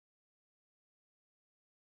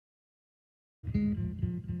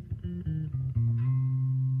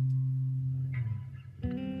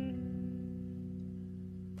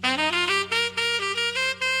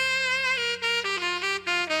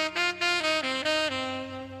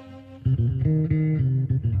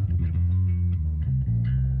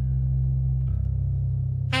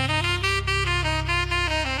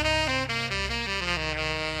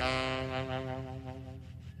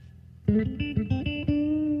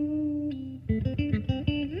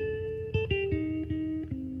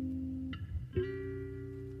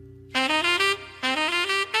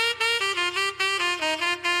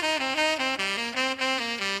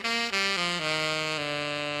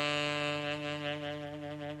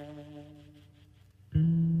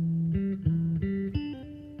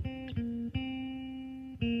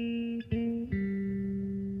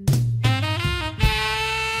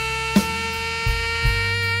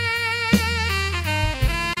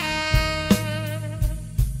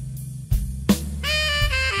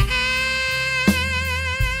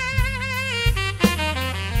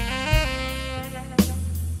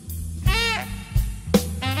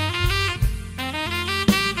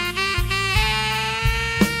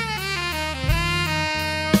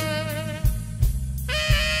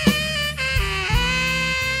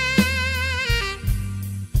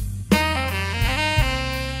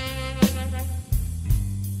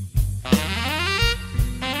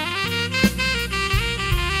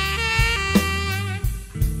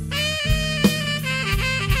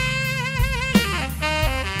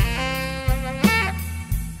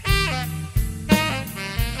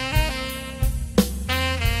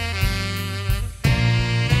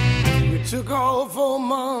Took off for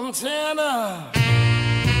Montana,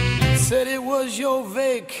 said it was your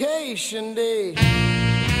vacation day.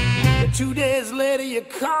 But 2 days later you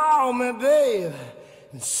called me, babe,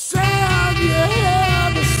 and said you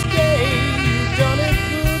had to stay. You done it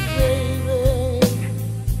good, baby.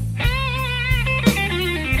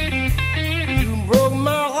 You broke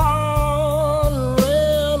my heart and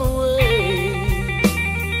ran away.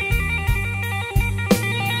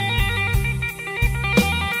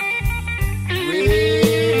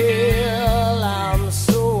 Well, I'm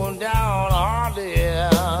so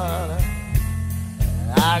downhearted,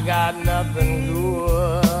 I got nothing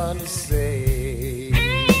good to say.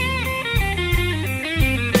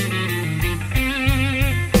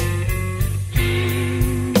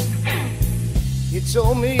 You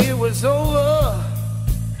told me it was over,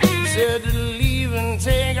 said to leave and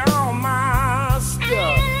take all my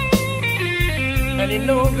stuff. And you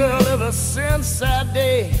know, girl, ever since that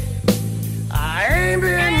day, I ain't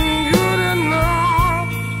been good enough.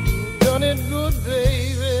 Done it good,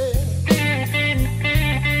 baby.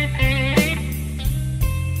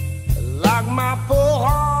 Lock my poor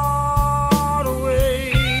heart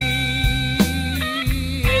away.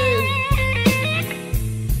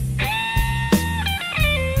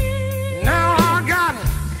 Now I got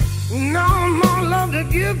no more love to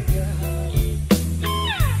give you.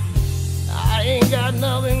 I ain't got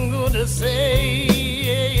nothing good to say.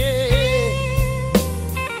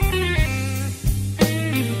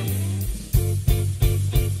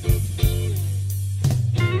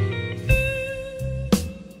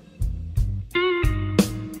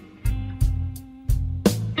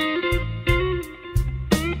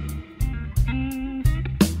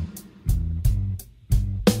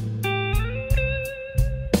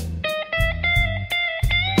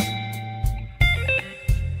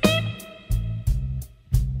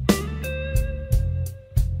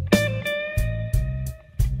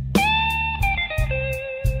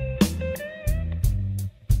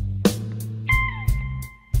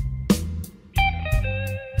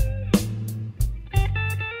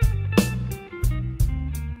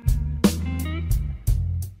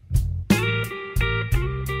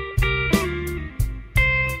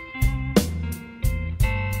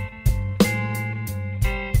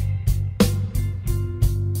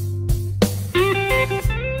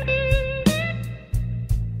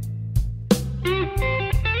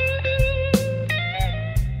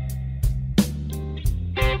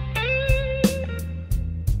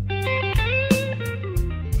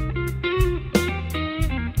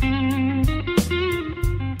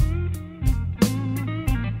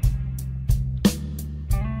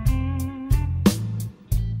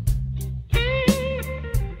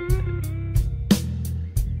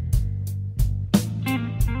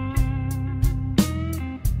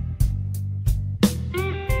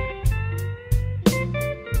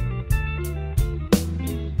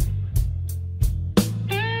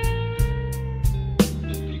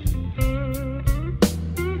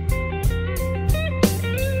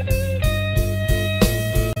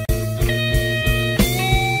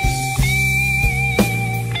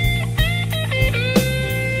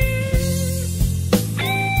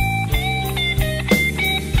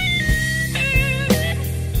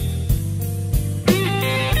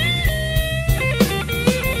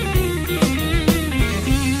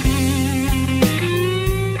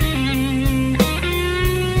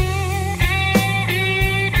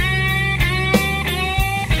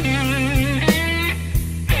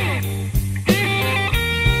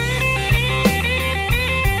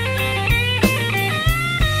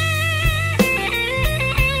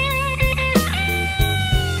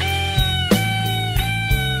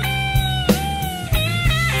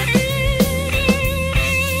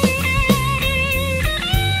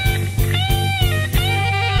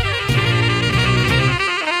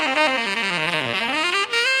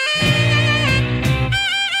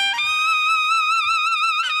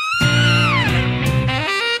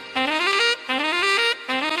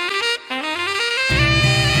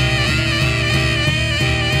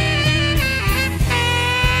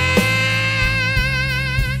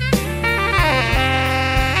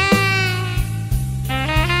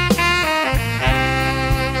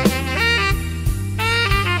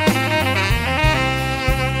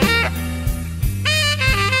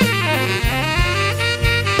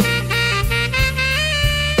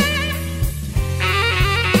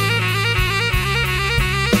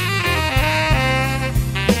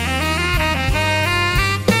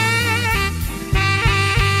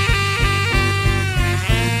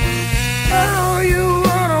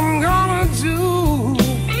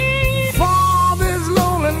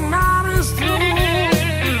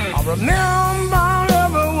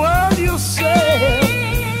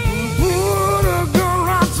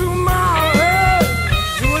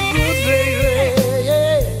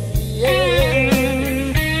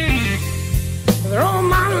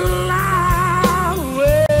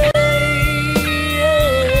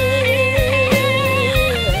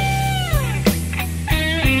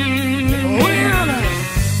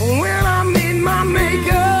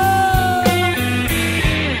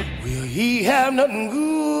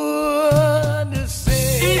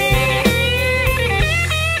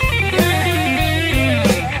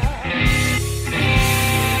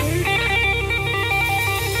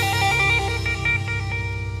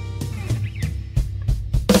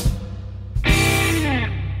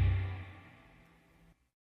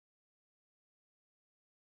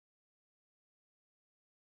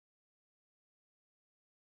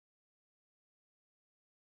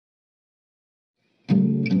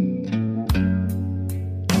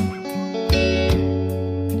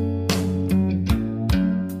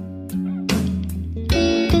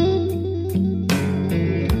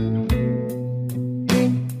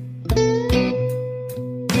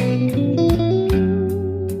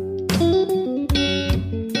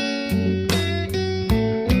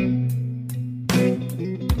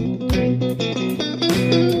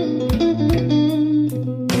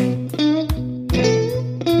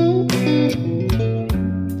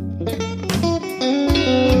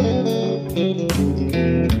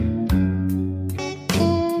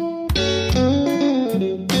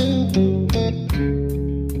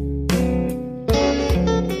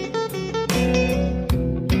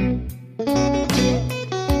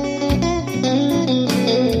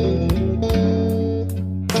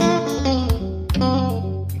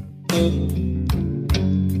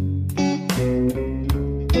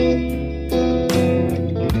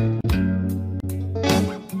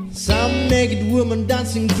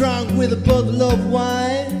 bottle of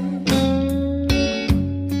wine.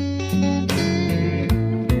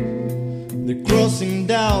 They're crossing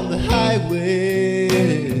down the highway.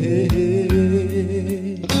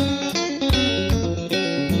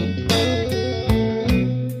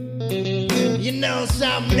 You know,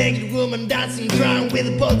 some naked woman dancing drunk with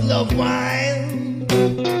a bottle of wine.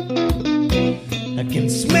 I can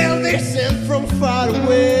smell their scent from far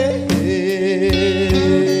away.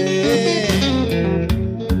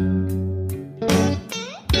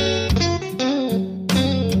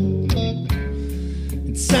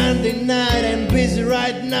 It's Sunday night, I'm busy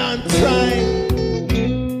right now.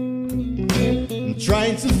 I'm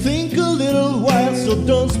trying to think a little while, so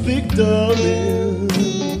don't speak, darling.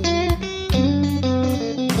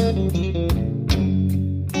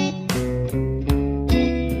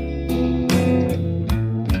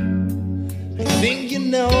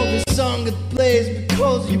 The song that plays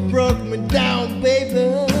because you broke me down,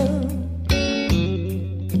 baby.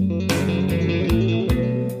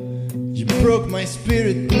 You broke my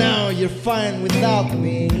spirit, now you're fine without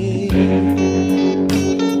me.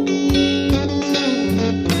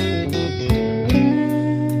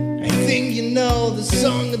 I think you know the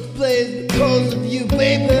song that plays because of you,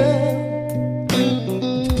 baby.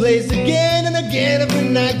 It plays again and again every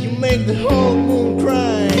night, you make the whole moon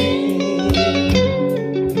cry.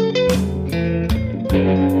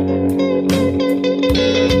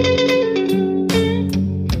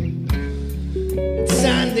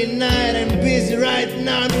 Sunday night, I'm busy right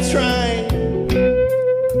now.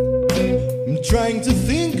 I'm trying to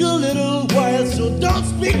think a little while, so don't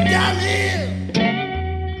speak, darling.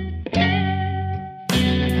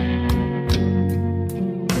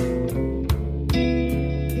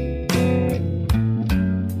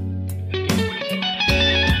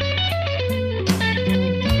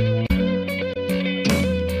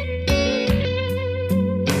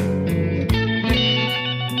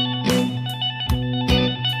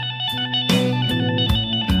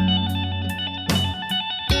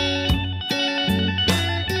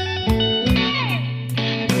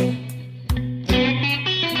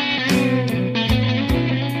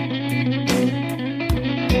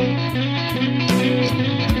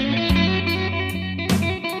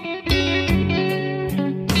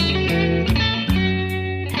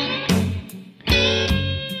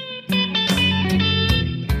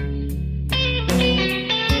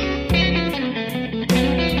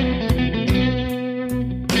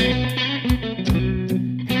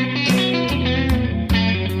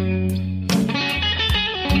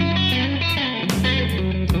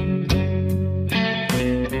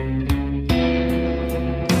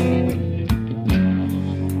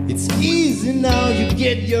 Now you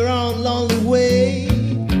get your own lonely way.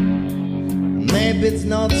 Maybe it's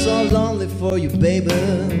not so lonely for you, baby.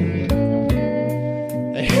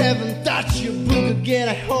 I haven't touched your book again,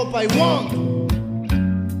 I hope I won't.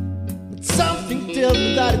 But something tells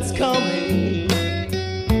me that it's coming.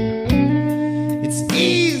 It's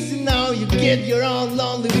easy now, you get your own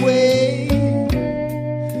lonely way.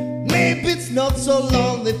 Maybe it's not so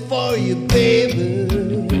lonely for you, baby.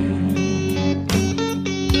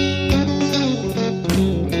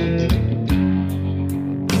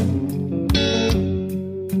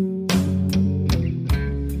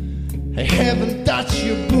 I haven't touched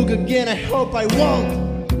your book again, I hope I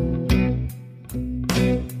won't.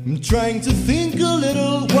 I'm trying to think a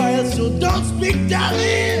little while, so don't speak,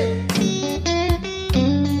 darling.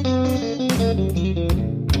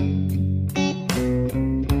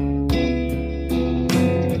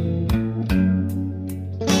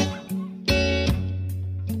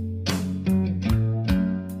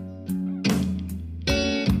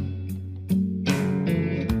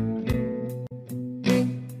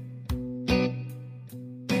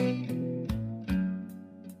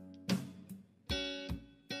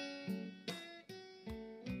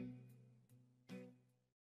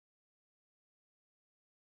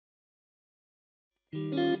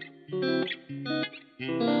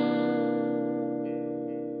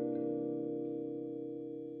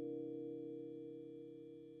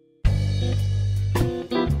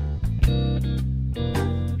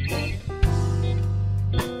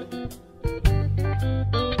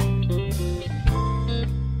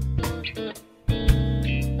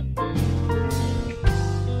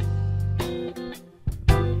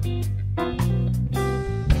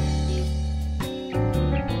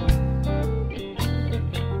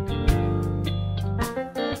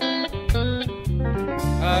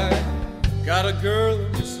 Got a girl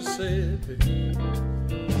in Mississippi,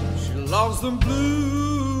 she loves them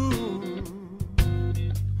blues.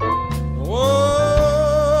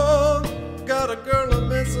 Oh, got a girl in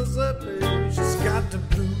Mississippi, she's got the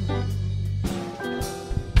blues.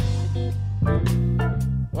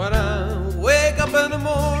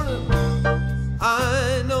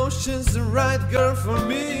 girl for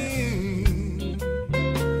me.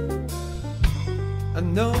 I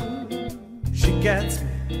know she gets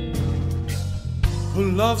me.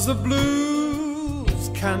 Who loves the blues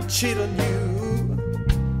can't cheat on you.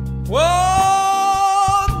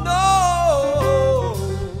 Whoa, no,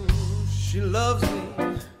 she loves me.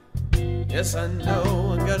 Yes, I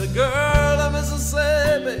know. I got a girl in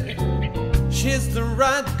Mississippi. She's the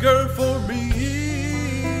right girl for me.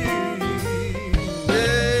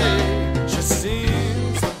 Yeah, she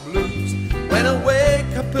sings the blues when I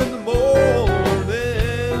wake up in the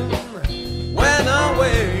morning. When I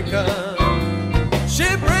wake up, she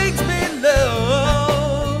brings me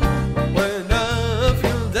love. When I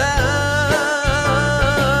feel down,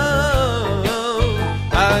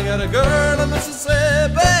 I got a girl in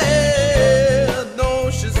Mississippi. I know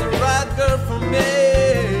she's the right girl for me.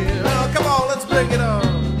 Oh, come on, let's bring it on.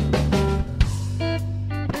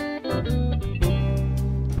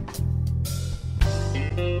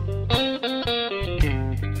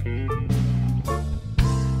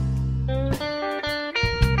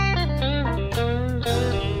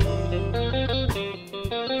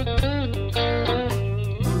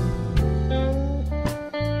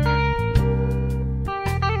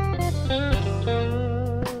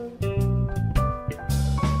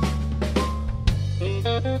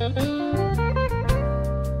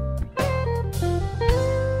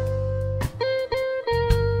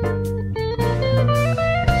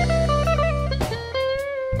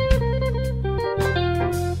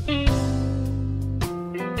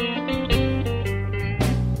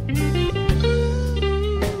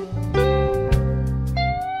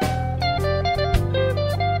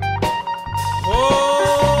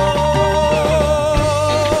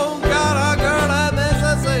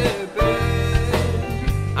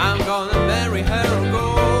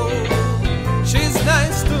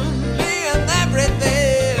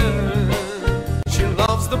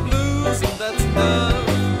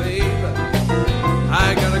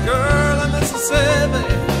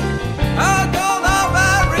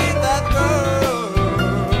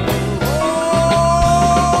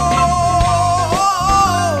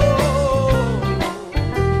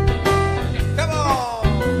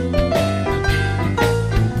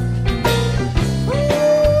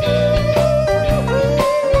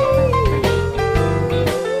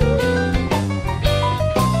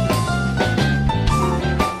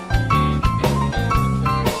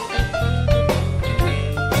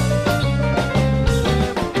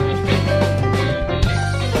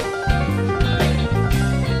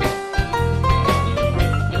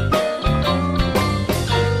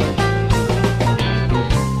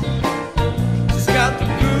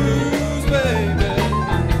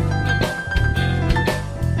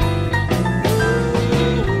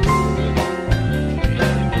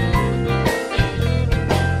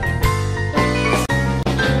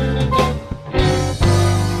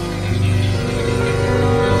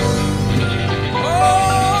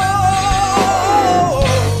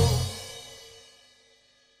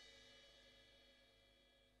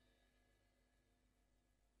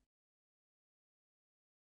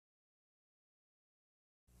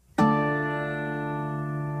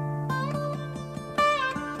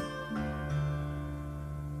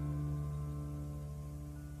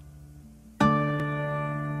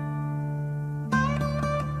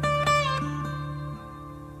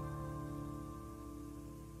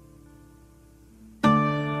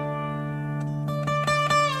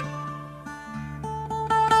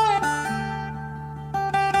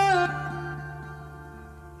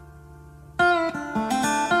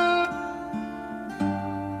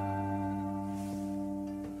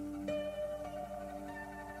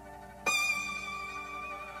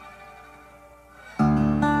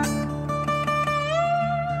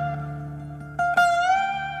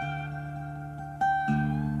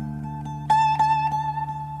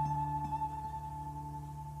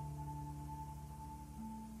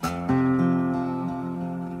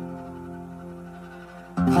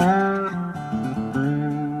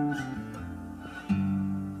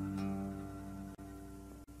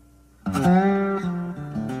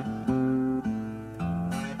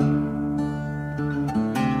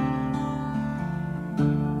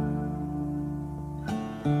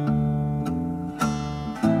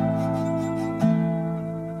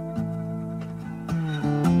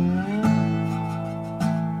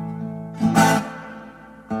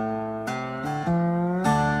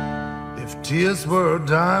 Tears were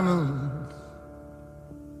diamonds,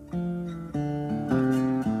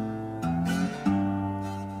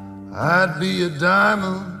 I'd be a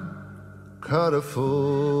diamond cutter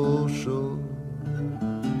for sure.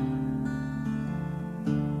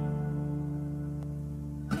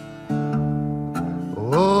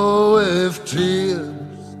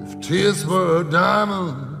 tears were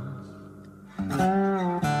diamonds.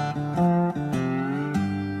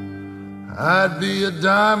 I'd be a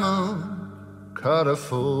diamond cutter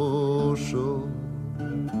for sure.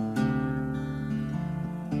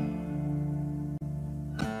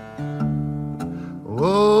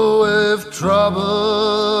 Oh, if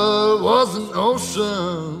trouble was an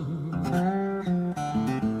ocean,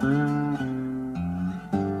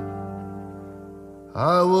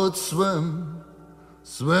 I would swim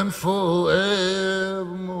forevermore.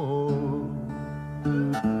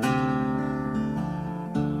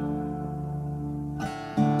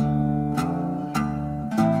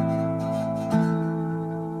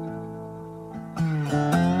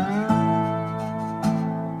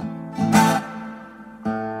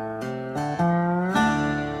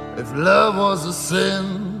 If love was a sin,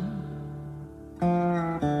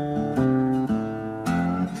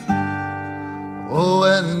 oh,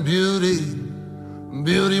 and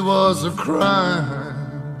beauty was a crime.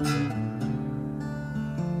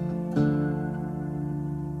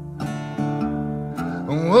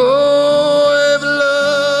 Oh, if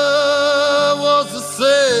love was a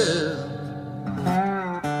sin,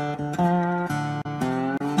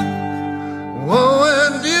 oh,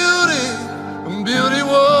 and beauty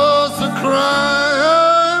was a crime.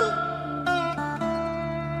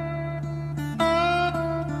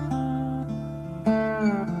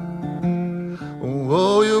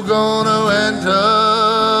 Oh, you're gonna end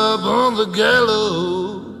up on the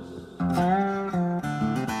gallows.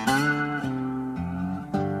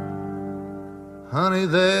 Honey,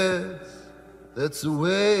 that's the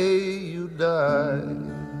way you die.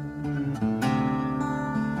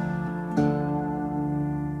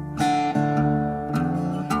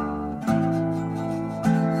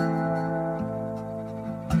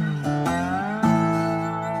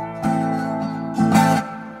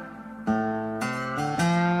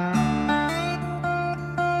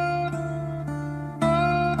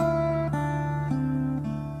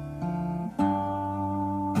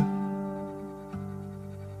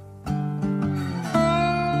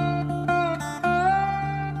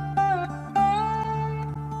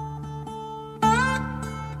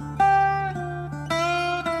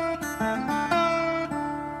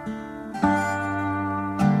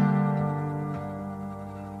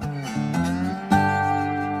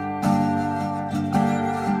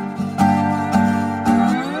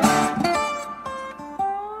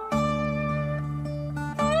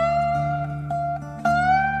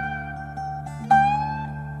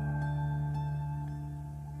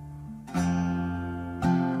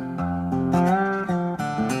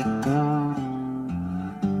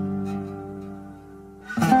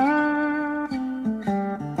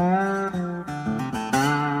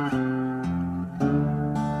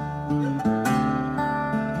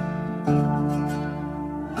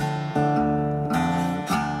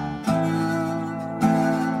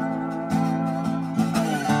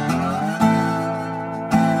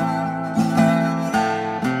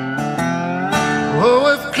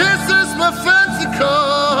 Oh, if kisses my fancy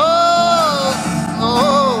cause,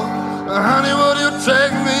 oh, honey, would you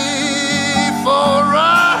take me for a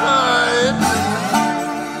ride?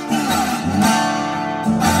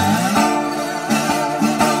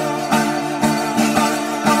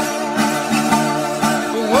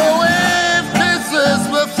 Oh, if kisses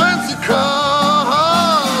my fancy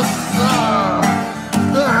cause,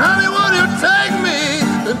 honey, would you take me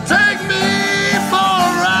for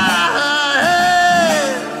a ride?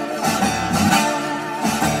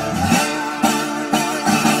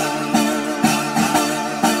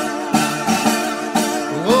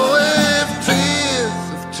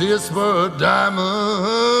 Tears were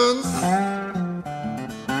diamonds,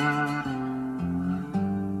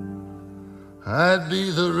 I'd be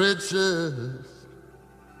the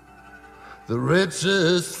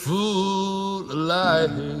richest fool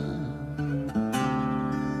alive.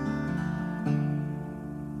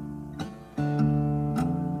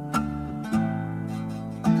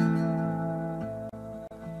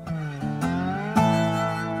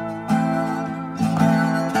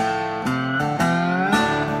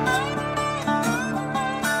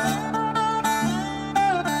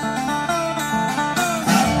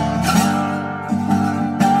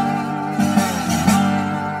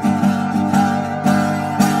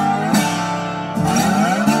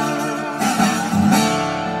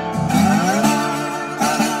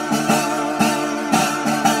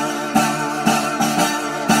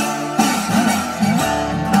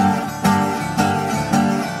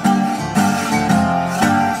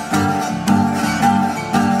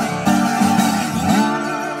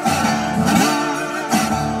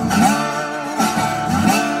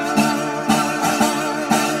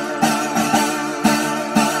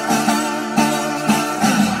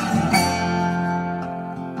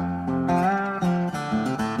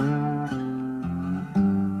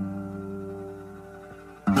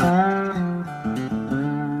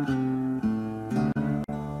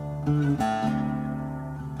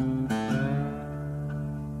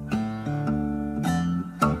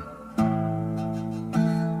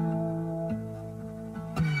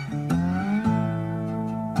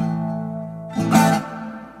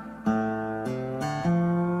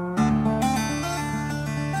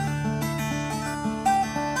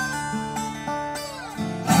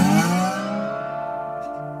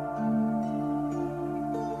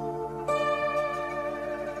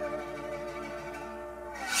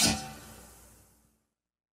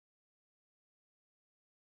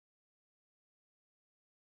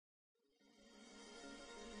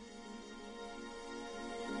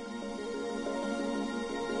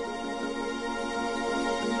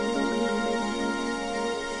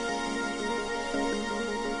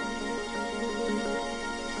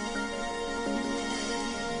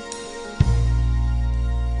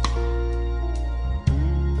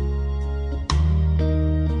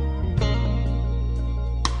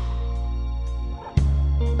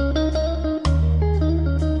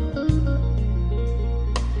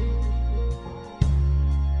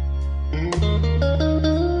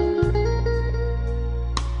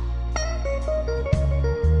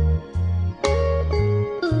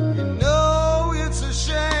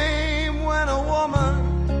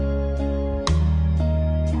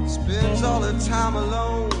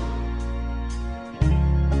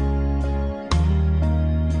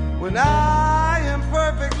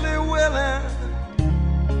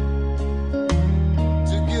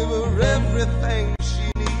 everything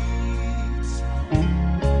she needs.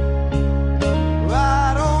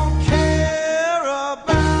 I don't care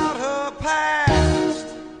about her past.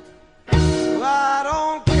 I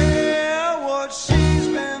don't care what she's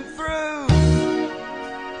been through.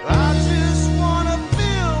 I just wanna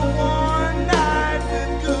fill one night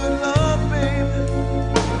with good love, baby.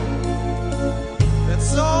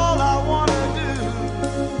 That's all I wanna do.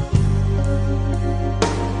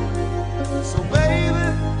 So baby,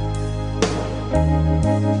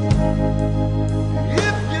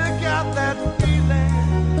 if you got that feeling,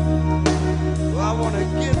 I wanna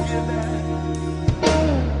give you that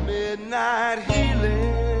midnight healing.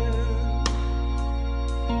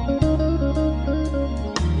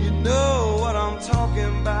 You know what I'm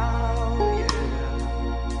talking about, yeah.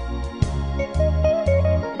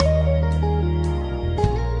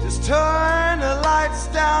 Just turn the lights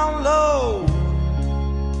down low.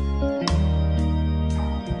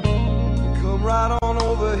 Come right on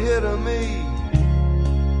over here to me.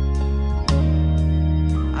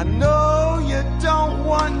 I know you don't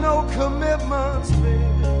want no commitments,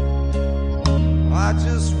 baby. I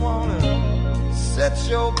just wanna set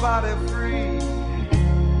your body free.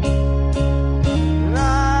 And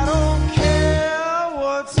I don't care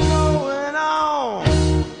what's going on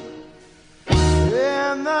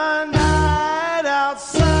in the night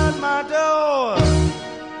outside my door.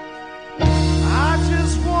 I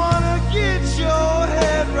just wanna get your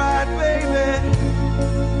head right, baby.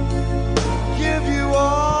 Give you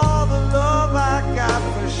all the love I got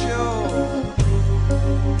for sure.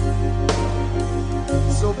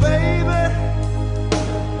 So baby,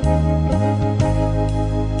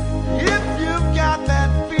 if you've got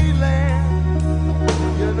that feeling,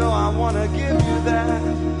 you know I wanna give you that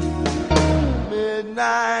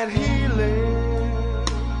midnight healing.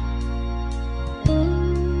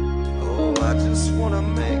 Oh, I just wanna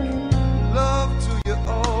make love to you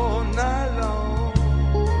all night long.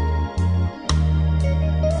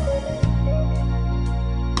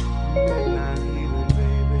 Midnight healing,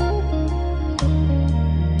 baby.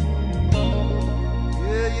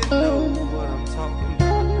 Yeah, you know what I'm talking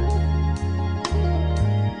about, man.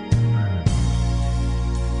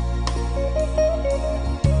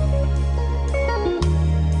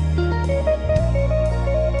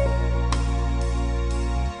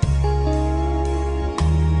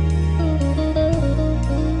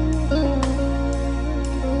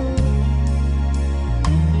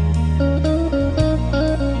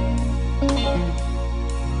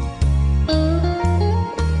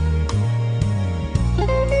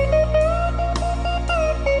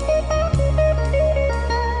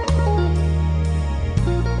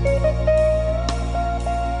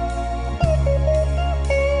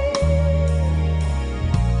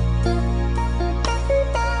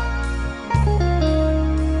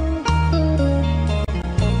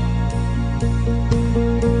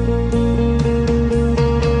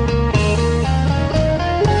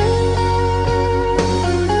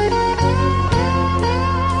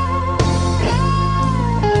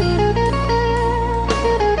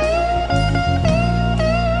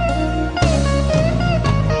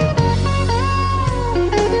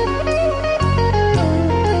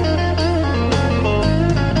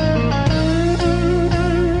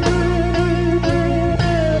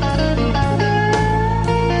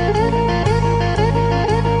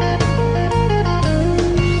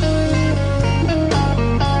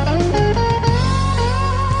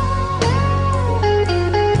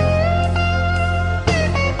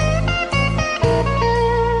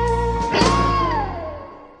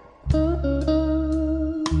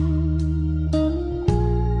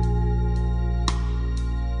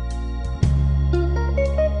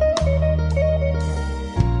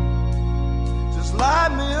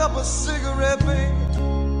 Light me up a cigarette, baby,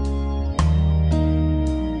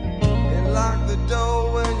 and lock the door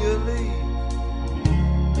when you leave.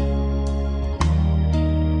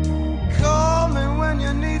 Call me when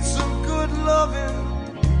you need some good loving,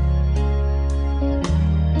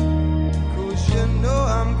 'cause you know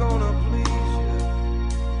I'm gonna please you.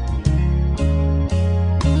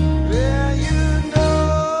 Yeah, you know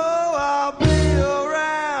I'll be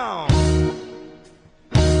around.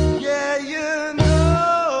 Yeah, you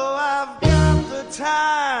know I've got the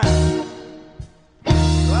time.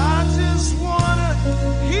 I just wanna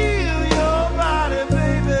heal your body,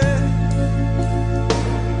 baby.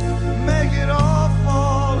 Make it all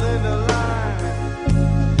fall into line.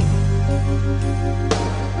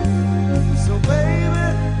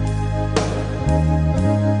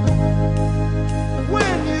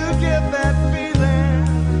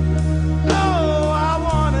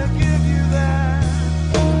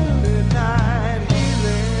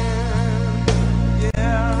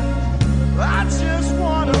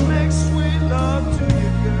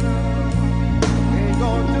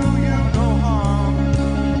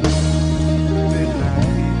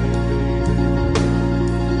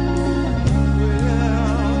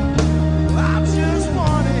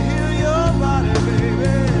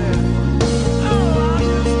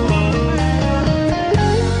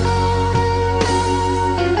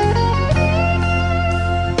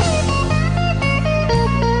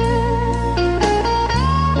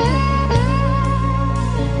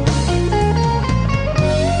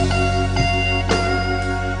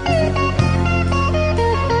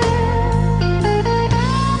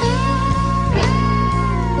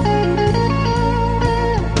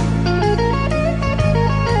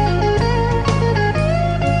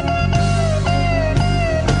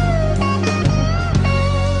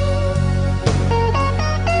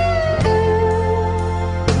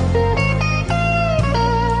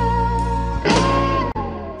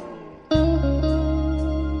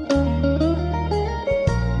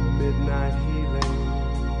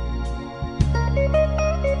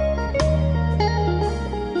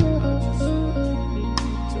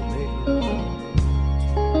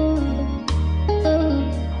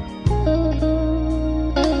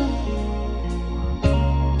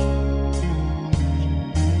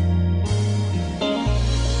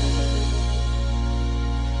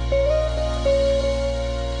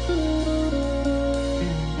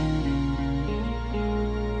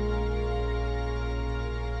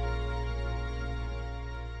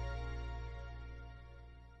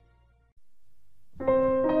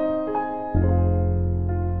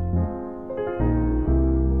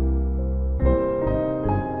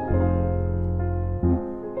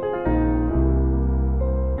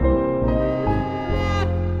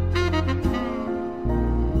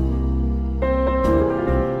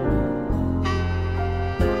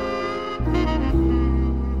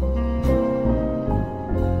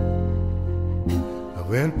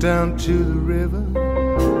 down to the river,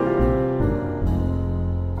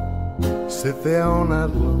 sit there all night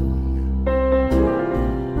long,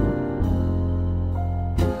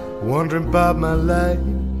 wondering about my life,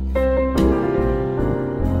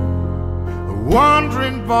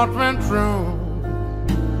 wondering what went wrong,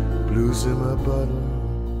 blues in my bottle.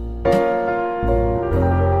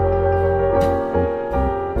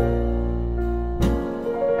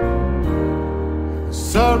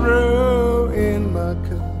 Sorrow in my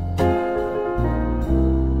cup.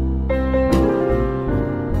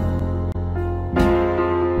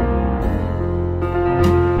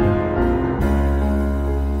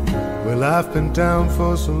 Well, I've been down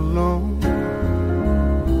for so long,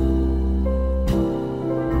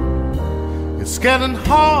 it's getting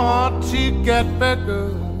hard to get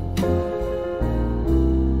better.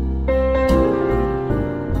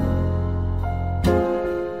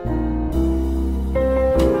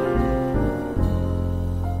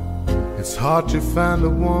 It's hard to find a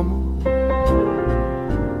woman,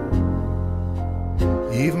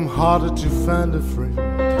 even harder to find a friend.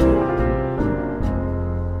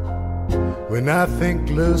 When I think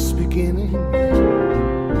love's beginning,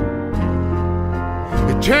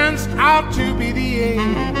 it turns out to be the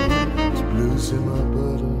end. It's blues in my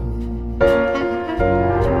bottle.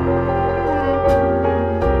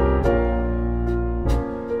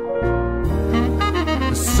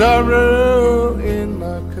 The sorrow in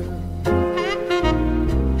my cup.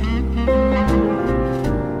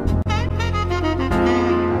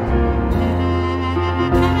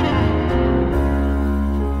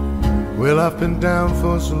 Well, I've been down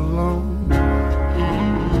for so long,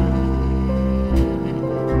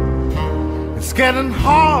 it's getting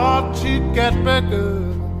hard to get better.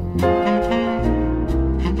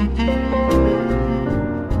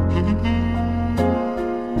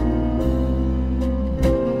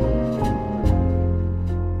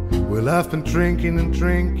 Well, I've been drinking and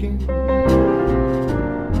drinking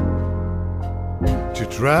to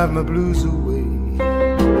drive my blues away.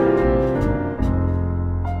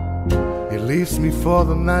 It leaves me for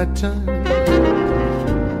the night time,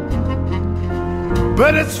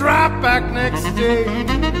 but it's right back next day.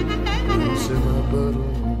 Blues in my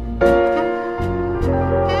bottle.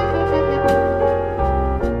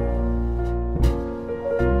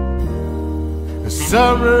 The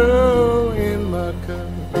sorrow in my cup.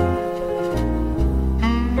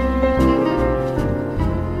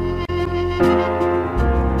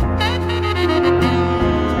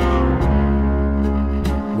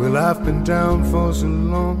 Well, I've been down for so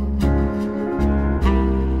long,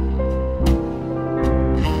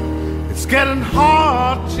 it's getting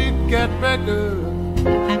hard to get better.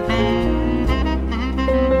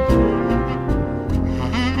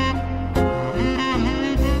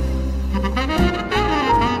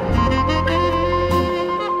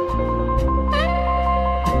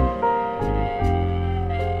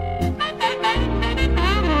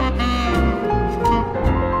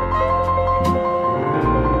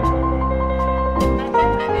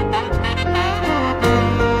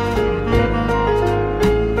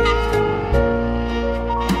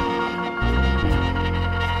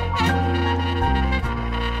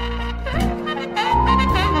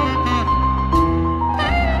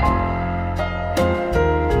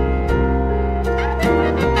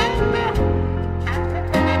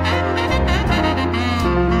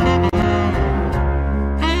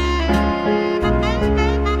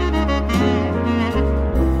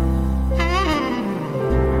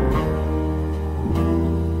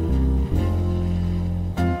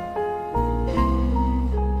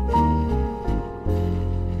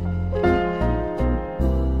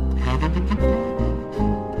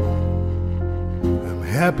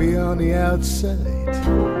 Happy on the outside,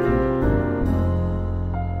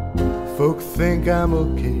 folk think I'm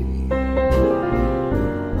okay,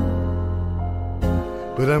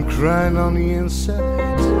 but I'm crying on the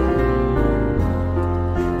inside.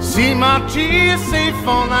 See my tears, they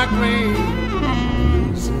fall like rain.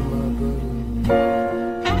 Blues in my bottle.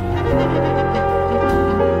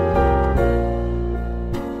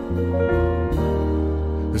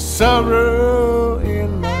 The sorrow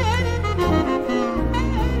in my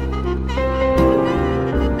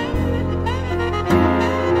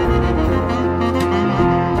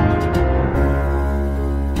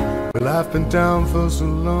Well, I've been down for so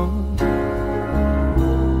long,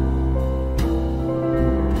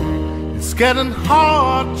 it's getting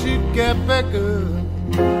hard to get better.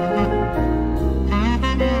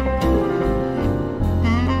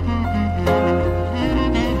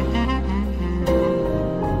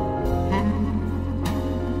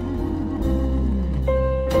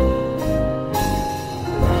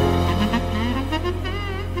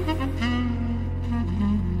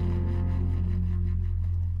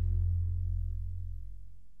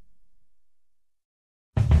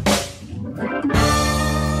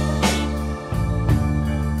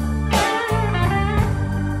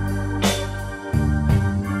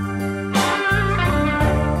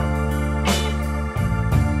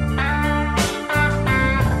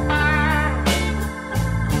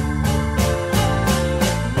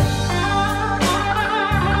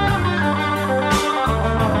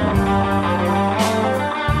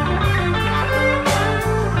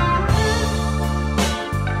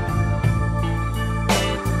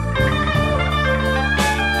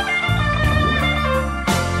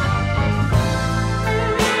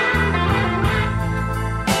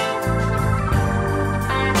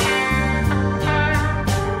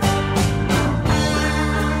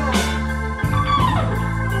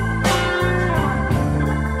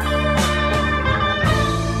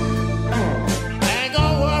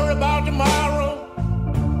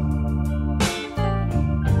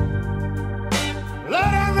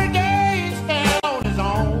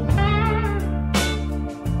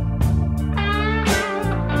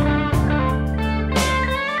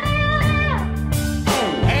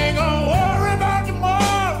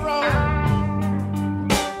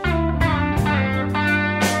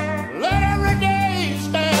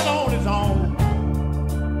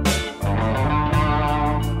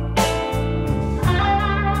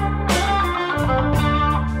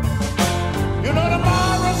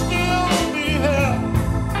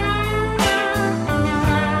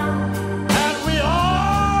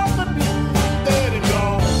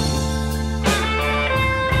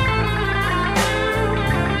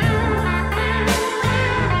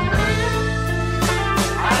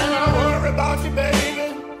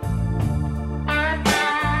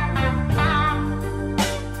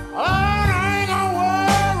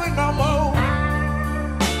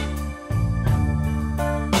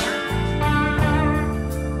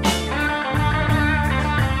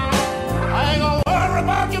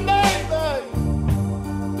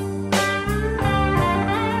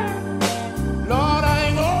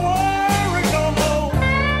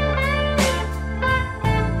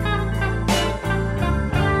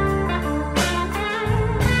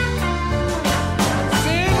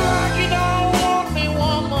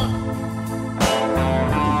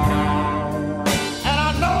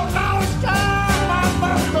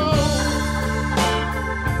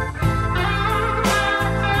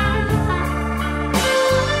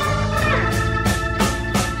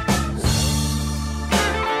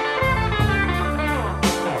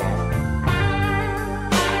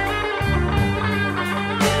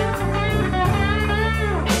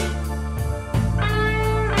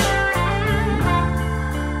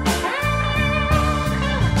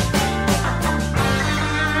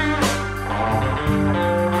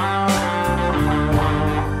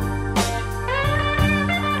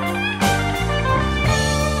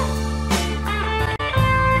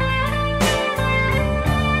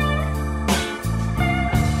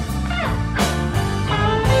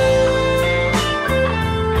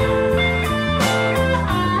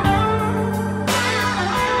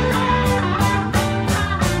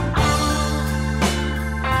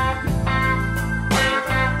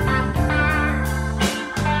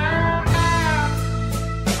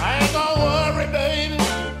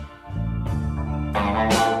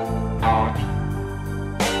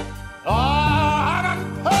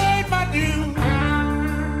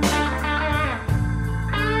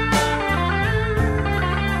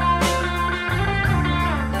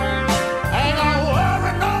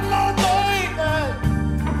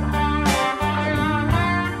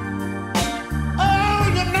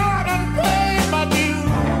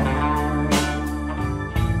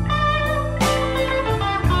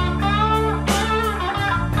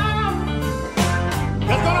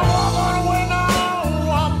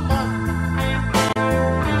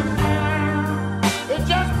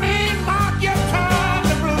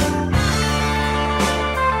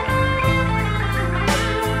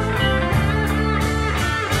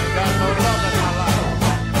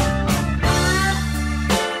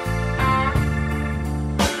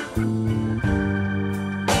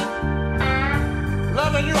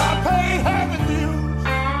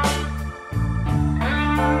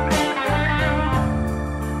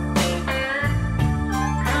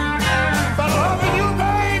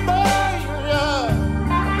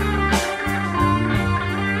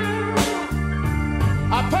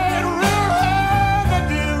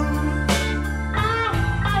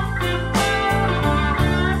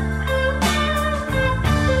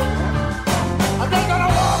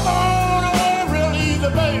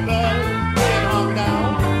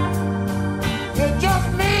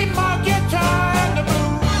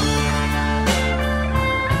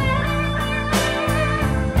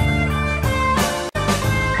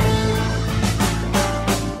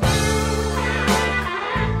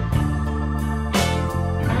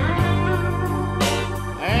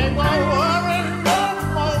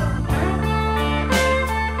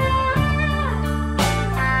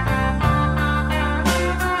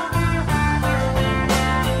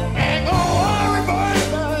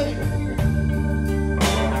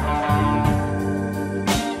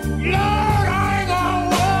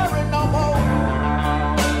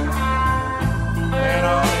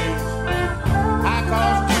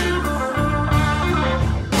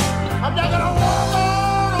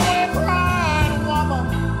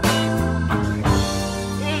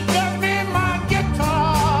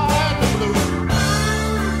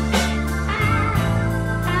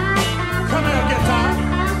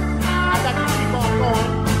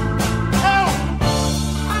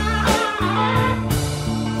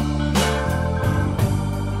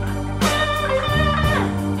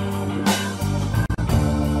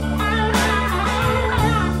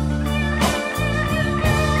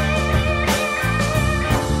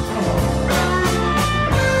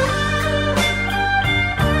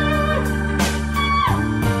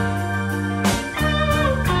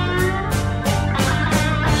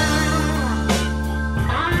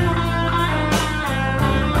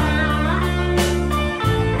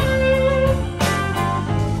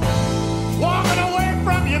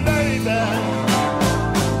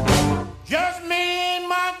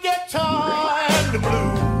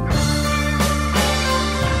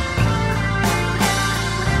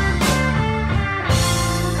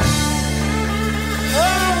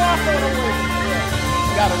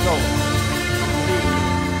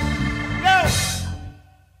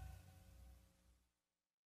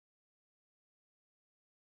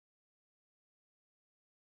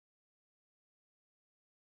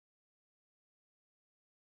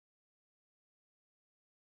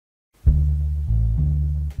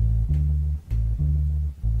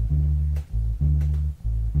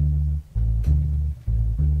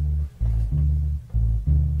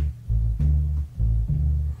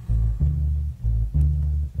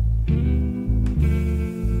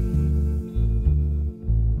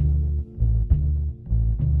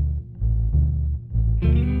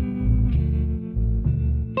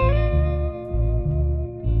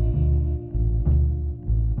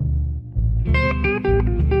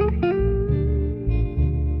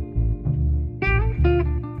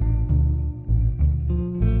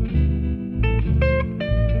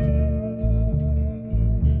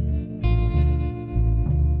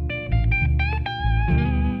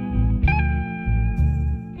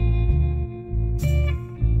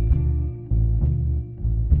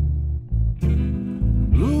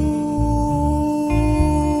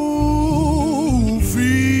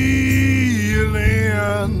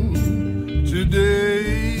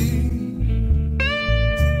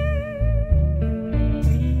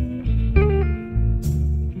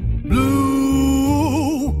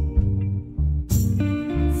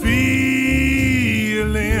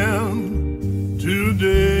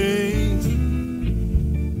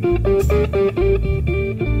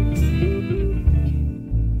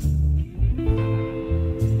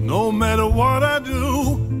 No matter what I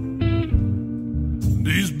do,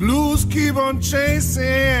 these blues keep on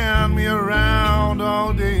chasing me around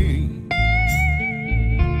all day.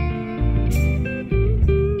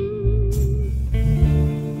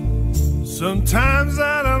 Sometimes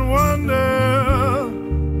I don't wonder,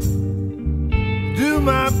 do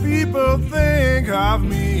my people think of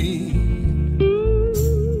me?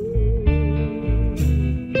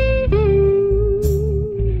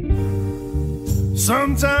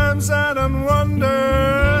 Sometimes I don't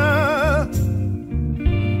wonder,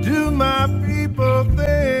 do my people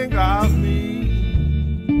think of me?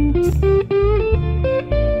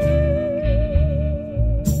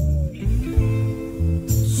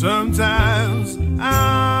 Sometimes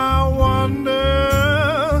I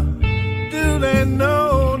wonder, do they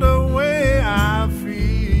know the way I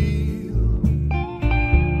feel?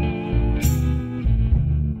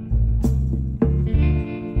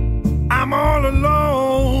 I'm all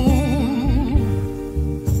alone,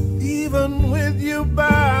 even with you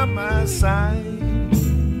by my side.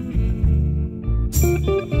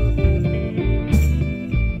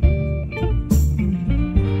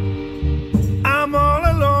 I'm all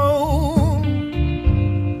alone,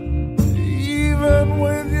 even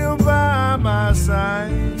with you by my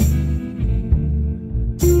side.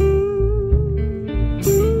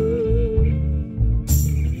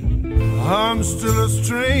 I'm still a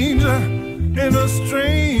stranger in a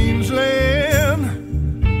strange land,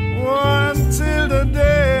 until the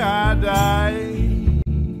day I die.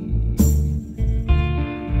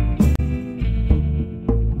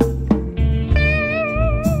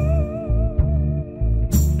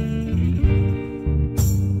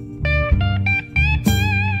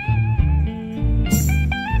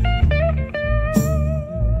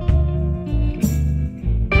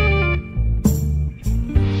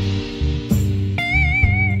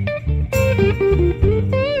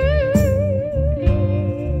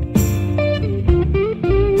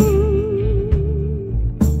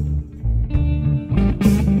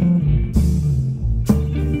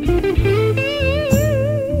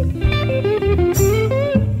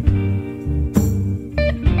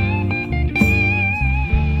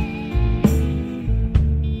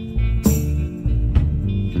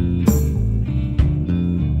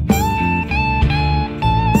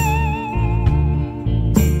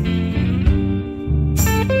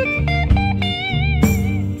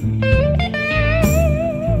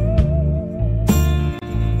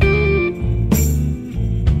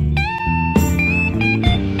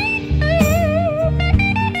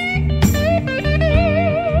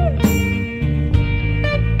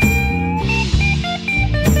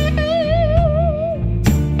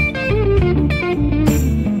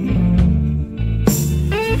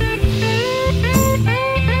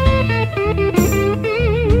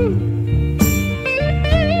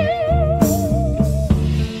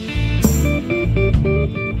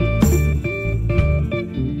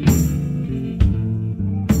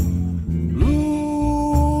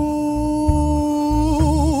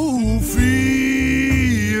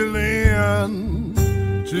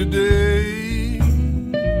 Today,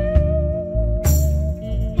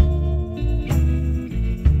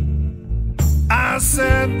 I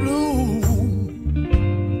said blue,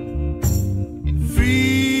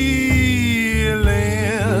 feeling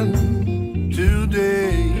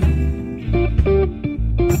today.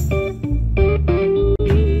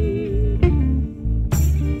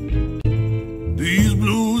 These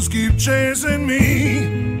blues keep chasing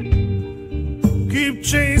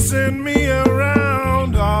me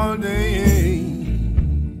around all day,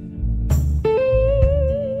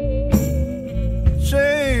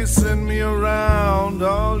 chasing me around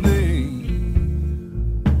all day.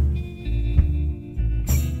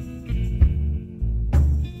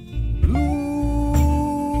 Blue,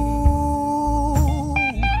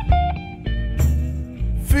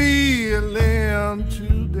 feeling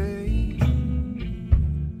today.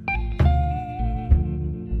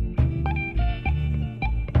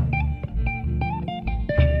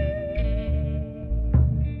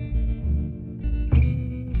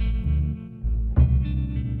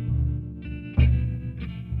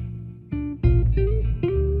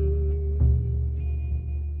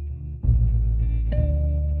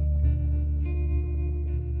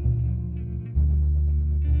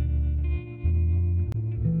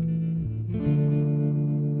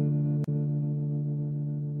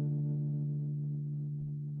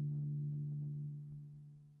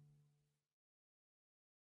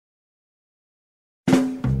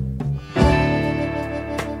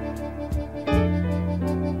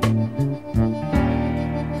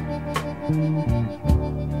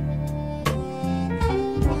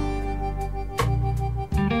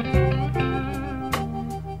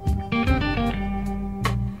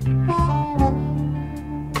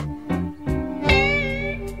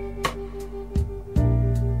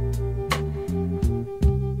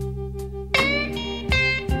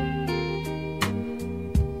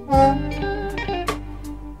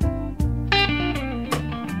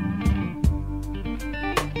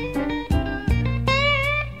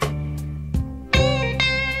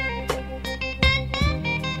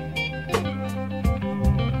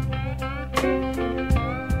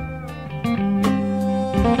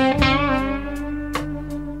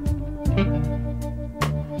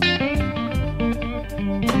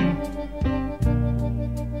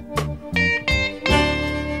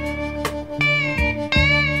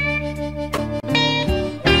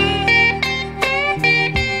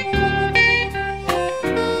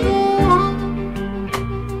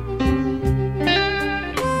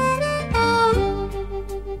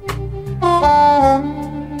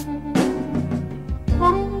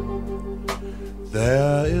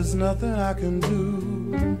 There is nothing I can do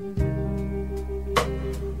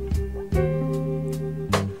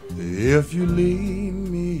if you leave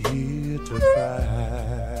me here to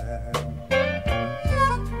cry.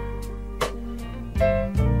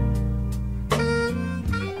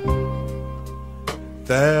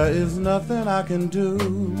 There is nothing I can do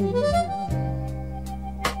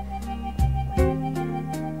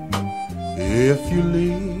if you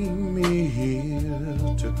leave me here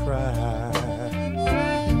to cry.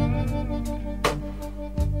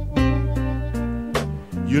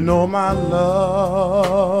 You know my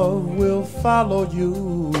love will follow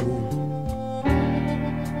you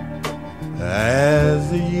as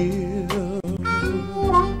the years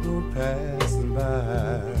go passing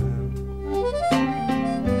by.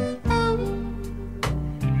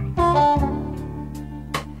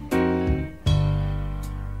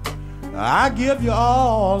 I give you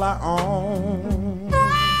all I own.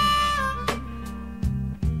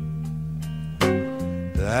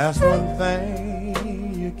 That's one thing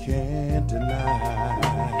you can't deny.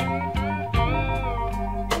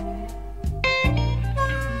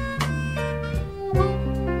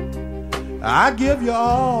 I give you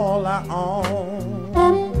all I own,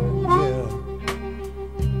 yeah.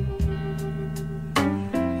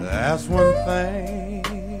 That's one thing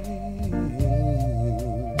you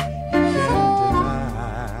can't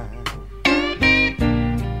deny.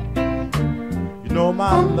 You know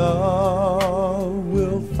my love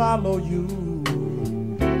will follow you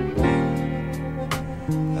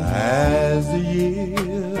as the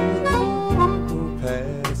years go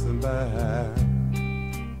passing by.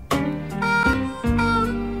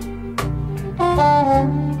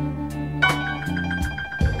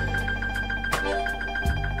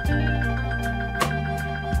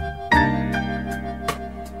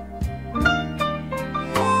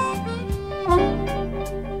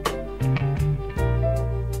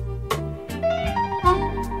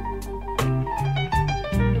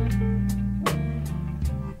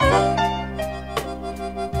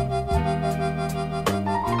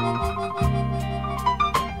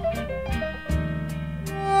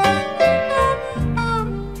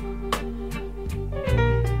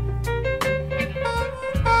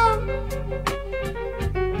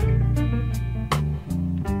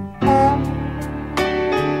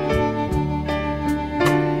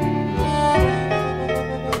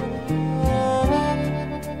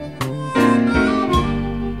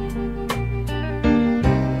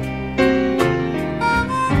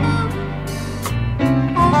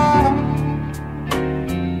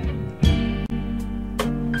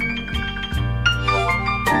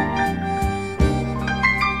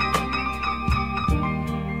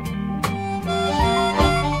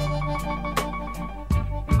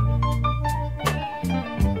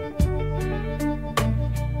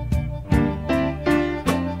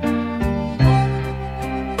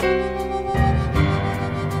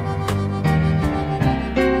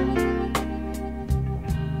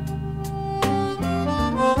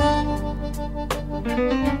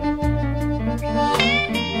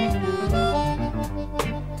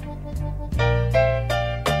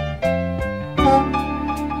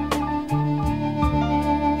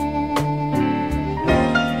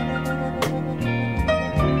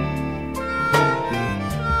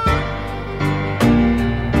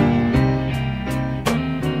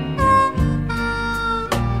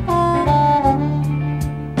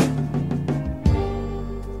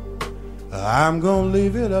 I'm gonna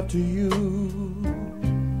leave it up to you.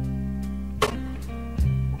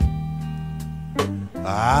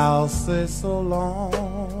 I'll say so long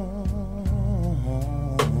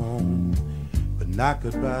not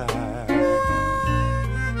goodbye.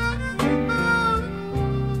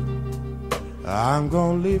 I'm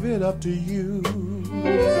gonna leave it up to you.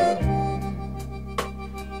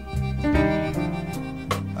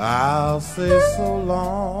 I'll say so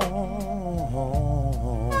long,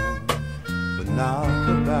 but not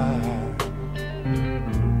goodbye.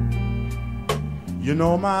 You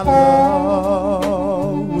know my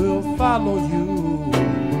love will follow you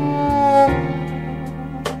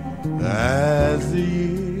as the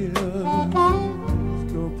years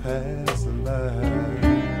go passing by.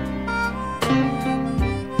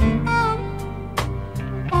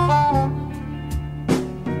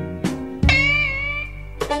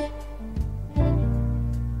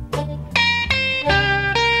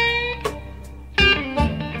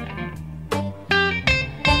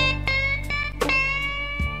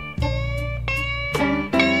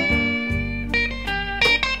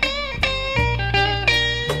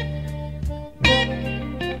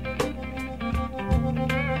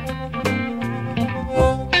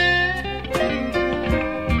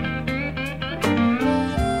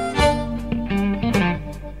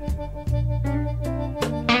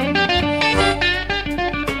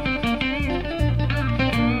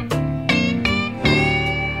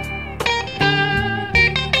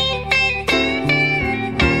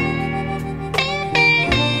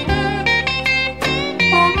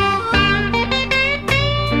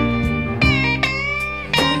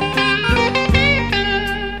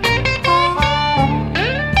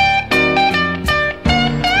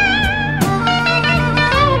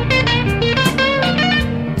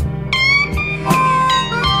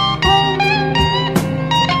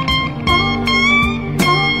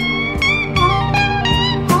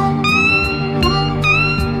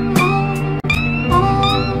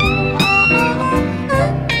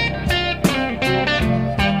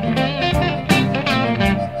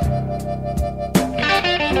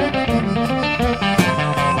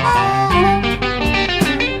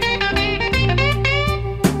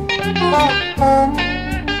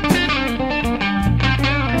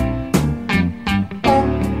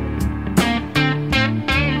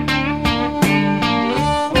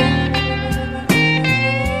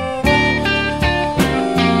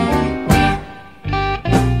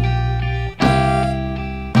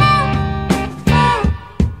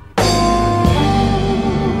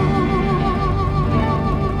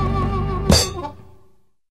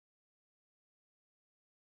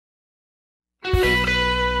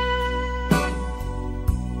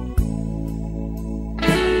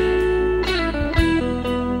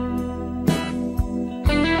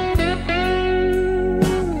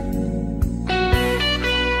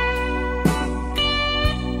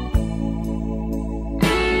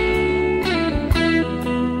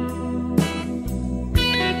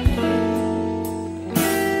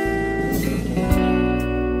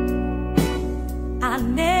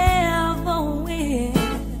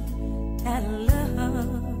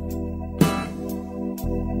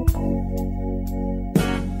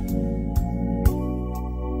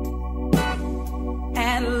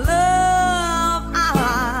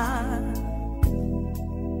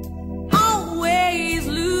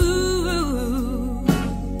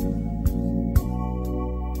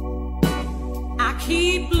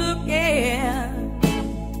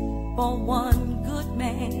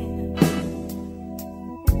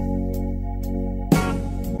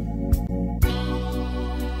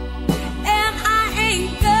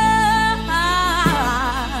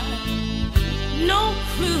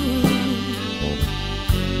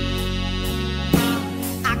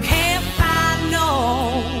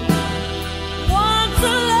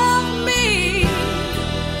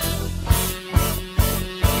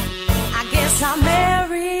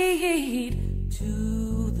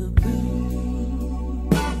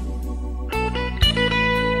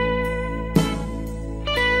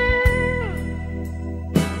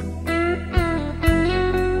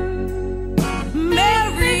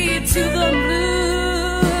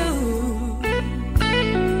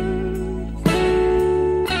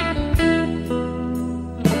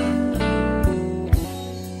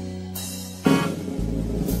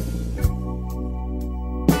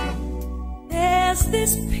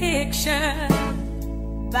 This picture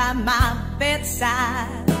by my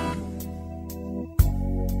bedside,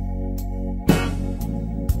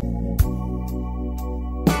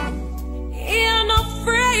 in a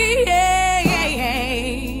frame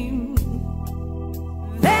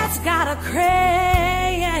that's got a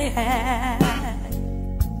crack.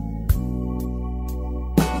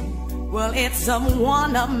 Well, it's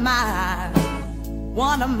one of my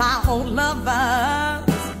old lovers.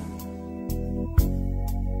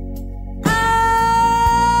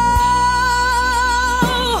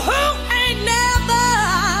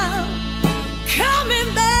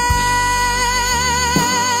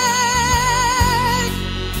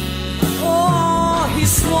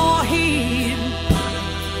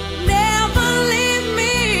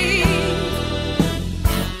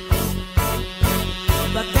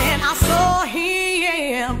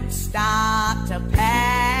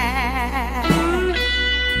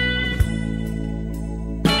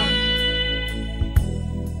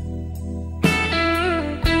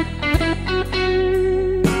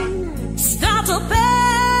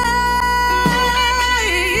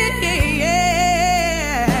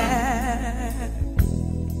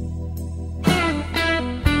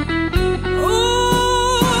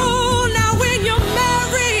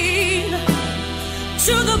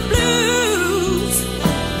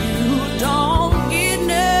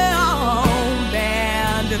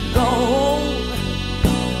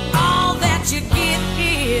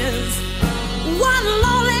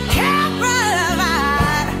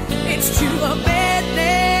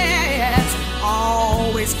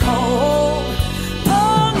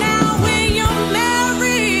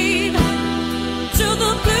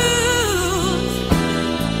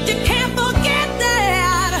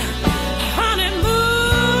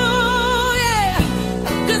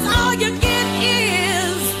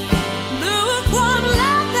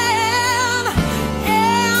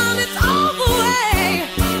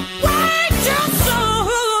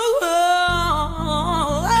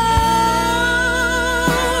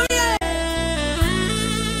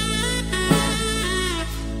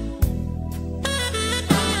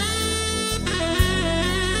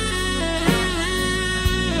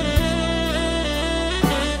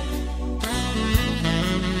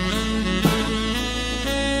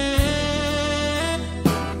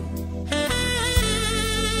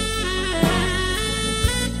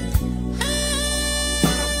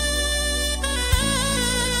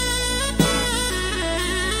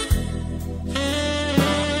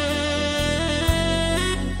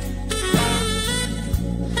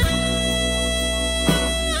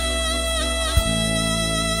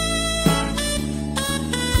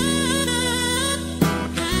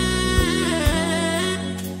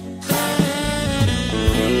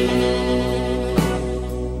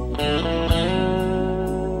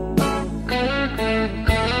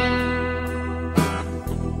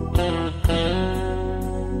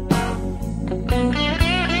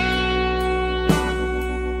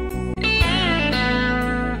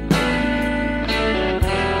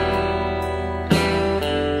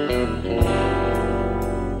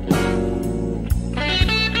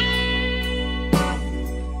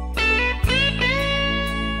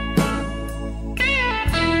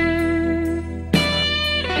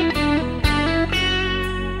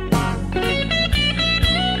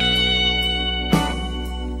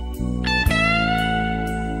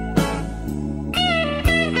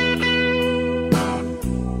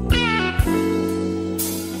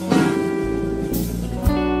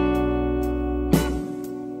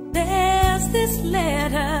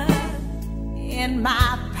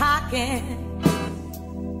 my pocket.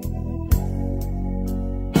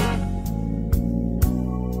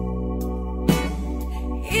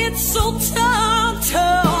 It's so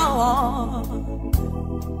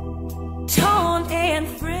torn and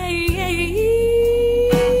frayed.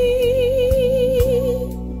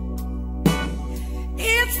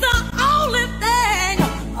 It's the only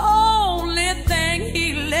thing he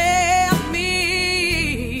left me.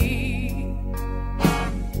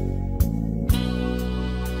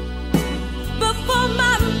 Before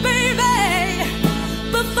my baby,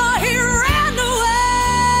 before he ran away.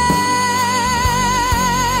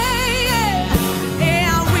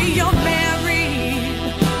 Yeah, we are married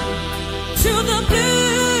to the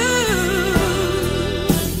blues.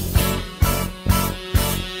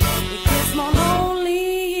 It gets more lonely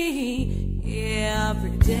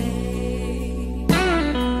every day.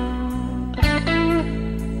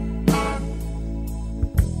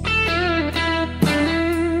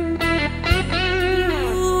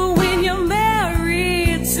 Ooh, when you're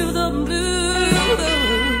married to the blues.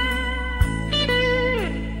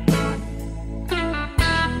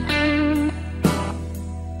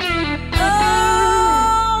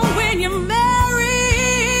 Oh, when you're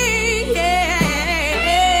married, yeah.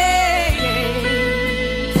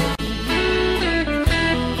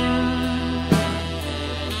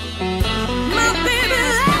 My baby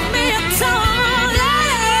left me a torn,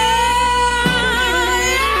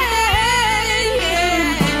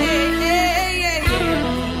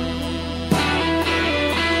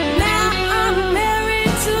 now I'm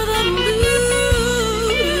married to the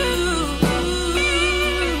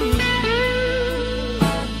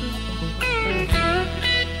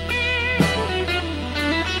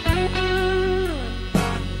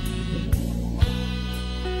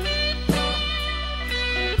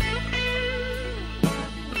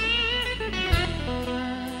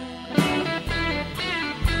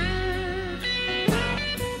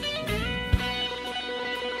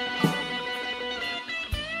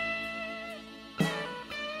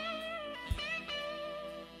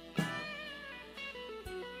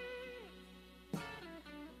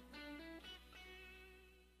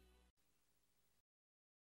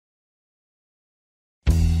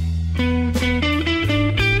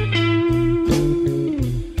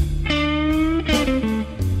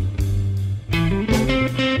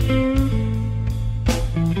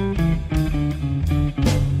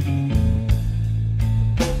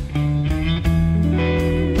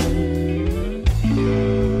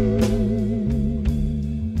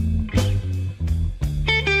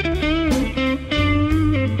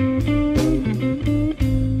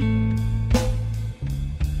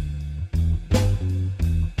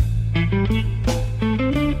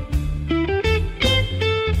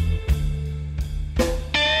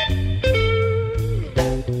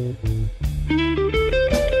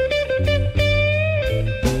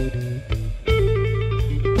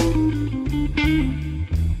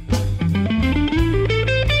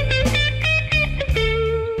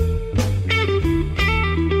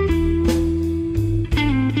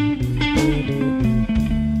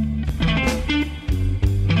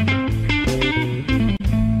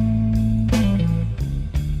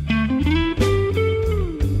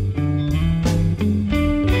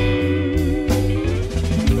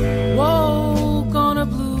woke on a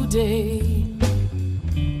blue day,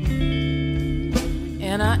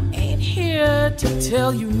 and I ain't here to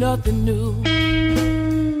tell you nothing new.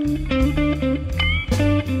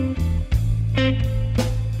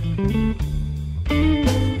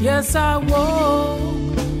 Yes, I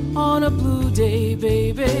woke on a blue day,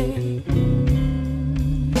 baby,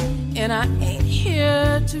 and I ain't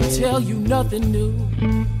here to tell you nothing new.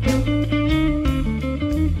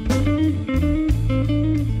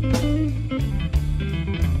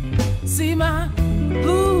 See my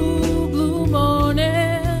blue, blue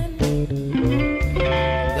morning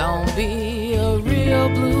gonna be a real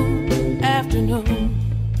blue afternoon.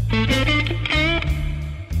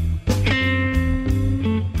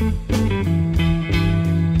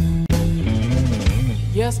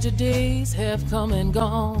 Yesterdays have come and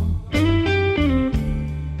gone,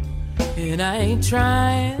 and I ain't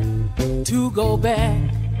trying to go back.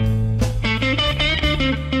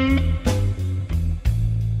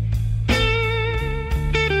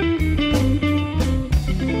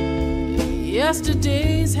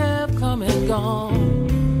 Yesterdays have come and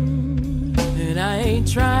gone, and I ain't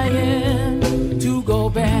trying to go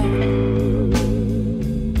back.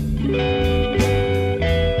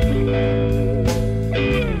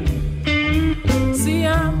 See,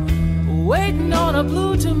 I'm waiting on a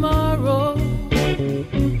blue tomorrow,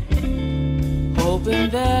 hoping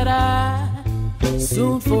that I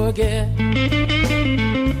soon forget.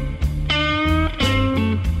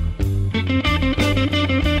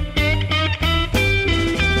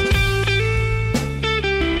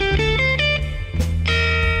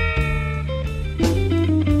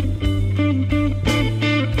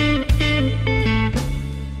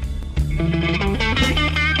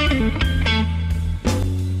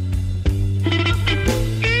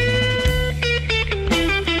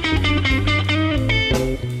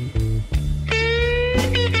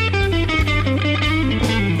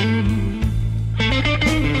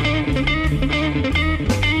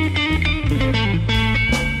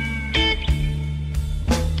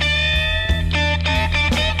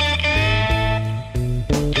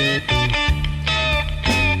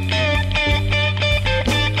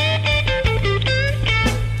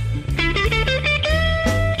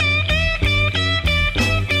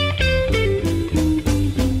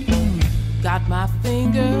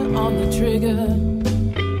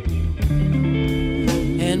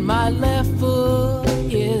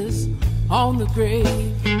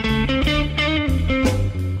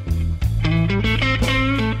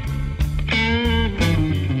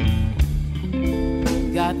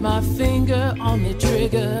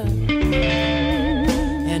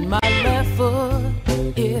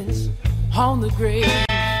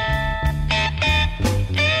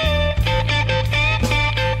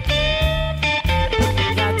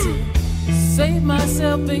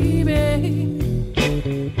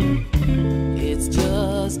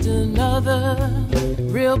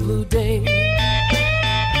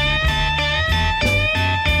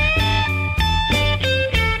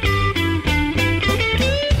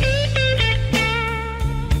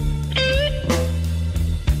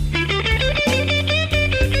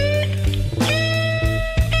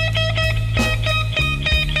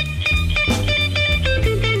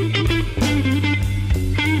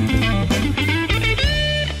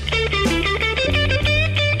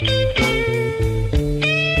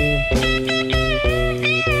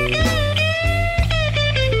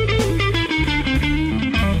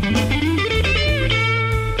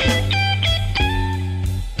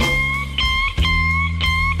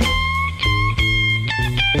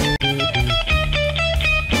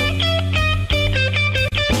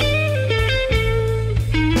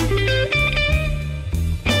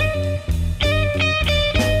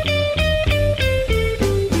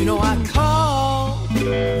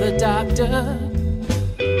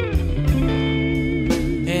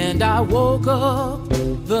 And I woke up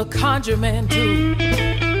the conjure man too.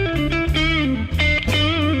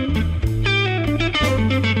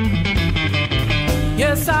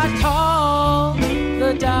 Yes, I called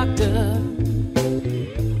the doctor.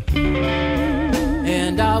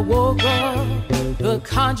 And I woke up the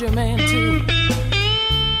conjure man too.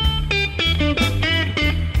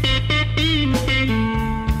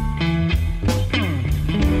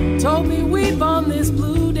 Told me weep on this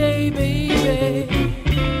blue day, baby,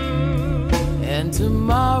 and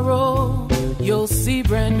tomorrow you'll see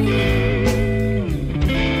brand new.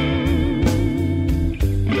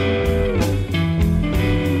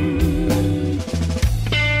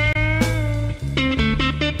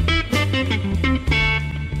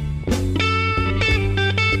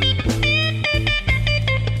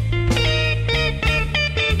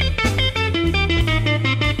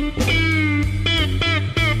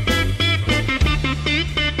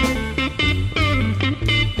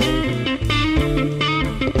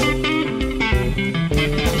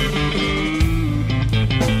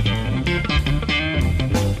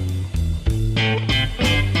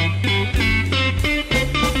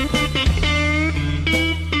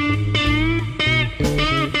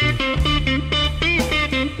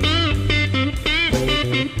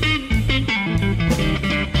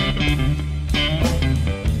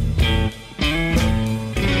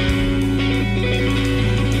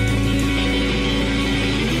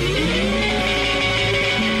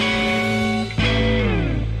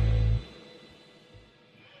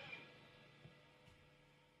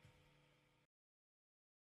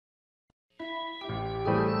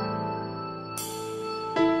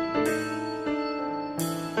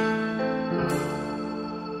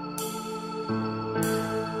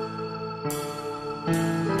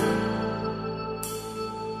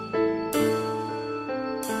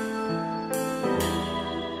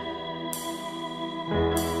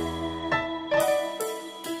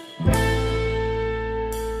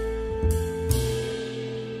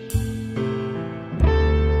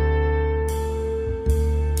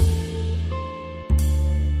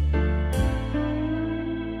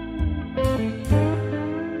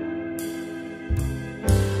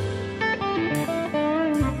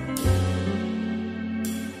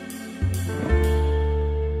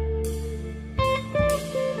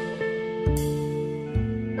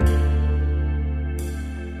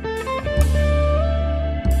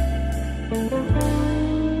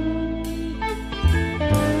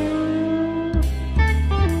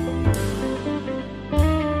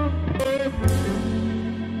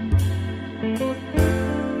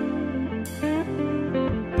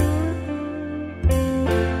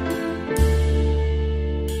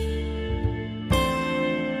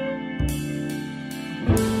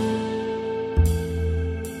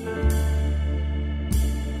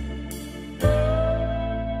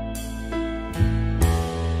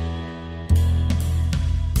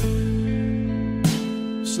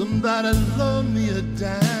 somebody loan me a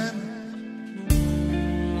dime.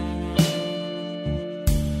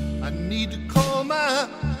 I need to call my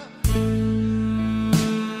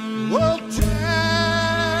old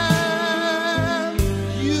time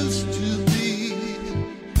used to be.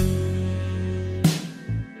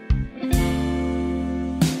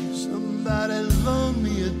 Somebody loan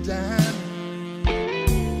me a dime.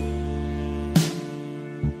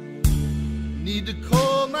 Need to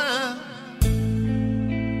call my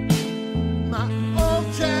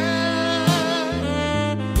old time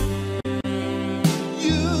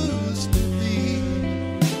used to be.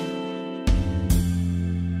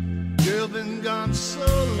 Girl, been gone so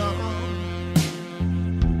long.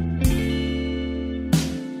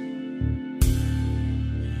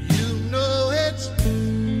 You know it's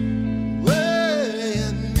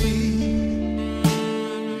worrying me.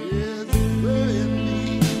 It's worrying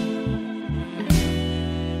me.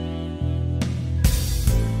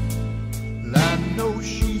 Well, I know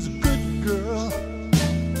she's a good girl,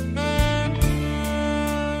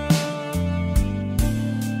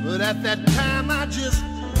 but at that time I just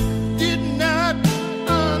did not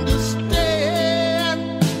understand.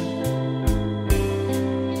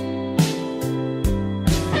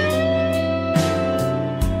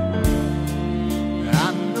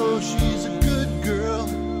 I know she's a good girl,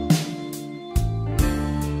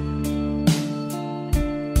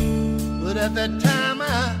 but at that time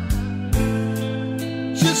I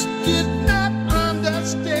just did not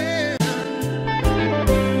understand.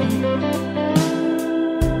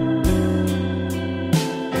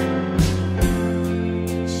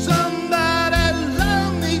 Somebody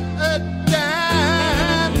loan me a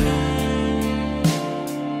dime.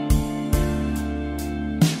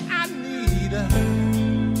 I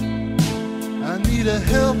need a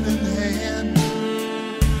helping hand.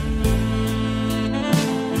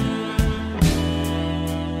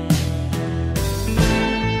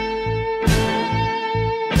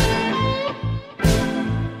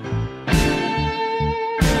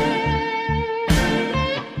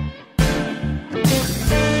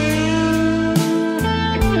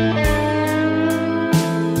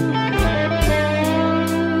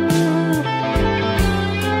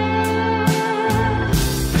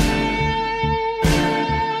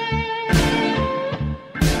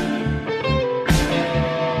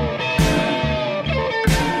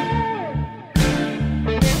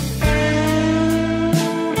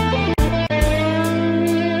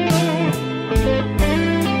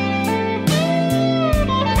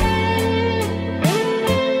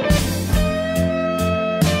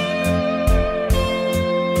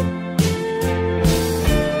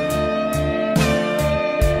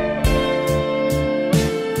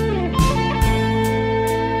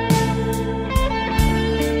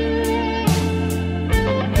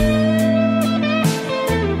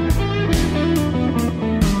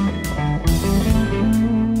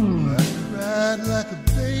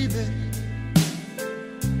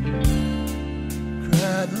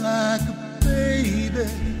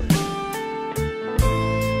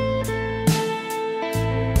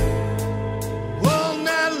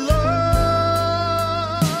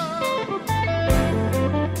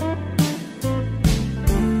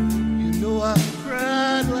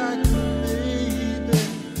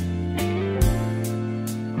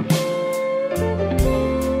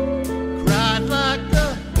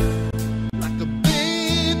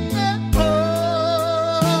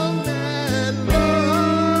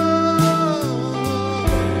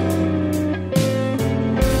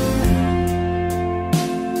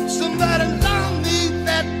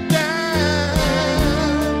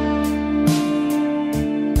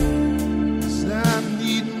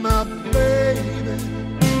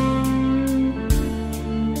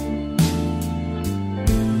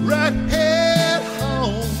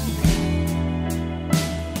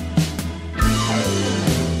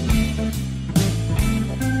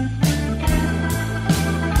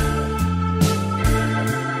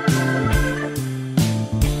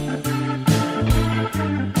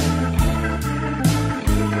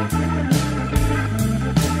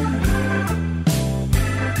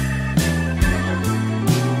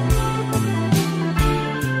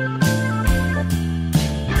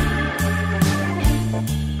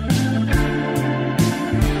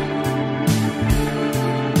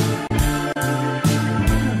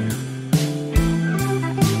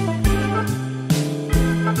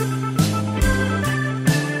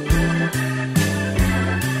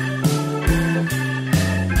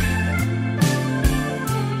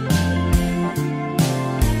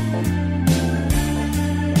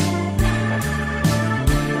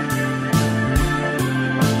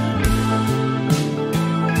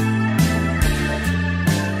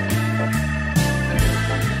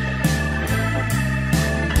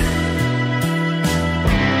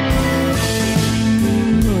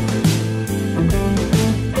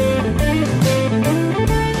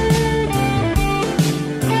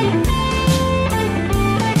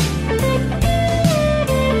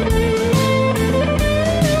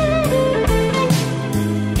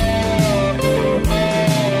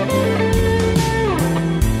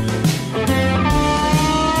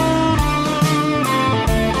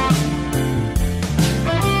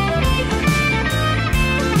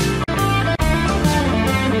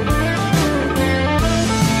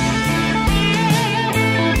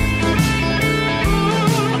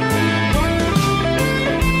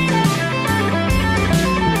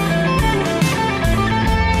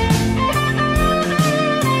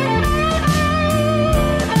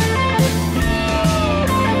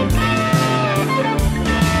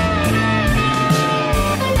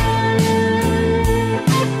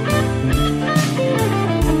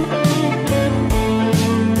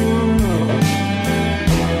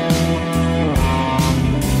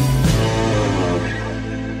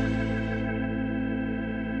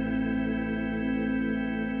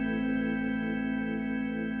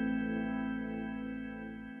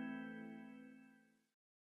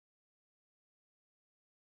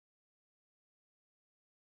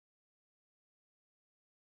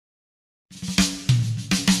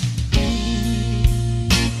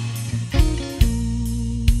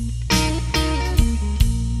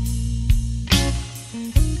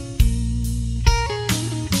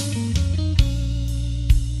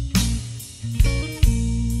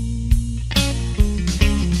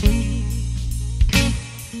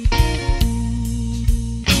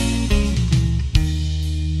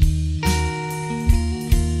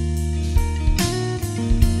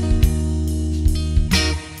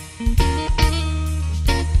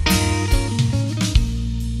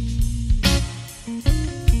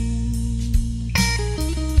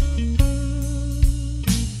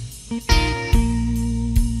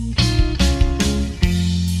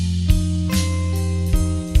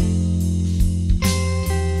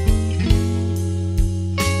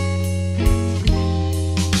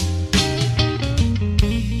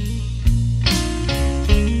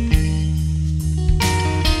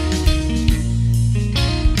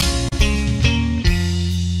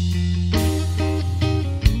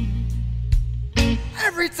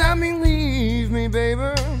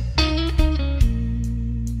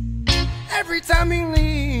 Every time you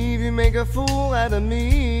leave, you make a fool out of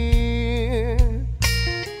me.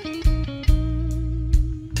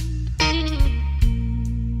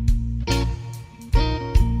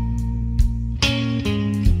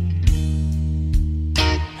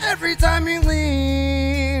 Every time you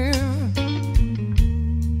leave,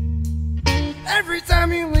 every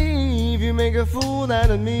time you leave, you make a fool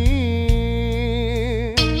out of me.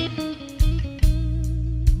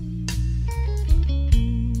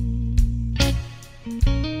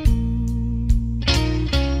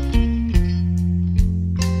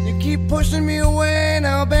 You keep pushing me away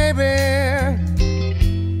now, baby.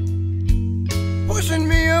 Pushing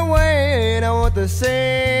me away, I don't want to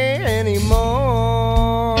say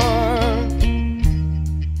anymore.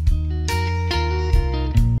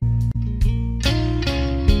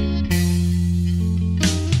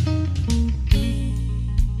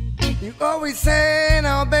 You always say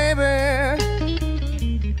now, baby,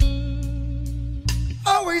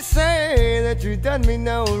 always say that you done me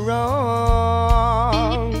no wrong.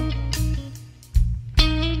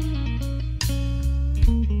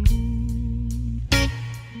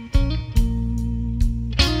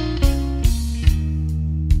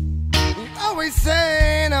 Always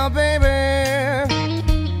say now, baby,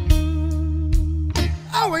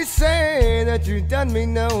 always say that you done me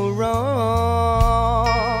no wrong.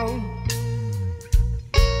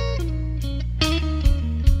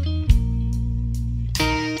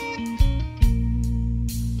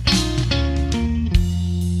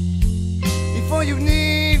 Before you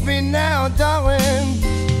leave me now, darling,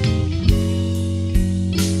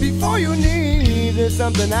 before you leave, there's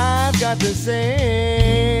something I've got to say.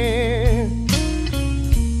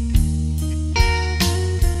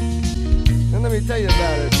 And let me tell you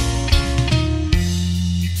about it.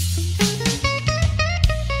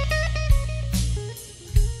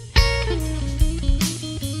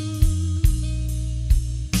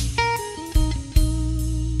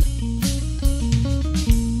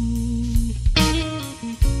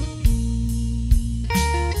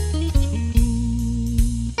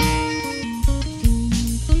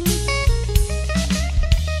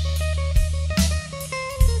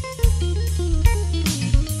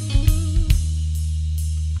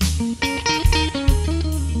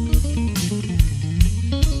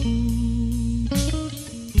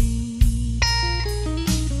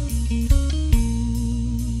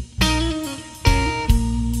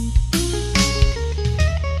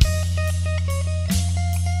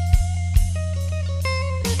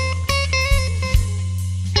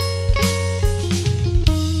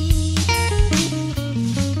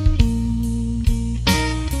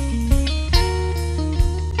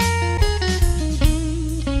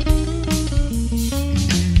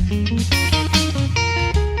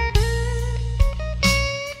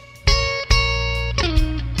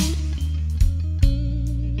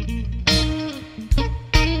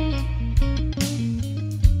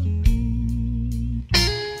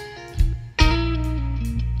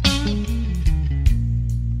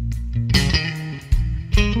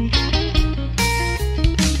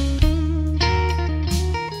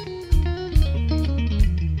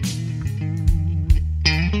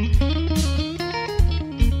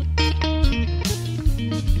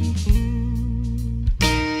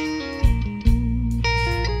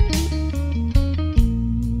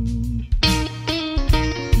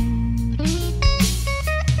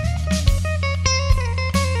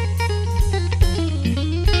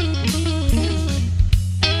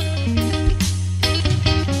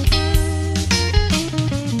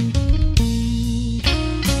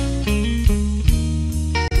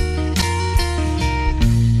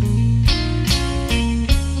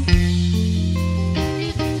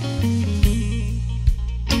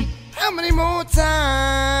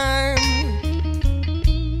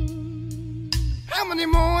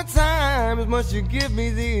 Must you give me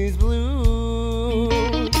these blues?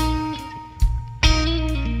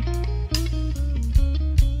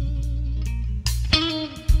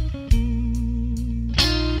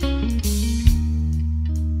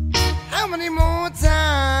 How many more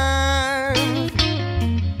times?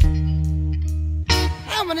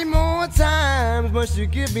 How many more times must you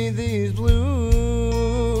give me these blues?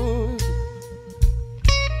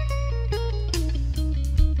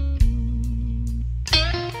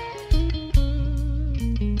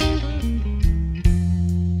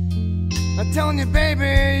 I'm telling you,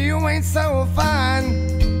 baby, you ain't so fine.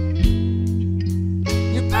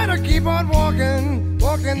 You better keep on walking,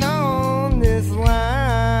 walking on this line.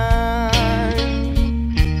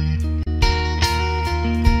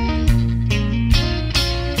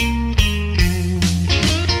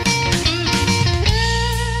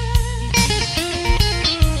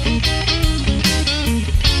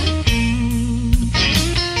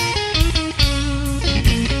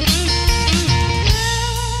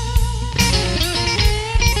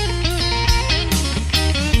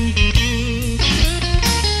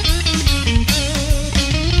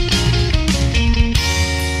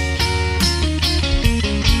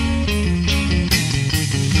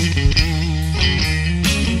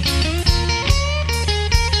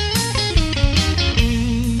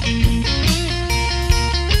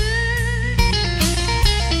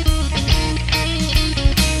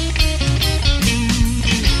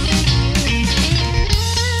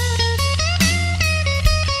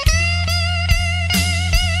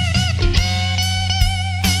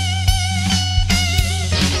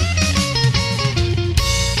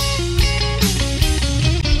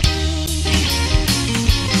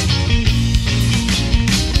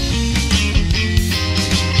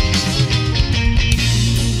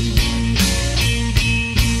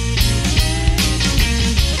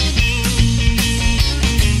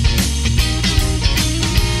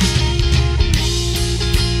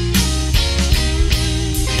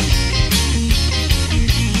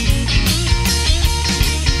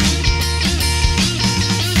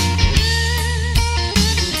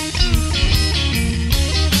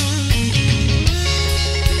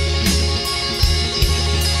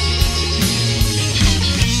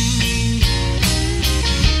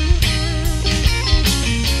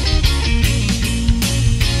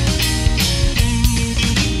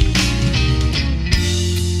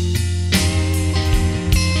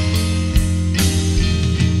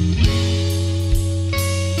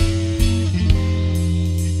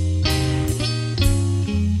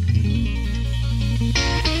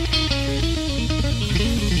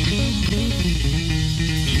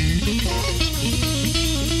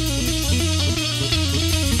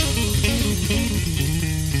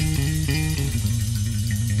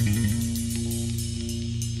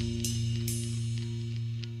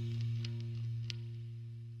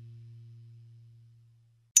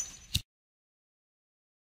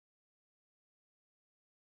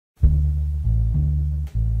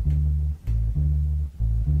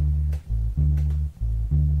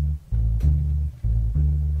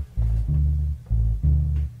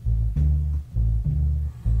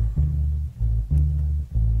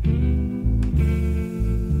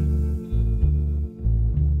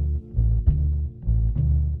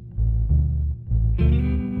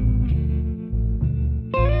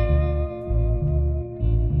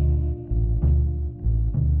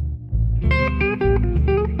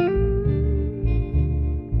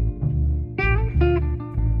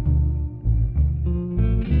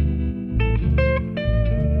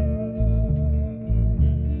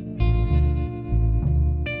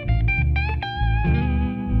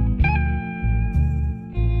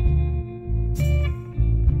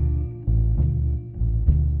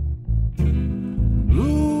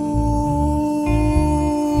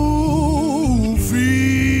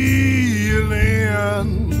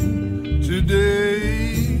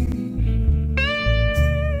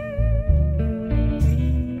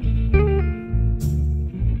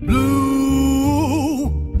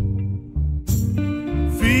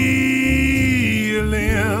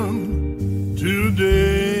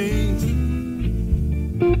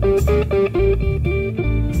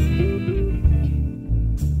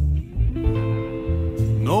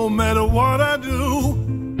 No matter what I do,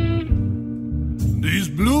 these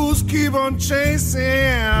blues keep on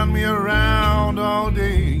chasing me around all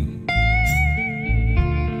day.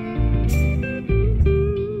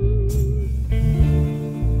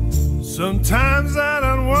 Sometimes I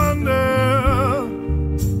don't wonder,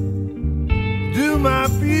 do my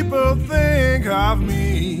people think of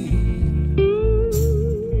me?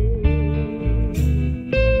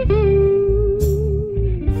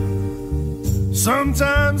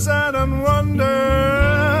 Sometimes I don't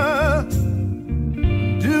wonder,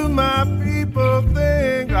 do my people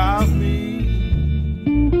think of me?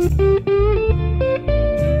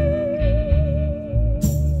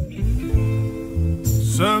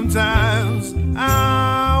 Sometimes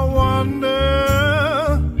I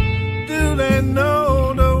wonder, do they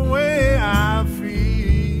know the way I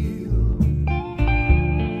feel?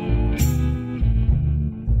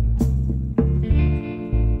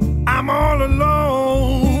 I'm all alone,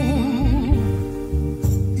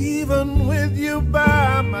 even with you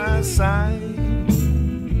by my side.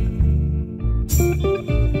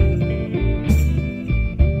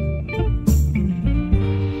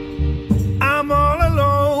 I'm all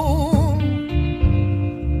alone,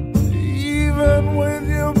 even with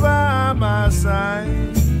you by my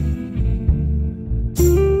side.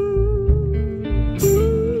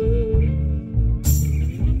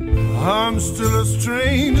 I'm still a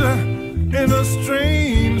stranger in a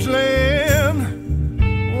strange land,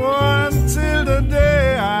 until the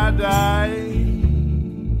day I die.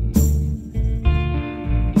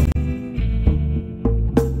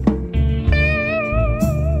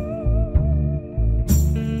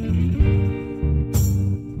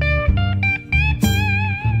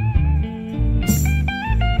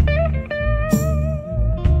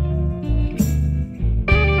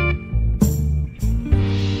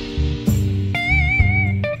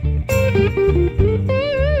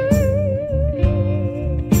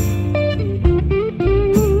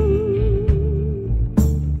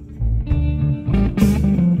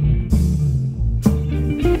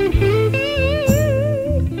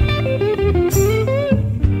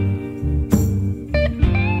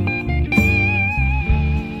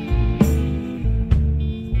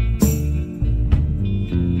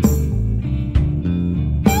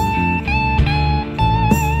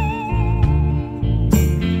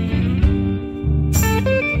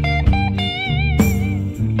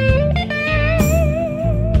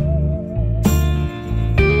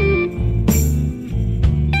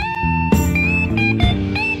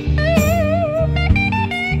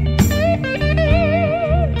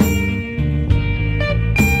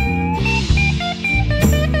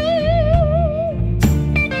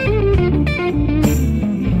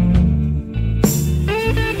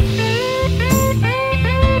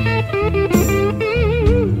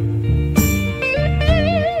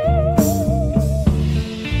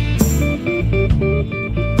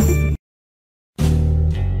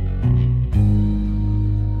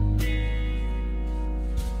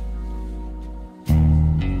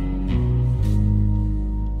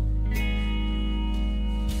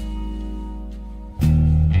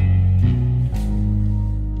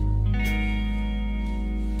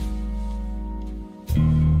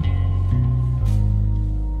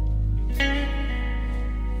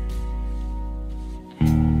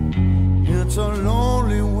 It's a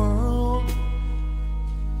lonely world.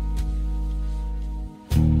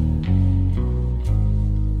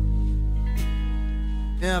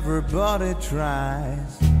 Everybody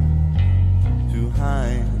tries to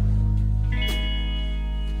hide.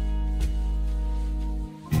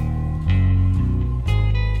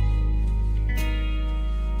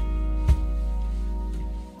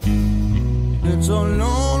 It's a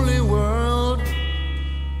lonely world.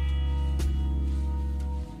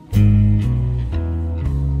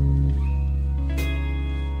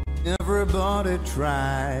 Everybody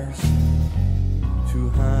tries to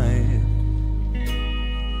hide.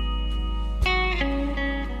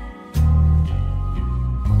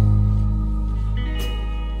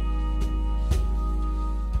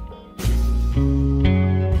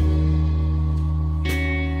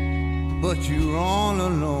 But you're all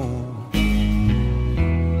alone.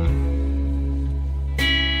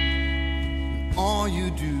 All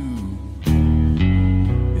you do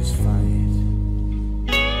is fight.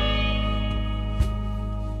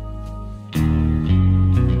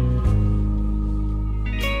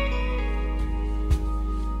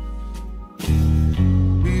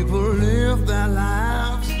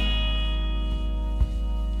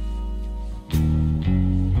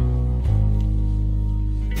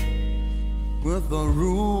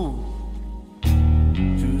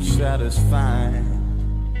 to satisfy.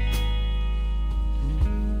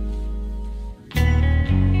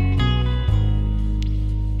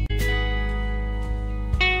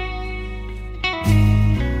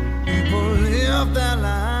 People live their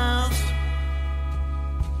lives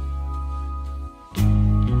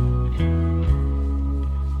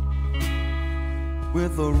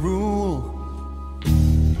with a rule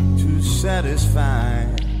to satisfy.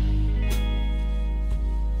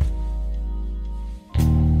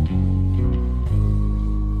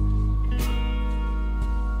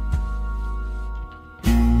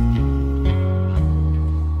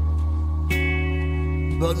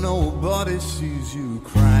 But nobody sees you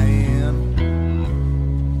crying.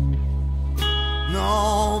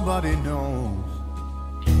 Nobody knows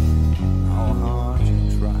how hard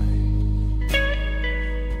you try.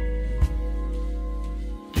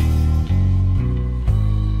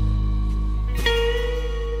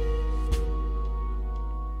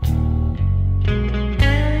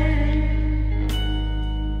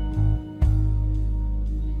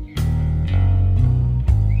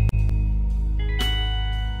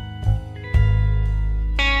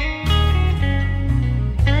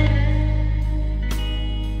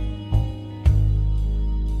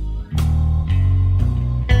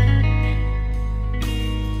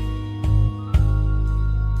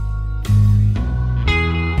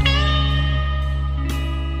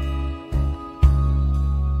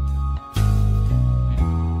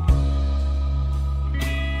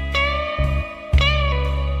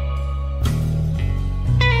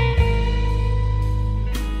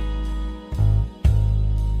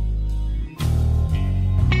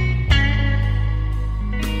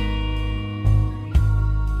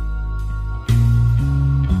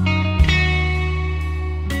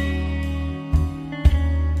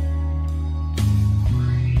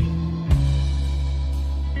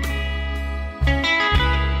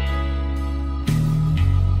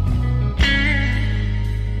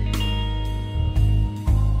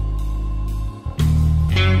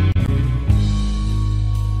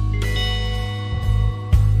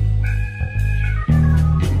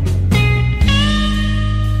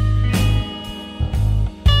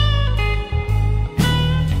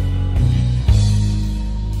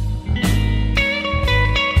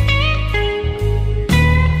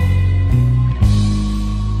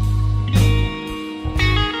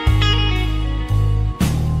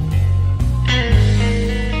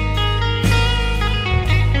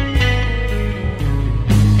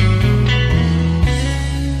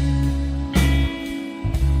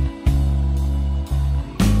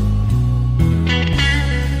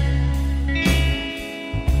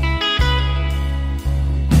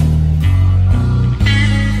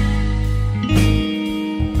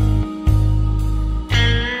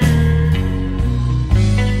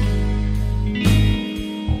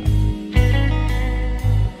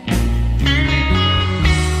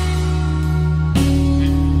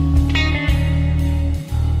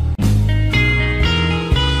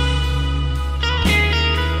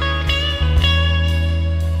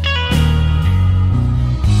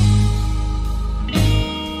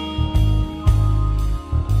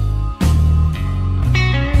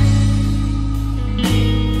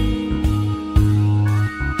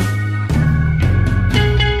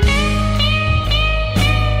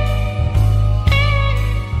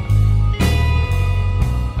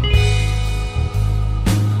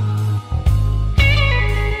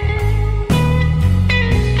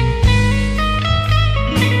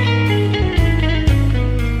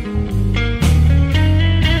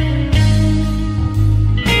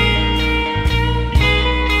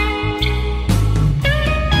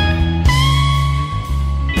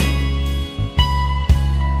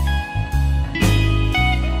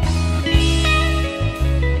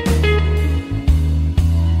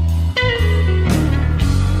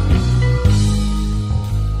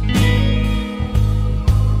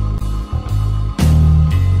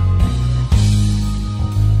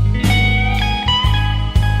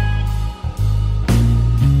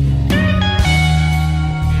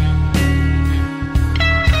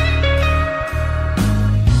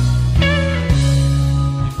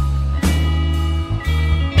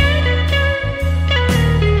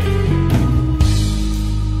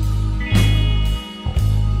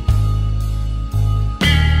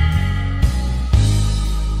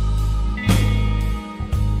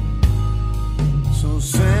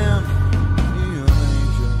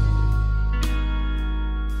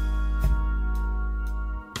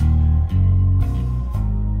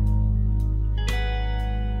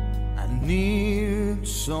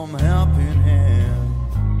 some helping hand.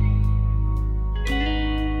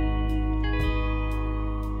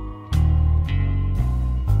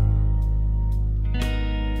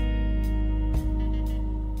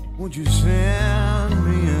 Would you send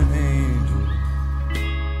me an angel?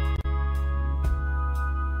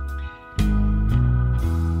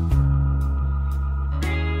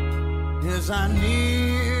 Yes, I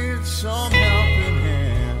need some helping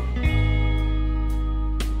hand.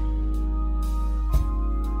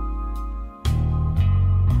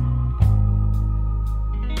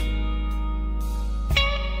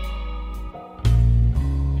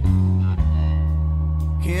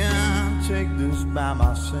 Can't take this by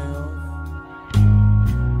myself.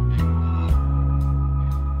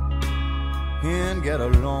 Can't get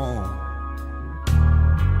along,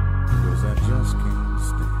 'cause I just can't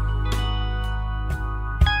stay.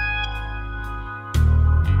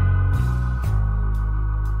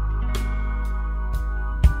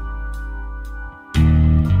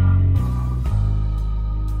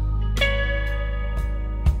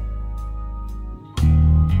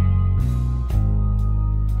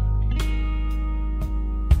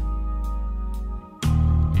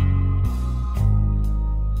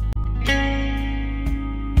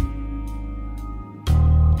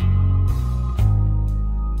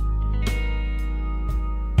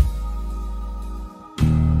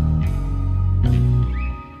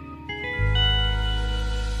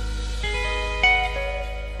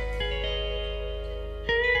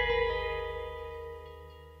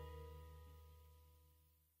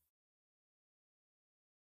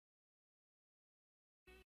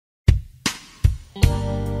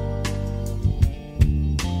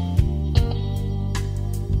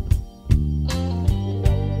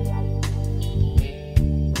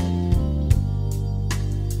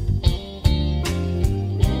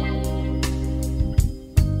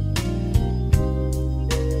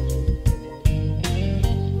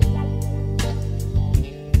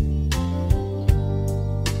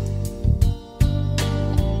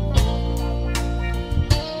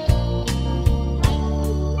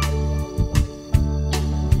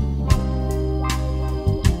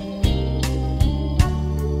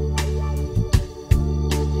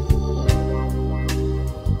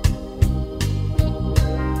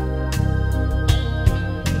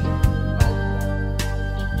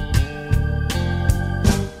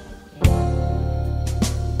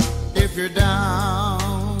 If you're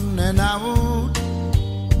down and out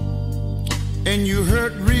and you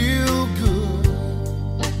hurt real good,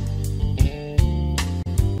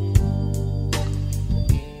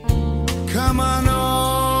 come on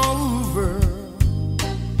over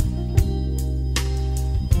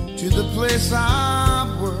to the place I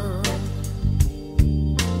work.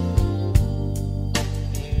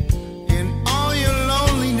 In all your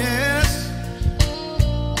loneliness,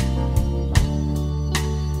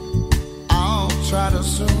 try to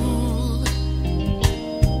soothe.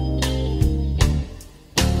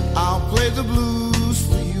 I'll play the blues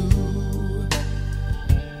for you.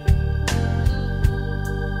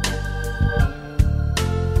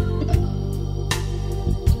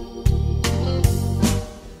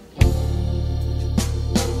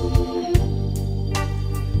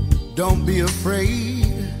 Don't be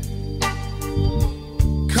afraid.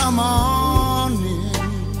 Come on in.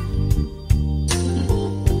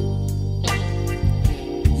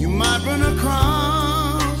 Might run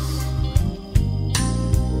across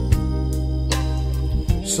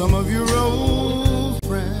some of your old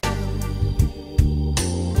friends.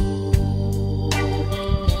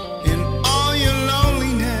 In all your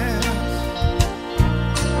loneliness,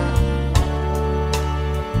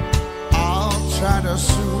 I'll try to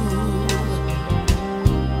soothe.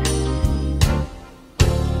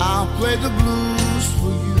 I'll play the blues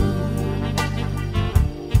for you.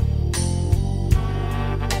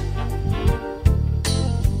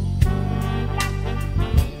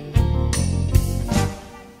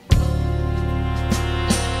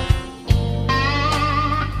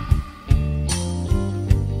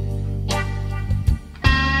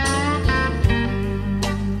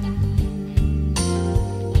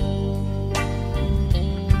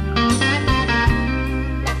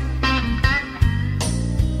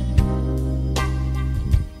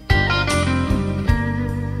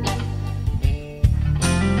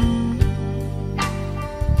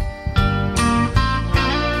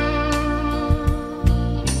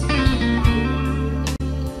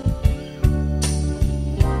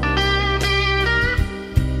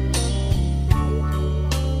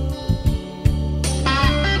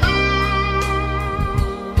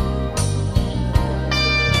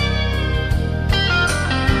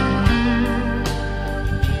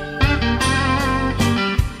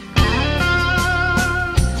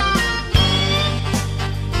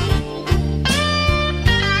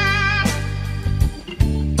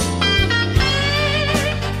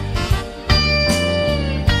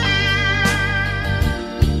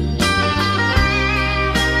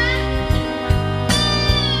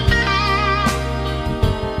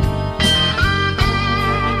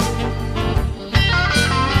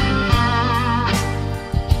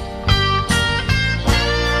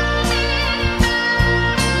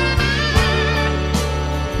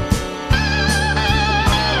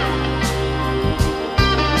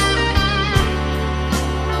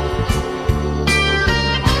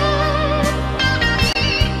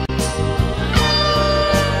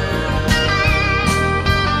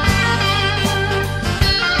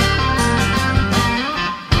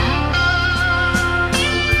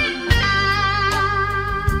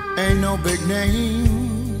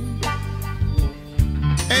 name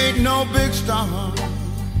ain't no big star.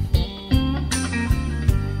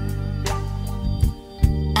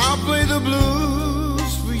 I'll play the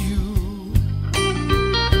blues for you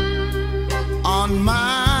on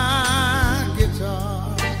my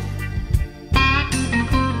guitar.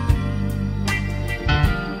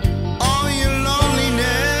 All your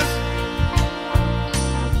loneliness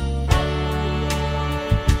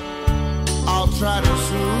I'll try to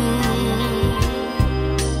soothe.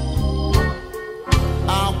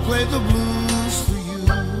 I'll play the blues for you.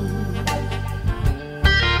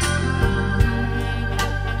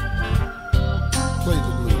 Play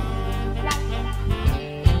the blues.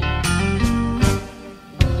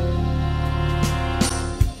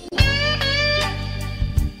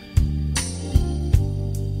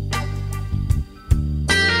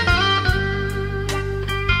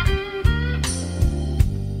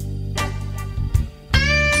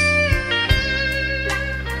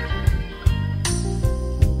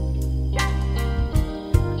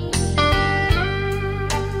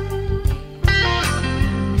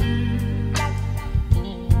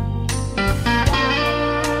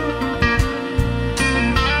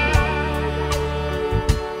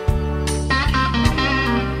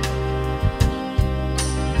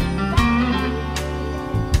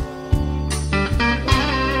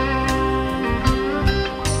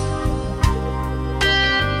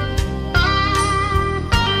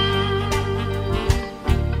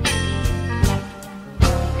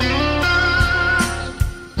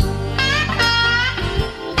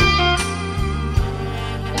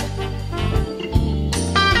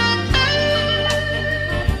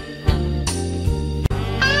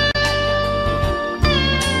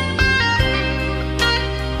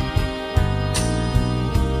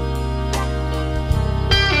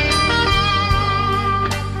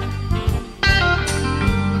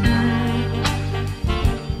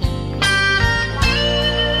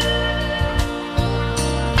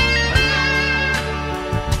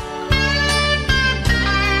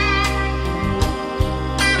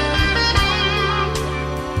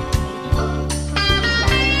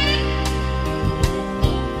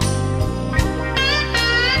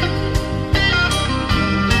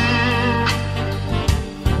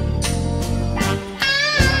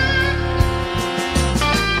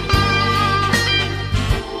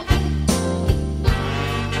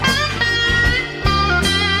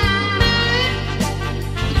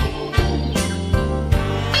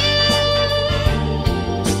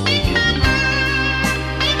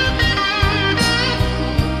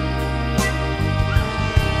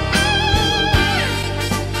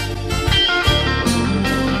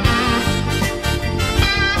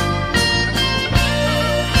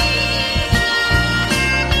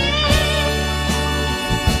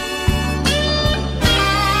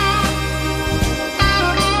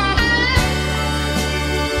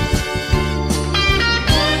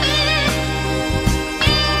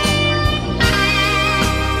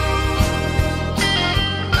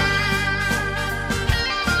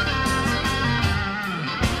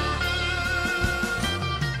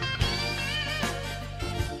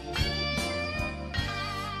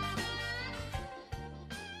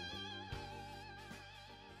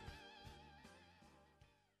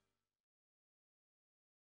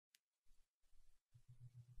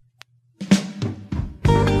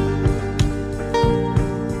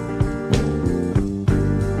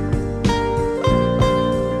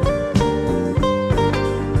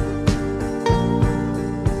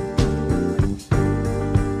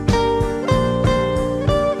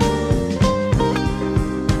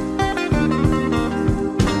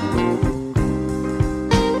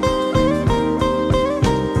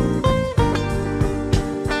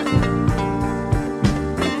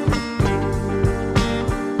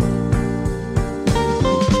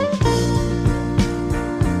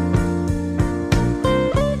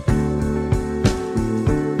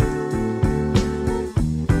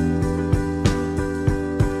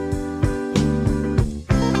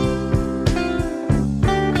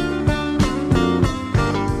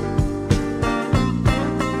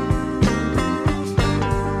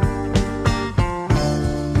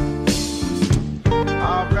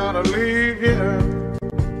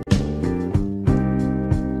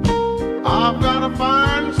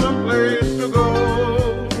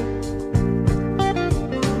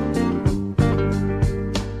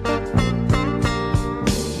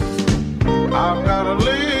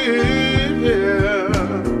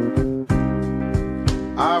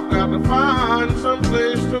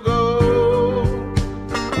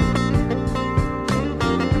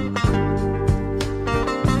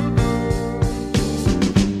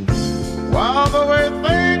 While the way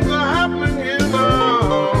things are happening here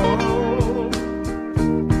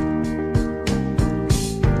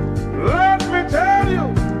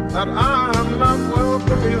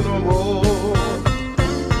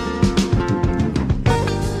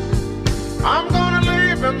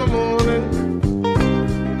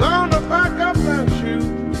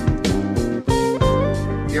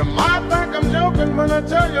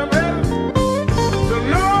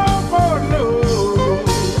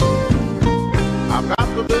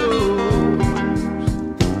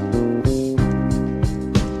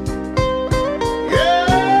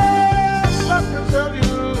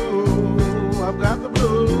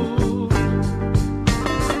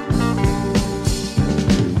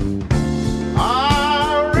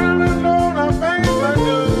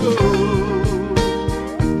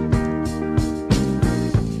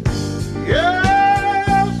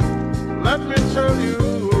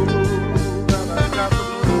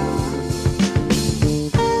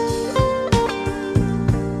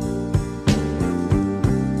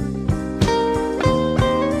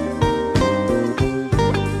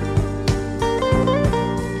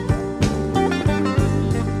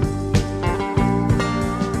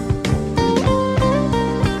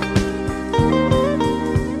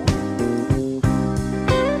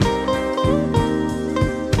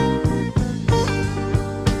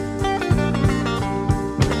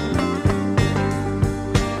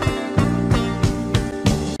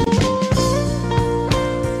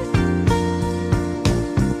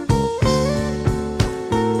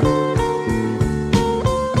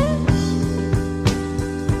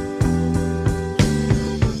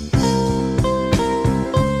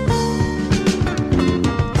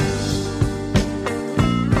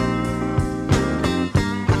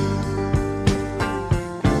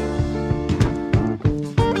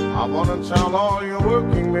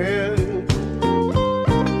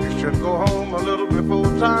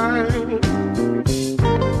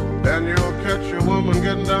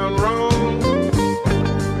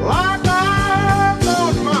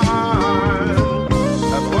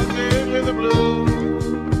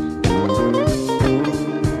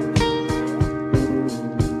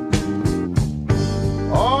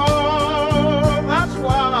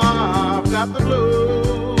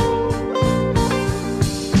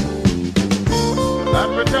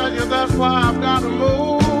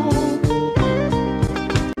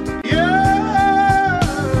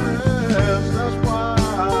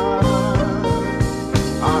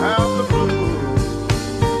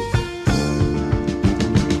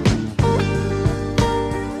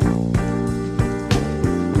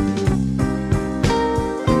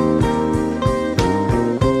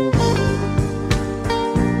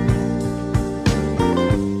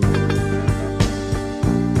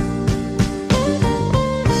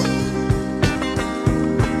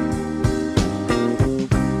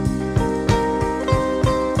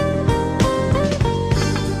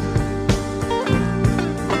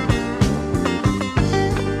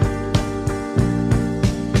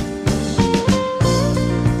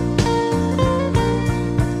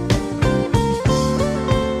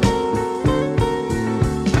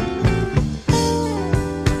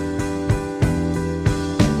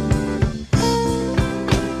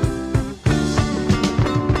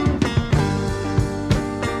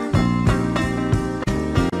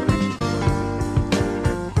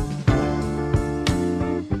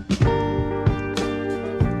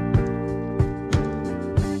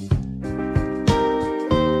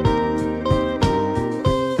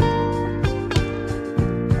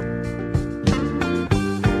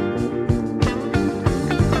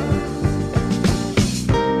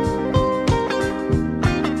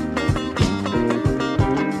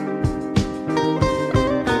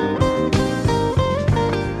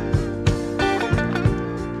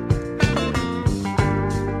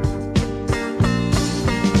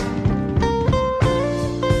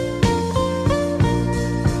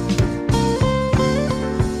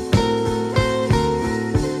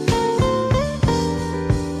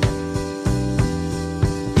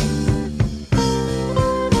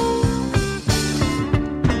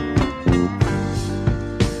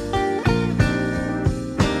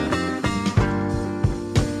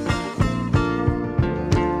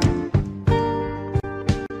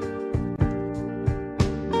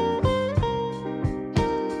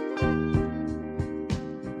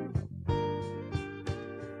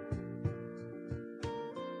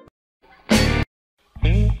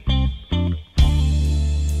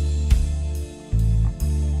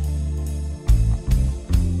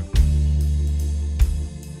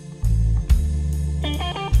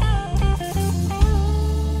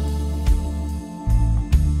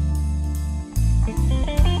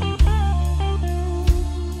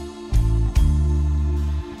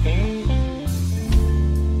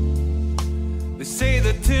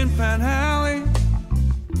Tin Pan Alley.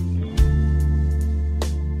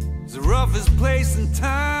 It's the roughest place in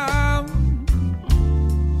town.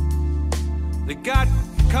 They got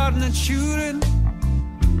cutting and shooting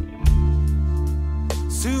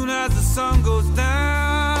soon as the sun goes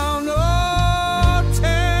down. Oh,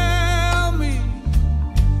 tell me,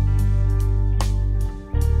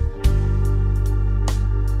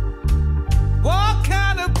 what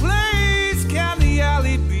kind of place can the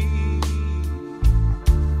alley be?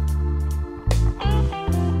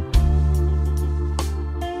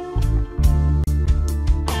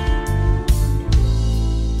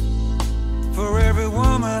 For every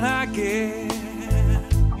woman I get,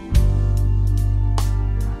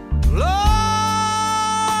 Lord,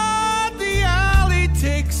 the alley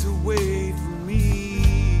takes away from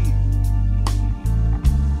me.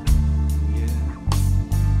 Yeah.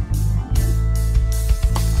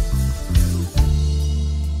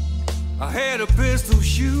 I had a pistol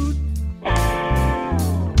shoot,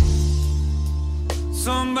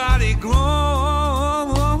 somebody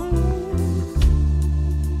grown,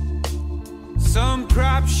 some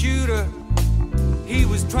crap shooter, he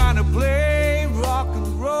was trying to play rock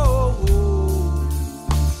and roll.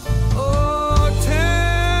 Oh,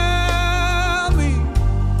 tell me,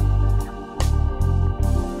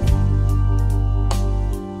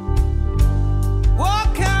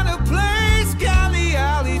 what kind of place can the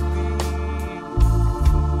alley be?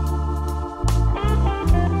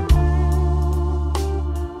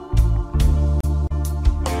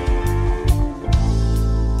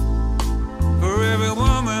 For every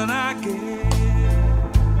woman I get,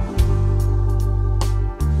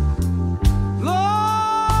 Lord,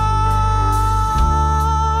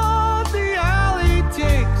 the alley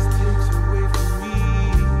takes away from me.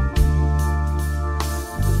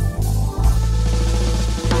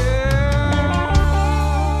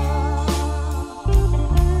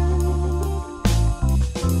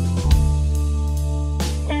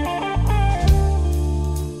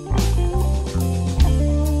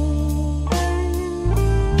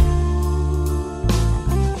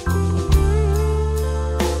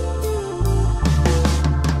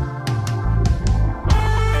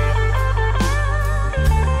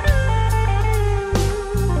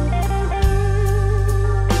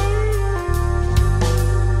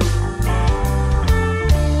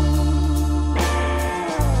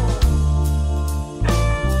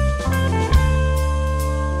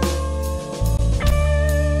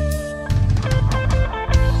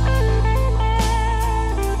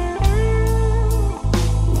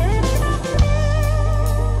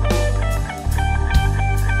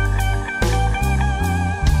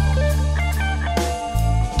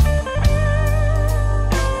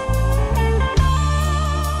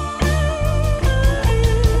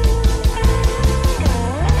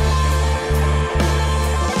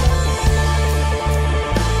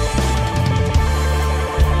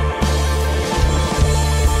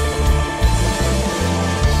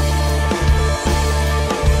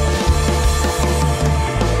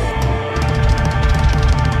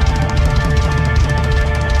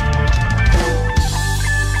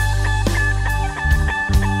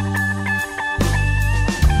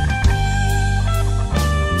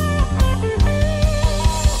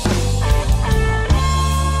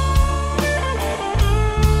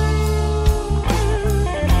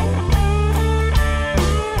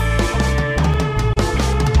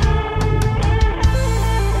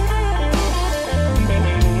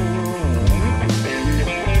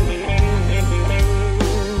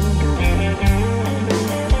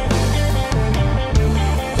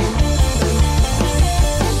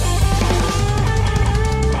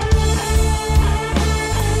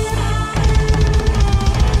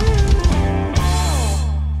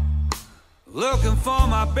 Looking for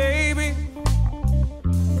my baby,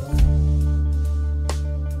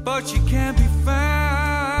 but she can't be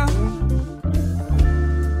found.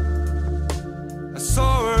 I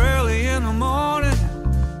saw her early in the morning.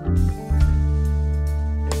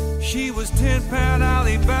 She was Tin Pan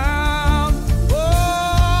Alley bound.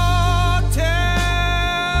 Oh,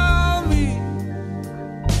 tell me,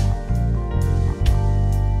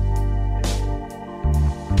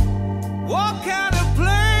 what kind of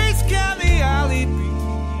place can the alley be?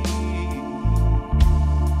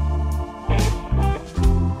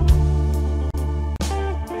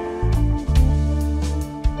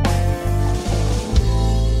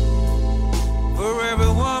 For every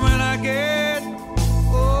woman I get,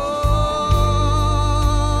 oh,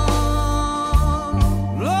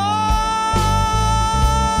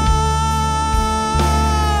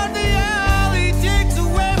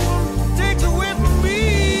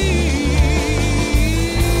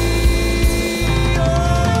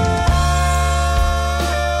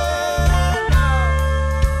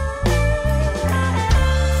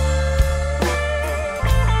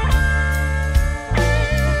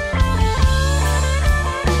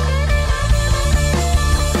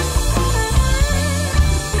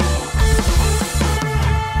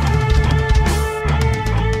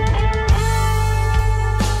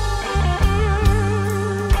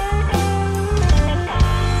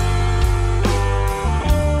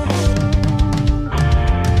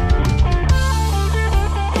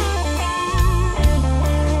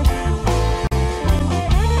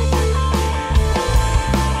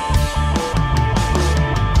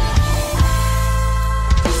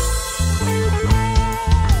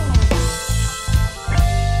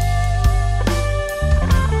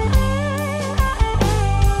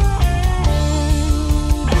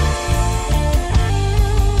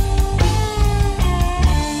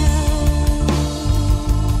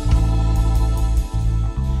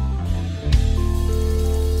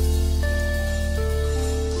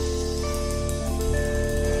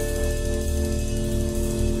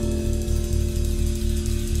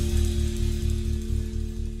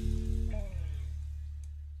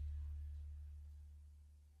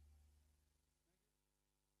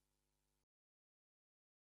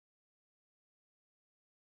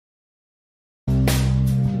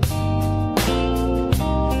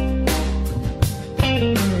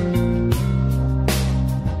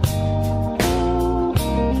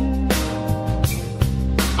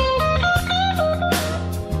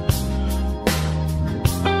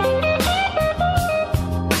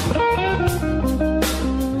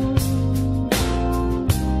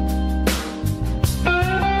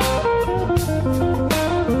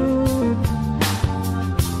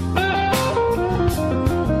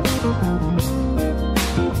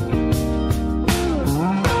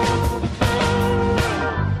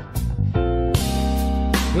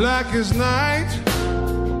 darkest night,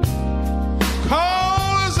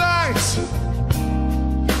 cold as ice.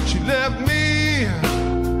 She left me.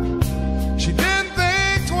 She didn't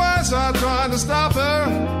think twice. I tried to stop her.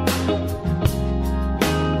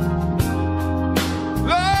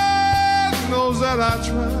 Lord knows that I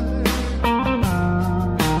tried.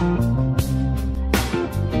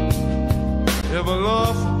 If a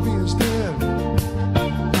love for me is dead,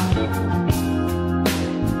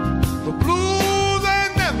 the blues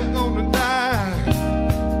ain't never gonna die.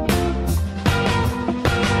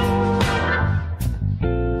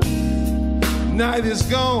 Night is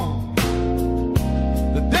gone,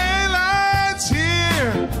 the daylight's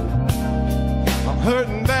here. I'm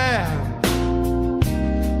hurting bad,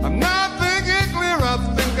 I'm not thinking clear. I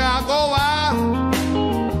think I'll go out,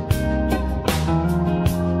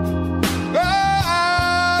 go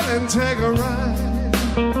out and take a ride.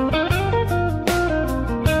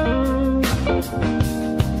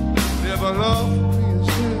 Never love me is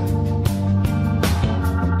dead.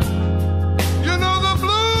 You know the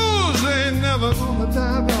blues ain't never gonna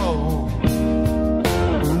die, no.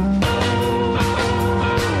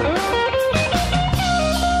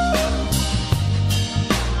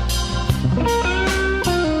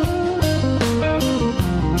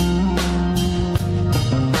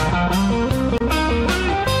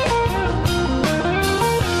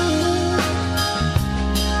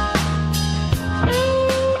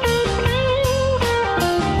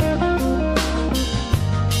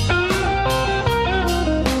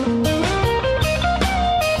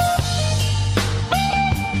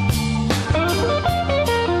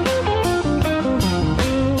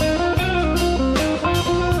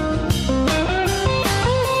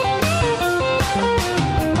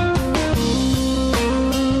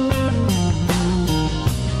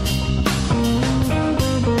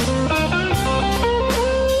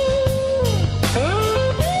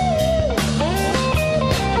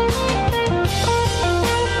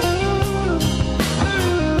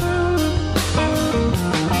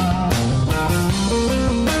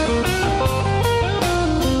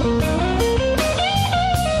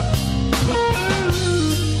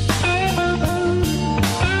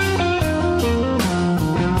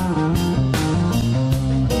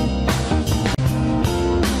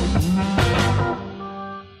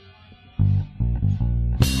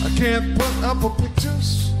 Can't put up with pictures.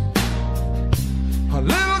 A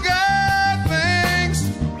little girl thinks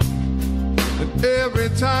that every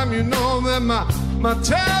time you know that my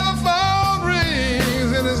telephone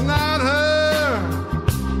rings and it's not her.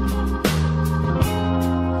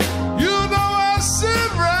 You know I sit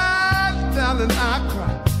right down and I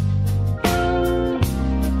cry.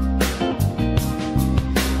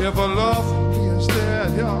 If a love for me is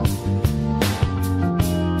dead, y'all,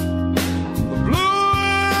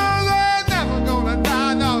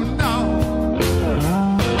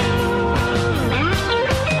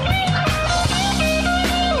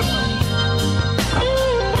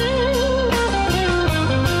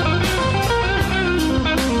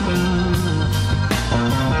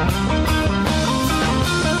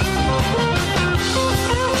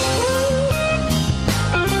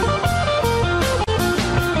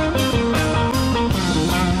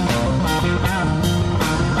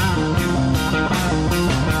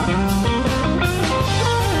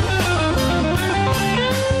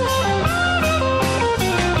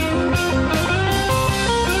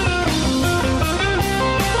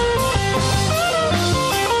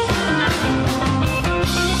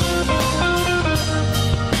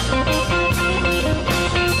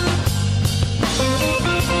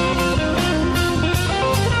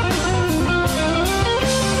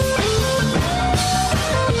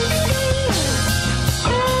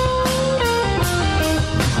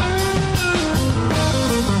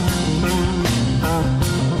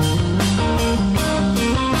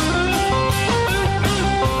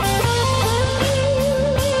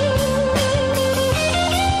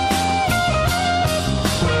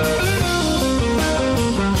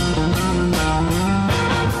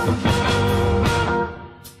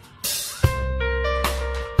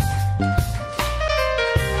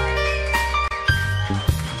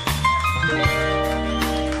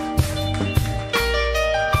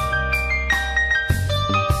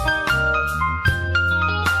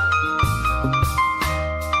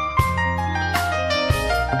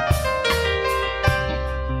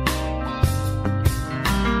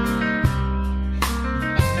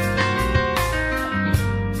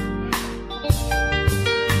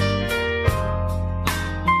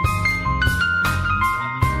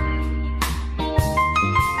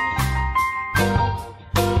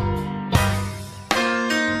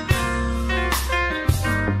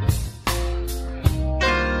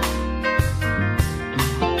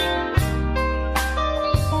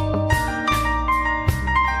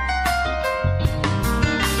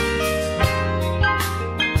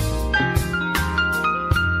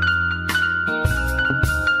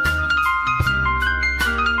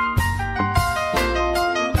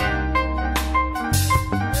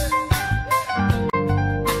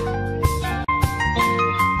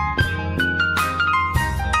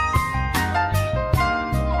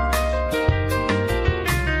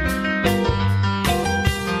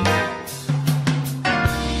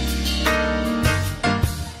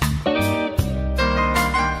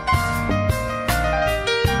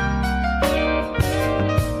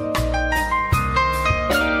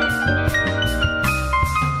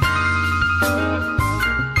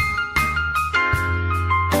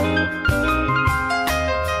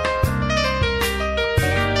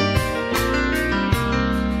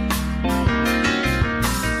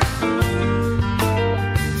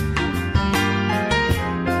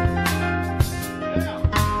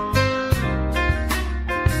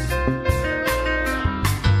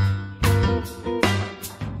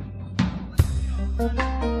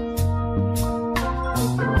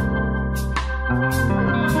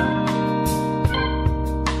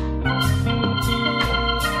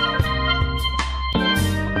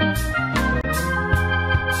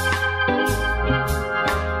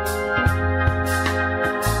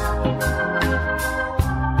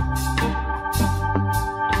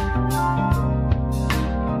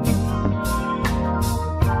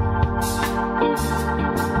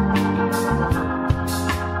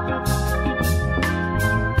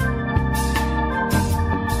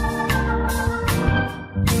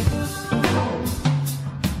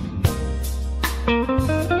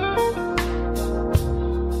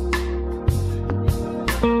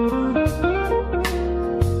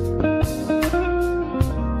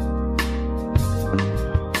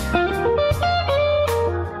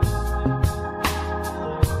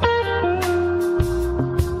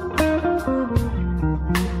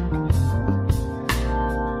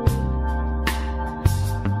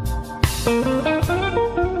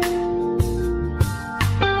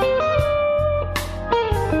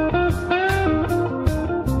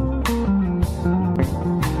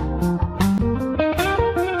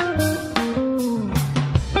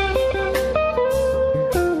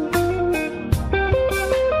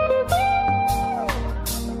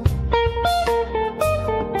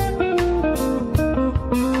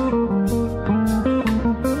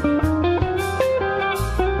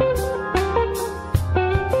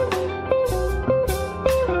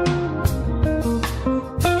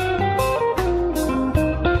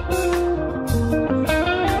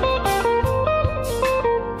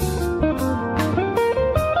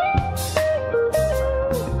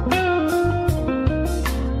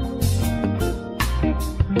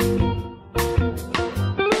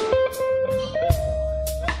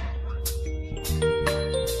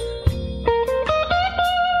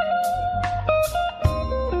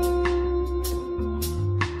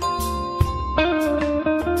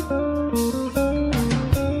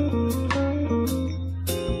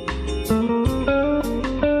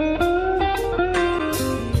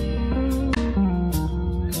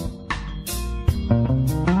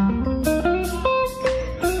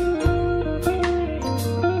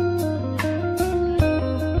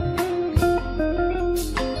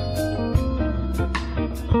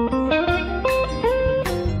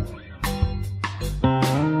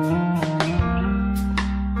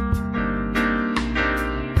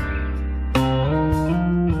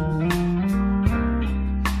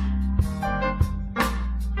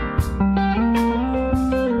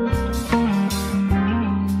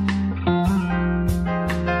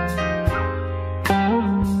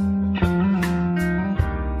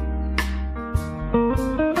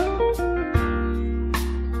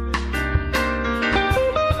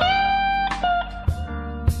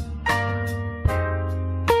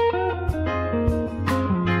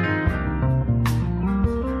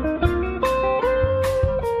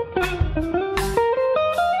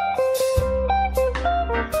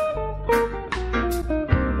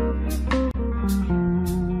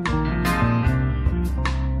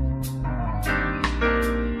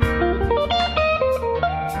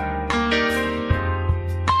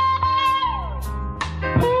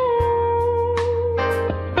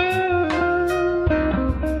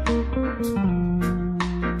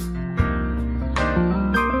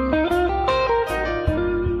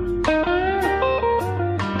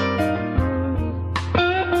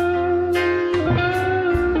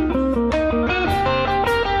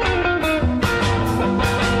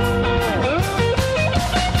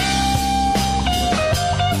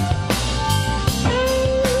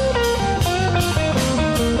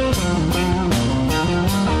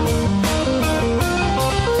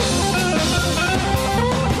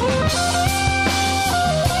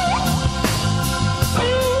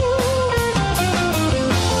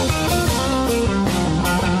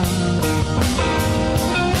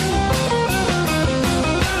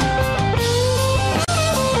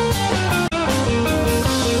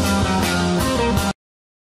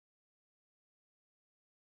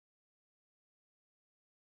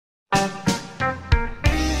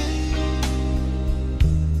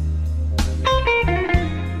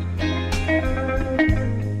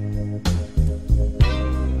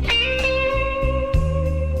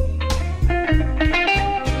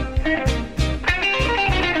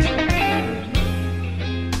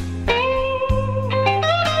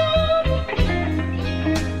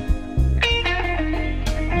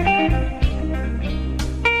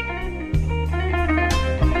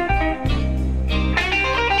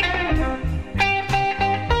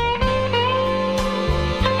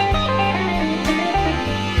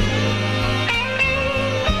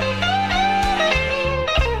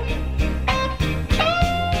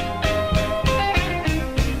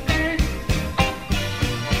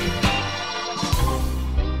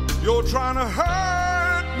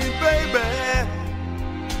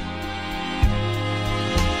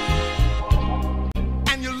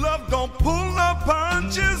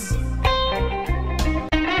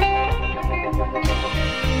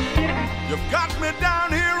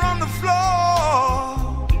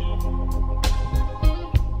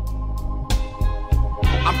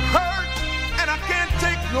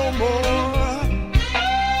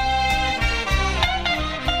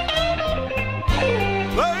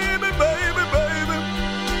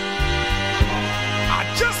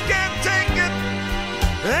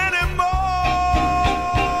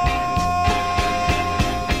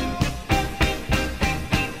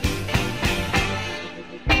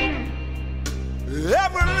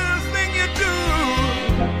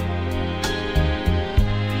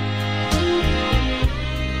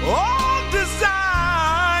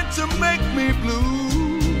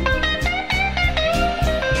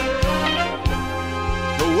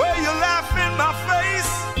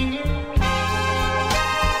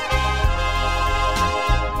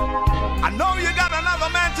 know you got another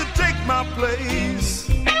man to take my place.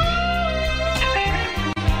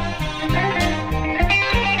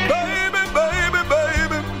 Baby, baby,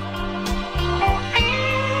 baby,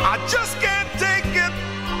 I just can't take it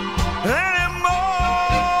anymore.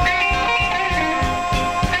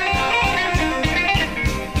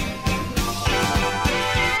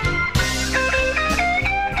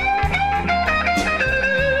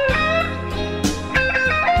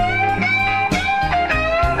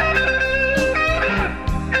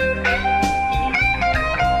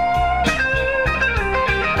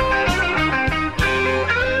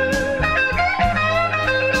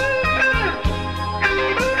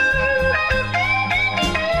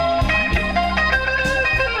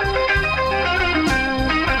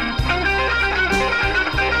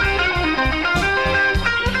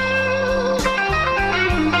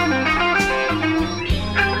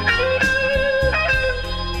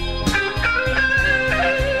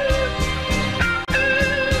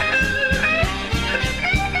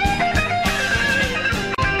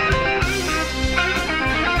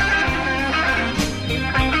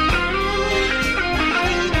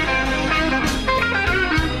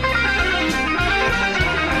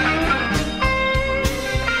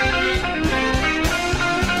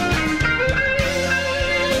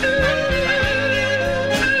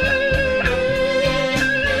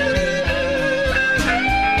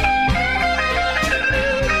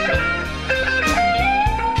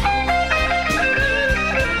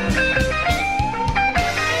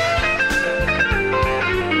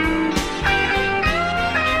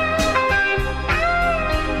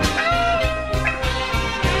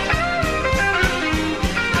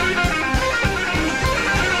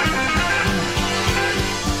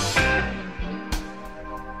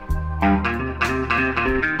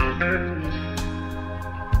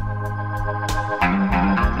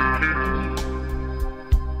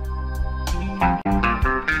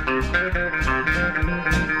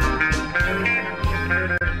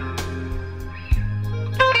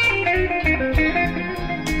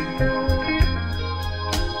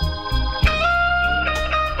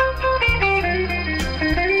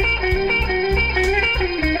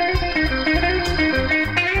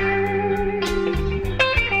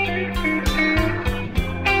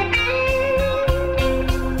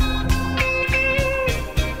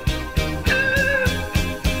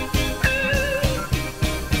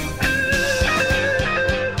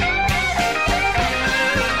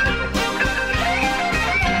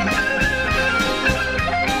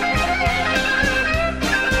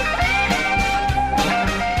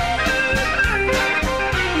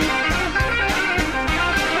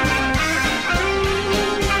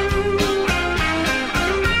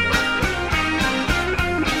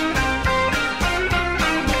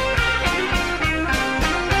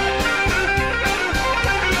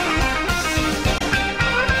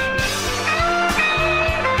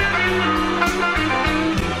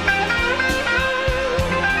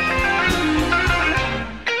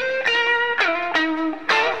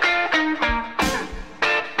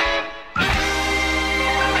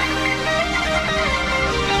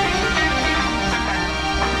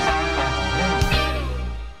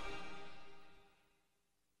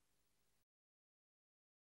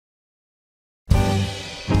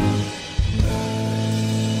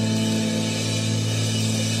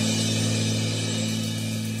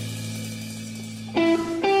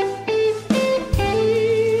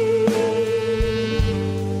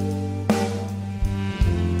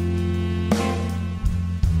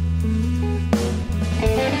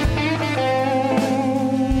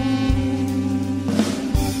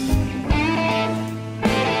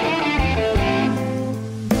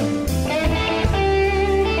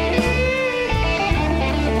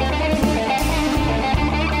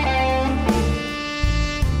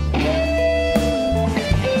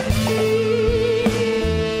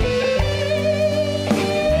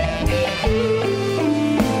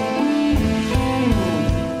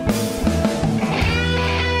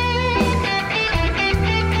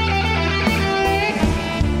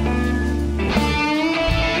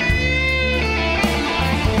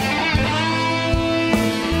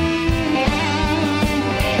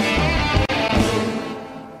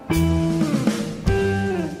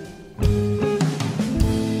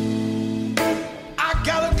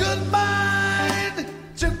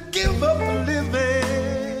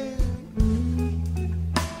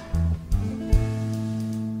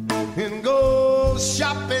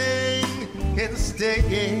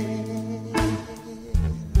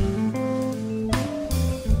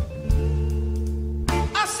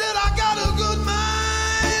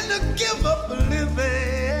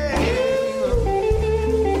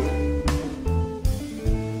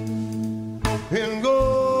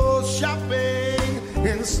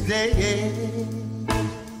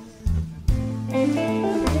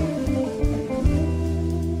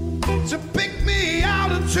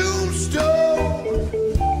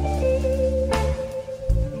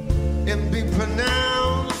 and be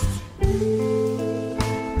pronounced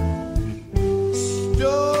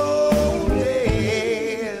stone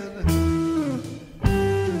dead.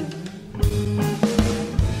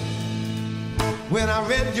 When I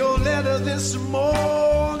read your letter this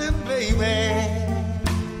morning, baby,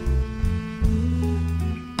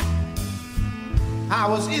 I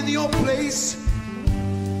was in your place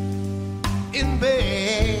in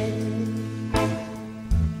bed.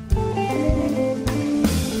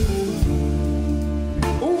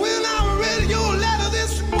 When I read your letter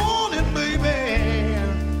this morning, baby,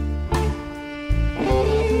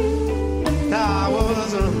 I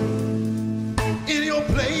was in your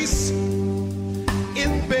place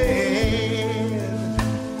in bed.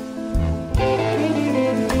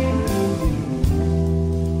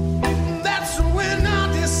 That's when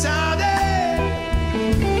I decided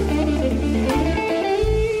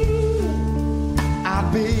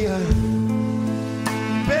I'd be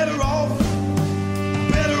better off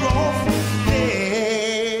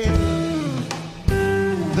dead.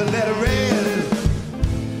 The letter read,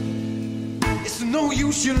 it's no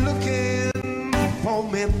use you looking for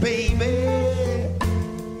me, baby,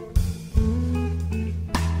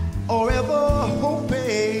 or ever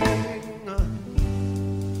hoping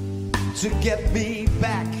to get me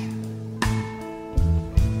back.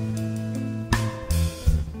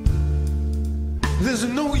 There's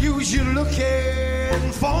no use you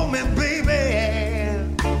looking for me, baby,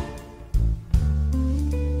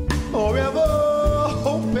 or ever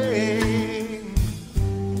hoping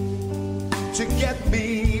to get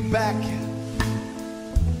me back.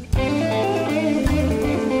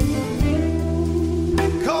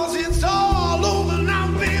 Cause it's all over now,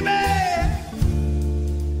 baby.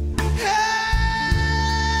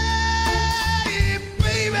 Hey,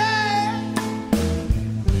 baby,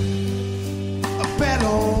 I bet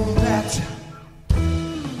on that.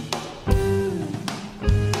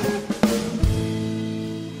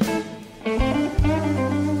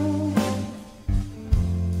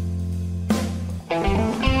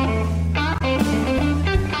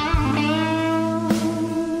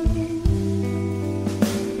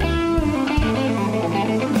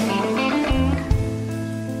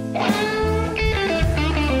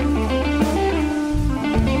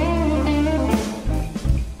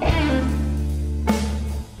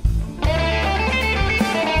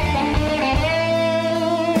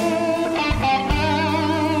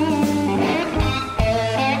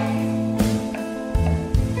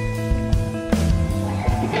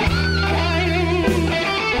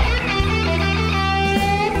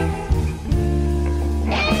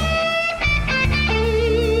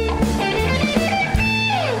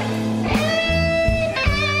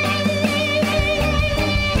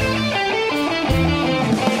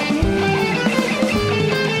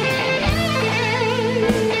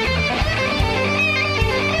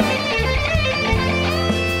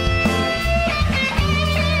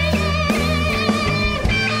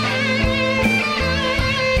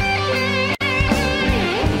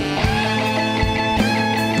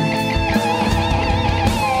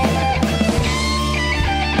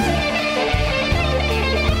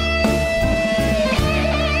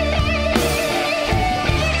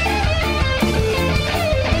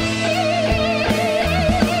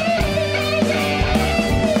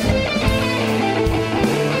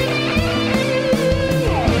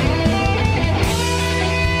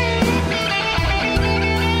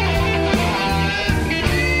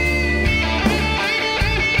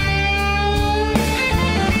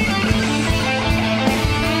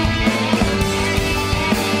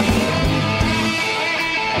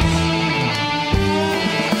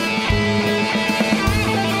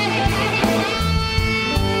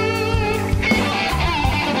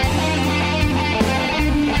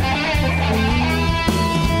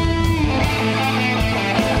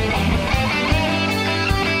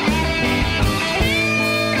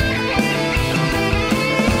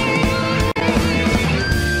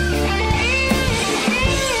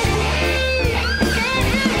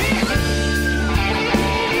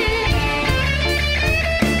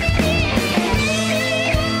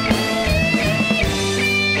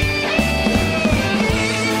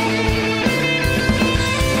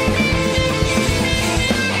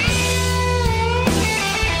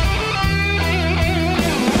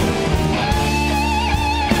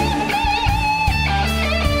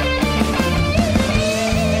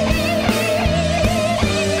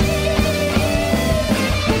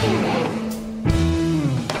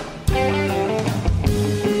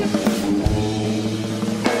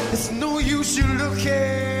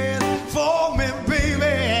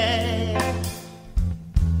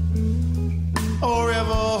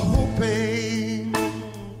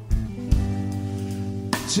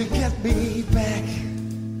 to get me back.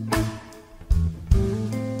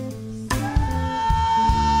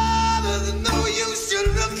 There's no use you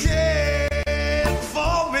looking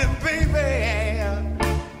for me, baby.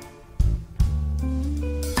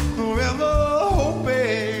 Forever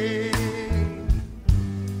hoping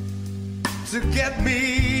to get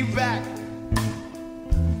me back.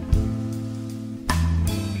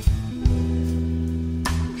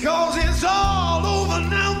 Cause it's all over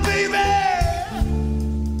now, baby.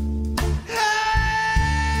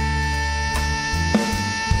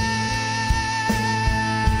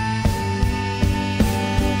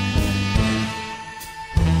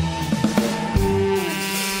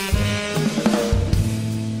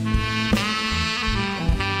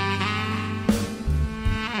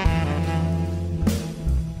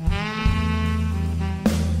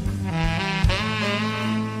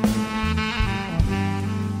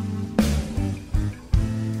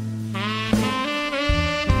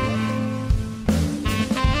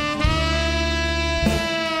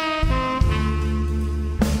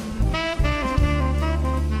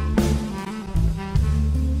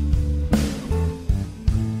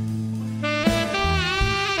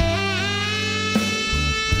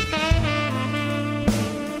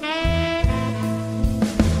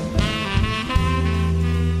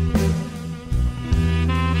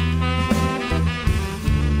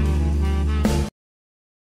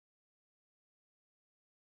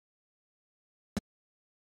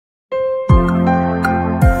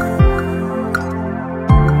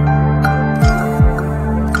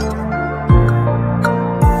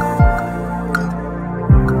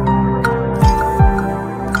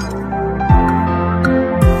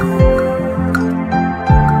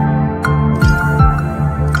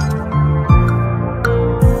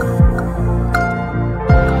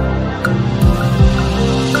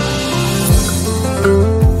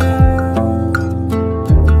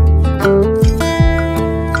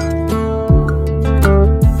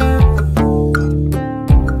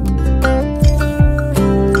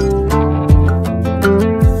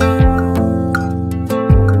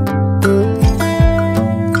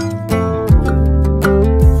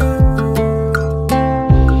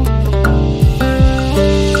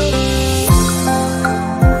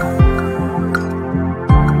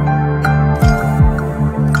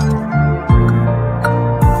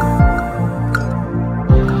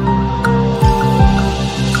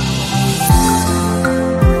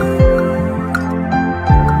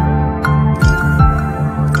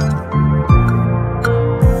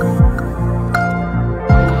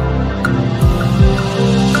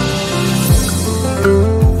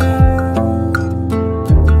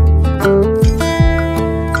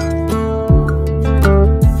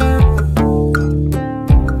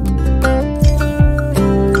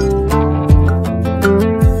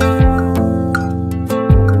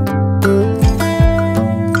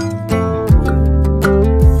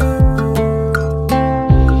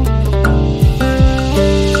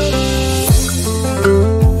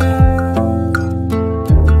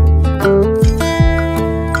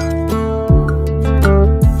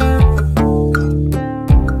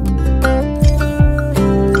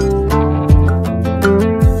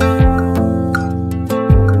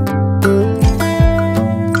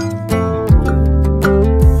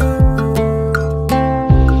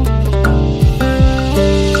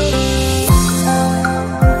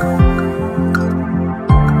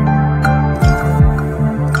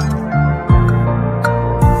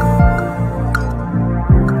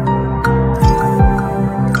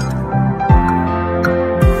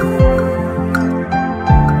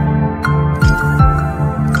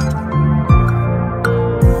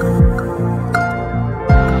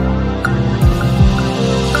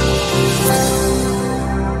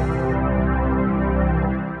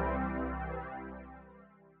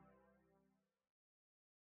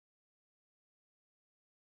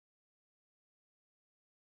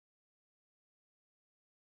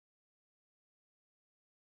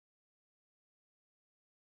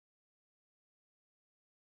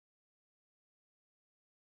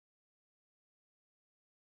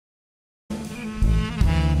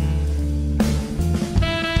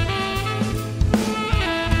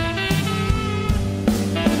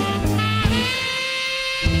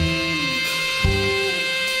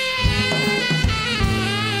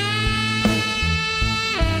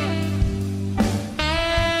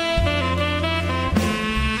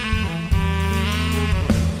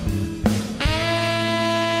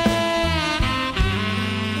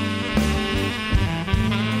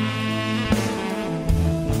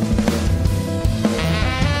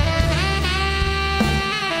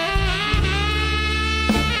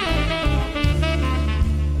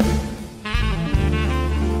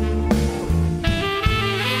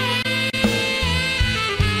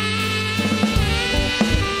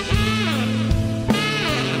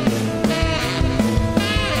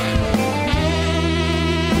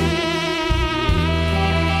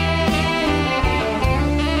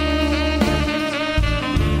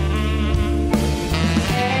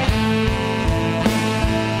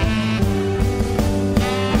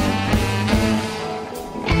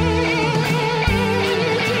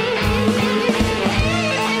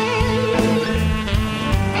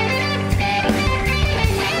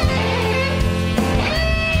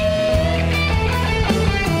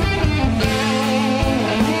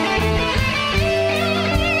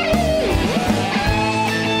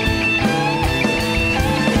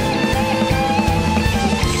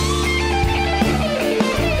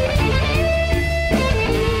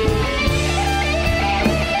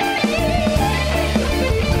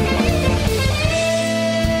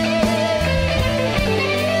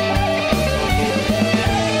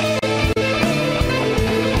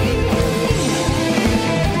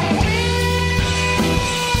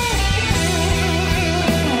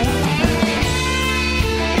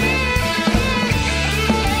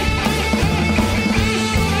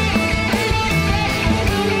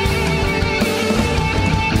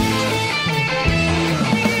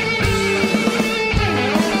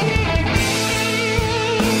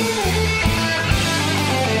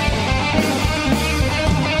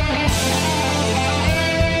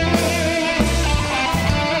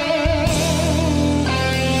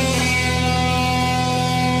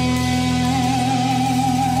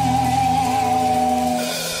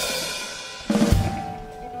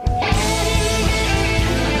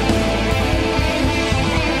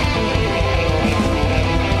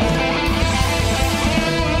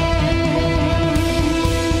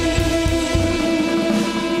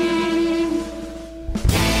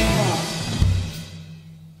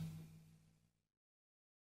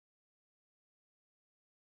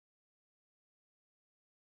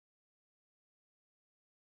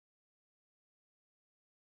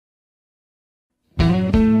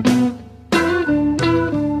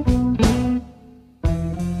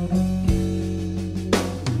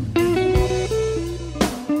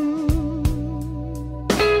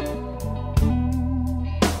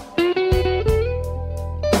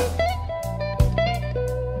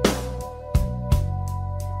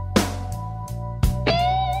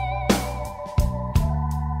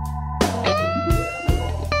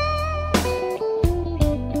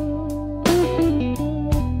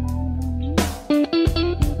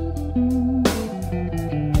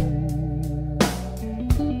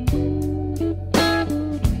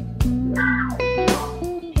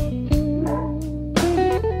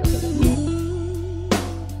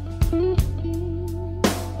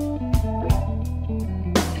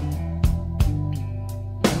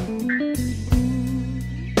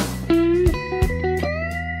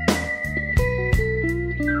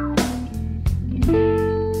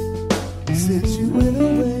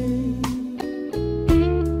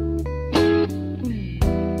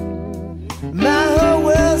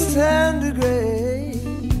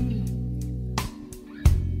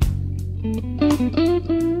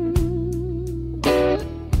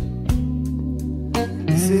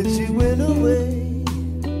 since you went away.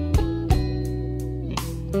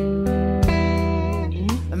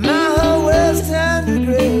 My whole world's turned to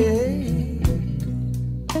gray.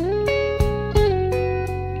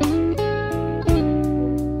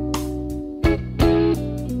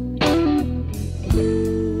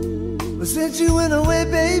 But since you went away,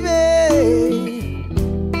 baby,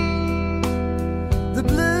 the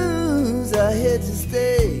blues are here to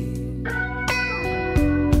stay.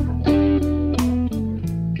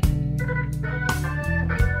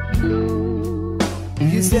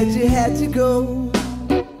 You said you had to go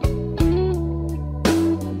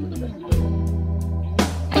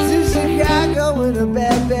to Chicago in a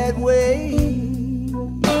bad, bad way.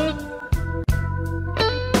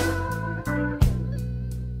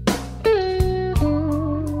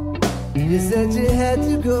 You said you had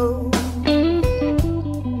to go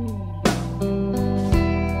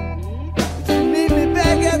to meet me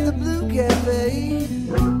back at the Blue Cafe.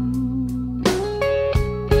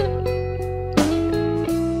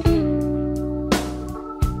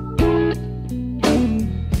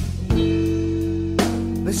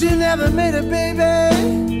 But you never made it, baby,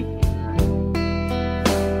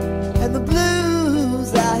 and the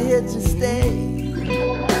blues are here to stay.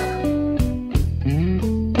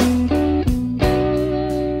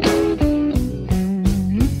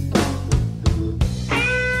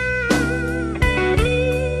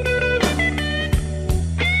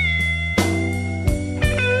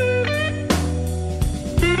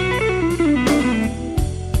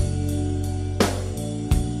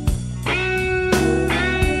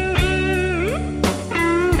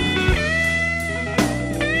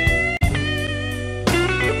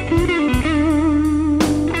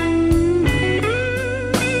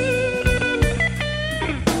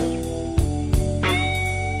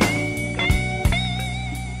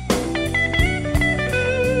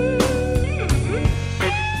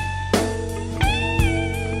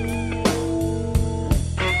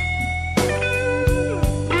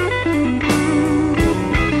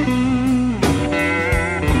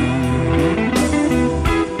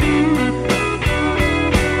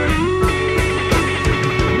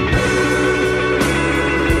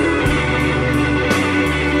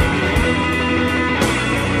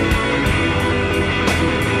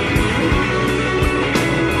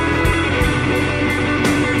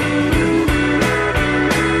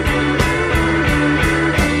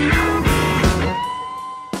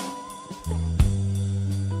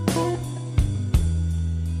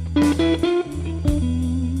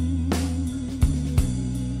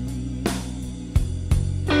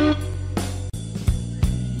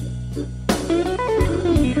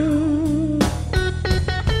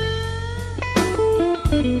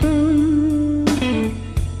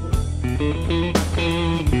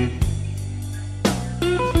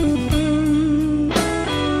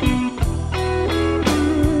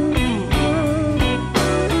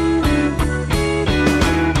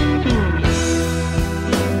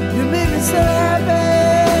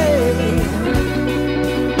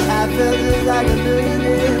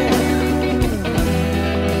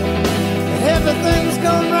 Everything's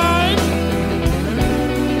gone right.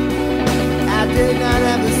 I did not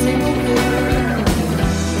have a single care.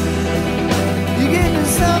 You gave me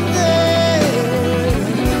something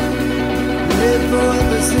to live for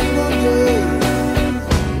every single day.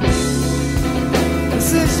 And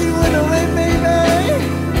since you went away, baby,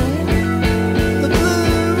 the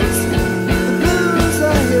blues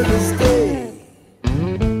are here to stay.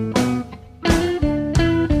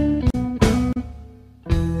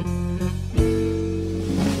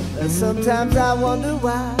 Sometimes I wonder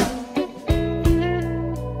why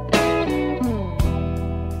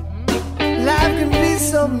life can be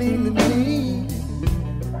so mean to me.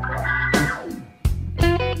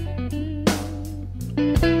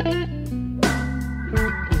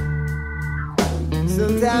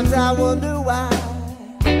 Sometimes I wonder why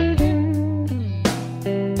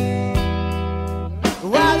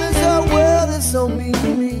this whole world is so mean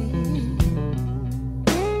to me.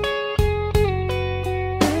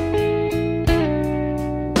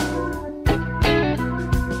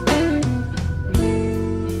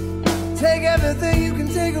 Take everything you can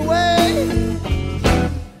take away,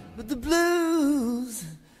 but the blues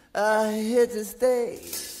are here to stay.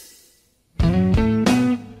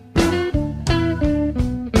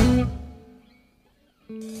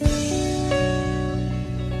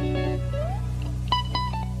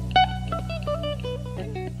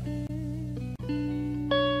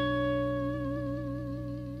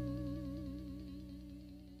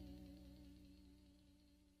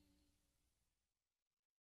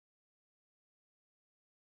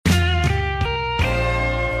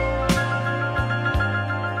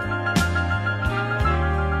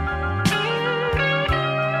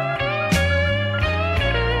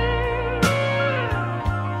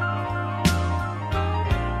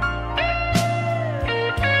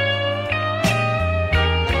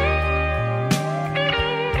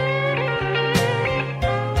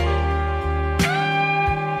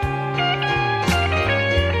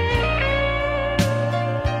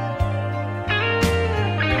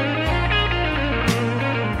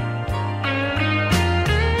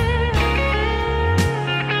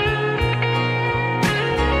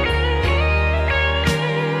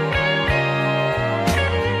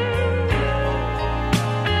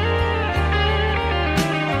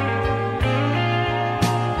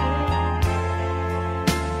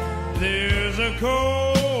 a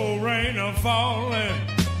cold rain a falling.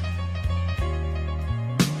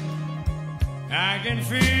 I can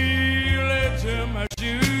feel it in my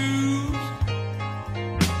shoes.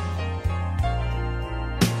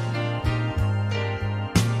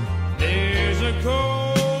 There's a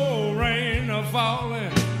cold rain a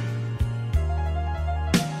falling.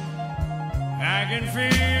 I can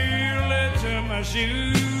feel it in my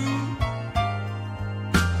shoes.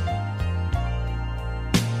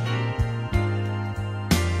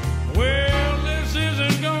 Well, this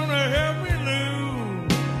isn't gonna help me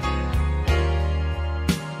lose.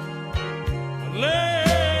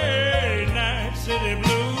 Late night city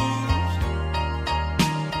blues.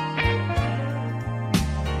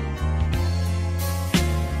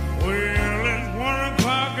 Well, it's 1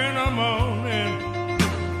 o'clock in the morning,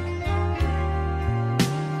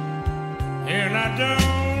 and I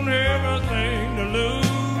don't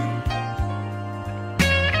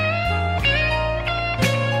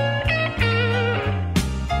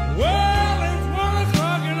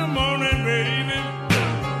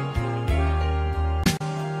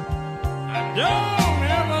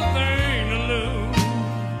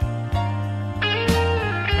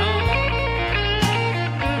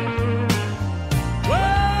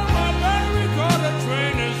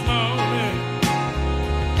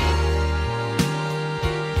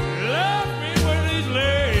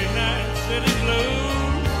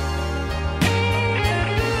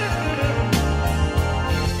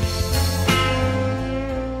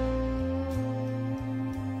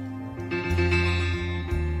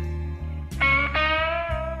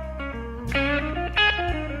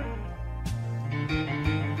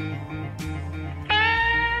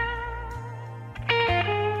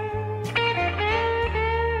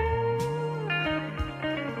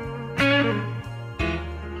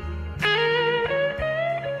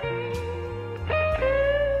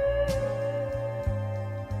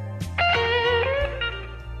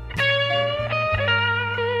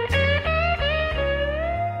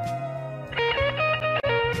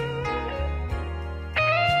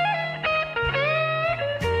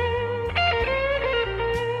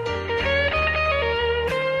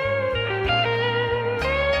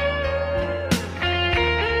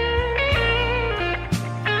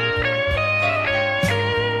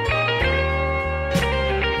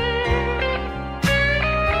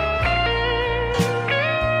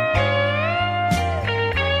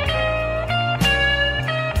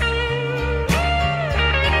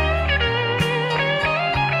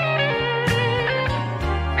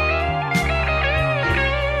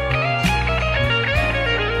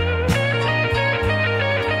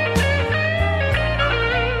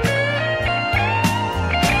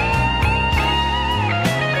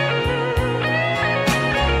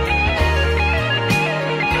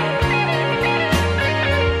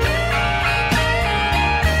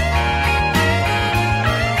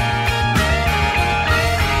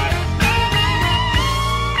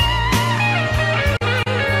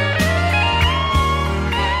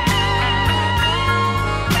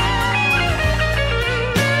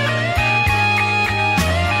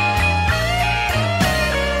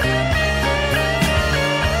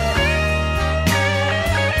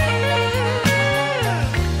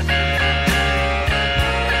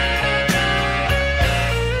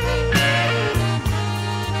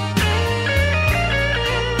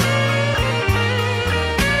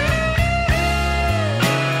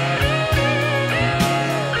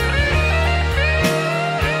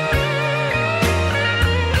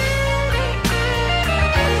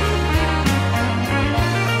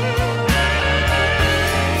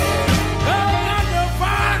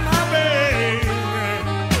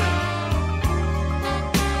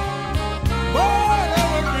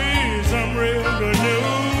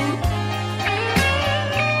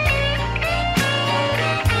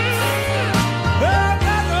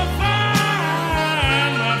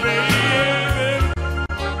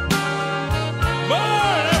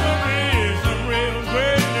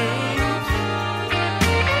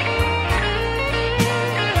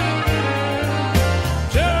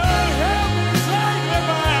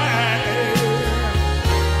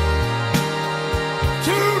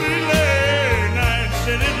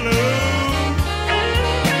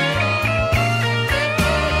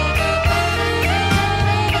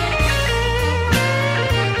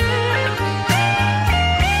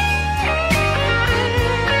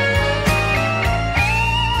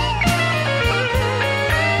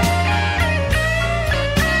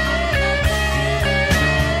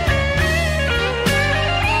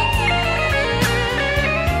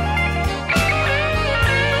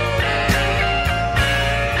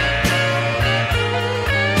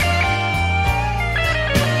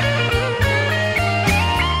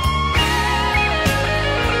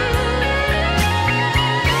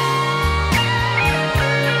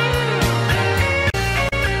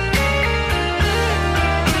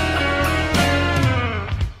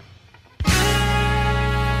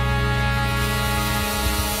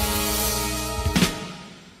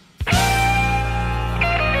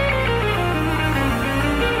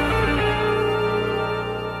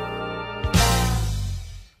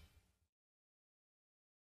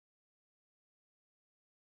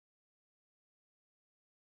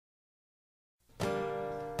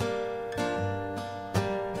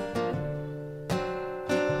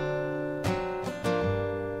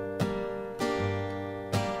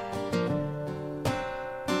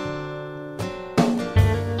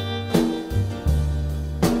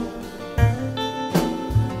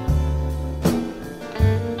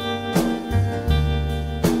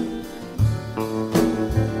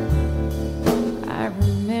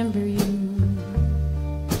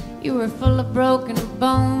were full of broken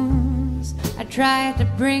bones. I tried to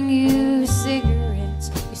bring you cigarettes.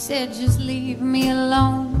 You said just leave me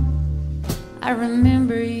alone. I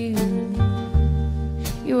remember you.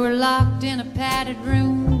 You were locked in a padded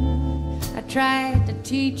room. I tried to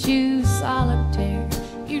teach you solitaire.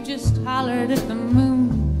 You just hollered at the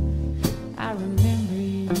moon. I remember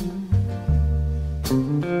you.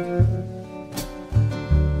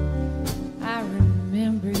 I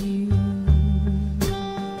remember you.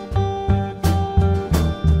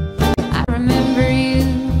 I remember you.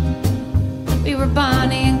 We were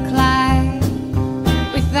Bonnie and Clyde.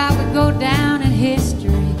 We thought we'd go down in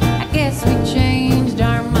history. I guess we changed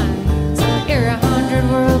our minds. You're 100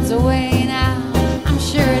 worlds away now. I'm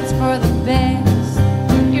sure it's for the best.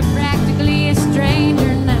 You're practically a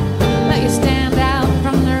stranger now, but you stand out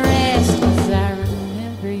from the rest. 'Cause I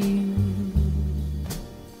remember you.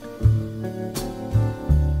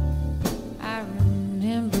 I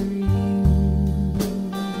remember you.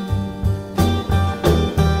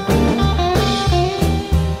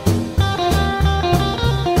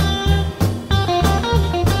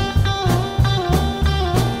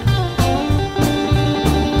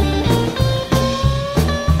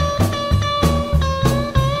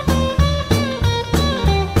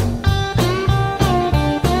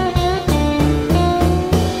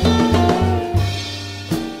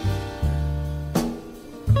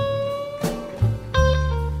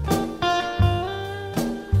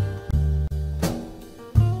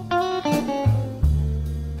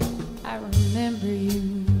 I remember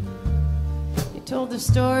you. You told the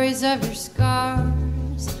stories of your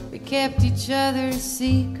scars. We kept each other's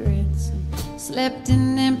secrets and slept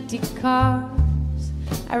in empty cars.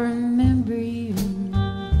 I remember you.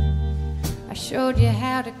 I showed you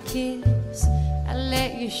how to kiss. I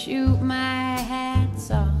let you shoot my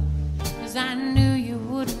hats off, 'cause I knew you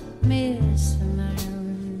wouldn't miss. And I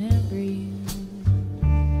remember you.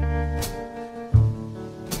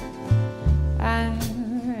 I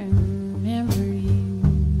remember you.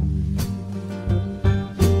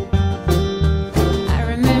 I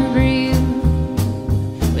remember you.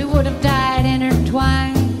 We would have died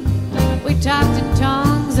intertwined. We talked in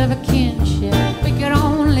tongues of a kinship we could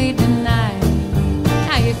only deny.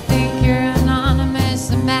 Now you think you're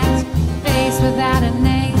anonymous, a masked face without a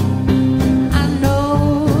name. I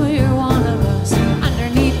know you're one of us.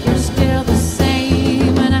 Underneath you're still the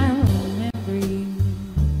same. And I remember you.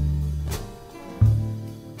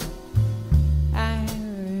 I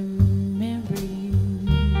remember you.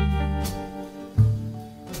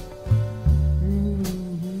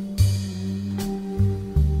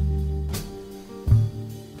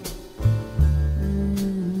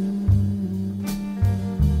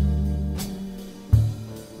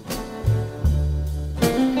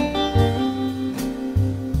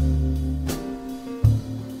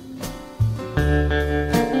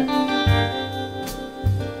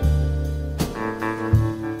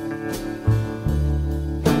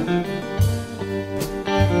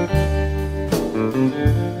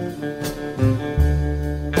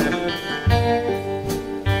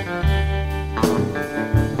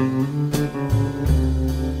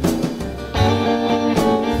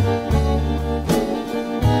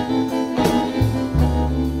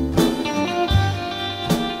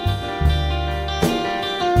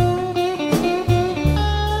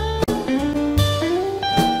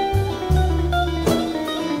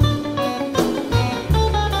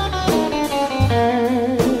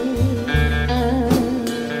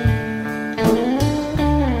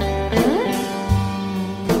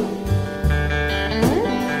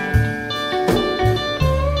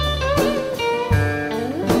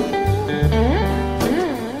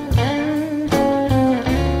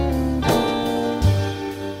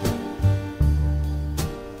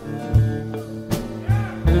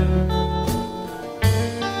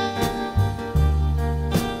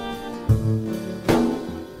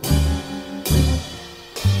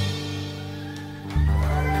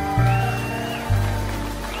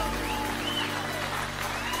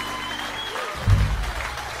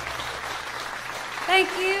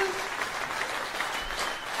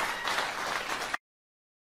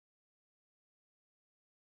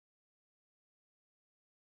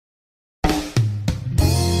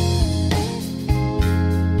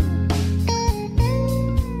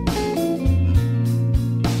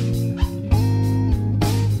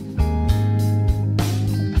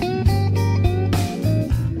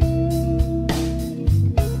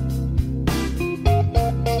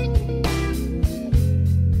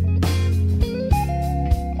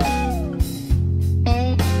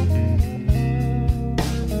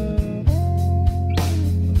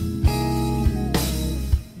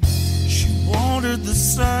 wanted the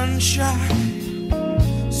sunshine,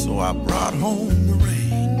 so I brought home the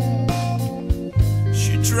rain.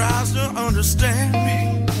 She tries to understand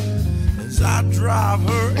me as I drive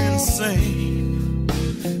her insane.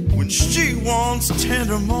 When she wants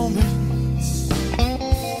tender moments,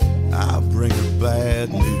 I bring her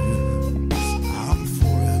bad news. I'm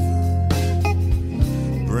forever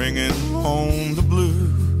bringing home the blues.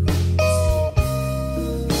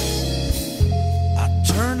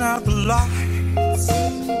 Turn out the lights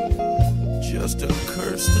just to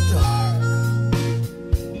curse the dark.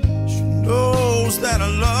 She knows that I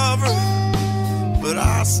love her, but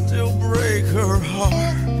I still break her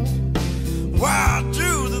heart. Why I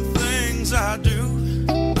do the things I do,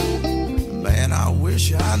 man, I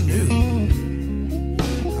wish I knew.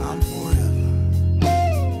 I'm forever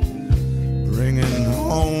bringing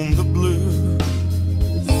home the blues.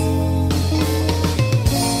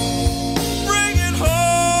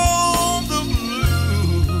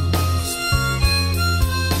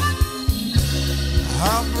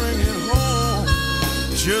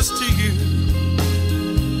 Just to you.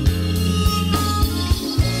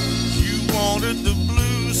 You wanted the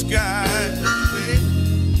blue skies, baby.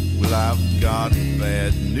 Well, I've got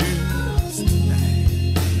bad news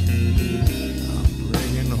tonight. I'm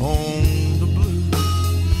bringing home the blues.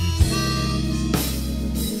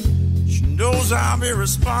 She knows I'm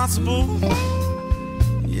irresponsible,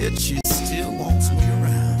 yet she still wants me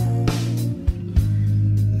around.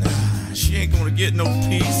 Nah, she ain't gonna get no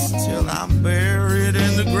peace till I'm buried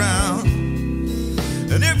in the ground.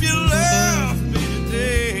 And if you left me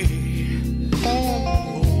today,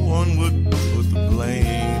 no one would put the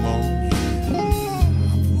blame on you.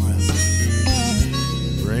 I'm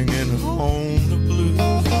bringing home the blues.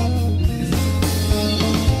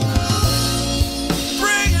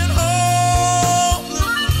 Bringing home the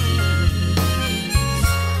blues.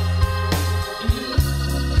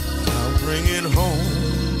 I'll bring it home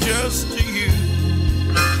just to you.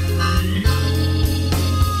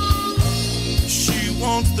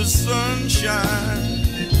 Wants the sunshine,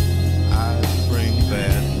 I bring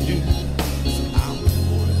bad news. I'm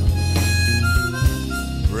forever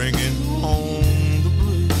bringing home the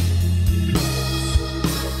blues.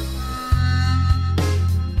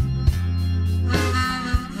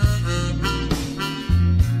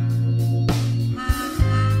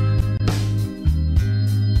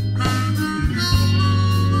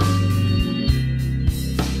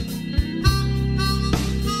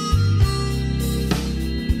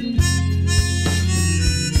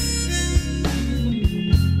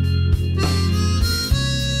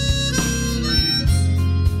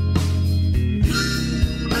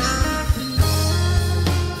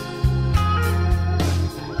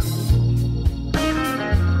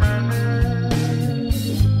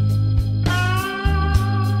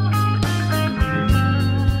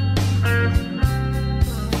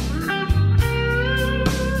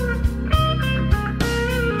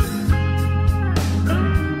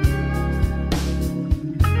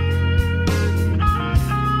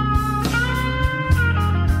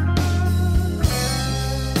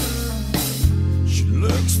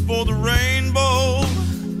 For the rainbow,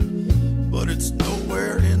 but it's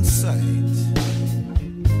nowhere in sight.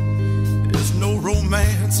 There's no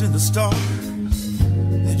romance in the stars,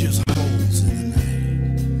 they're just holes in the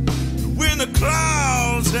night. When the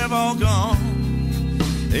clouds have all gone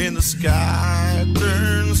and the sky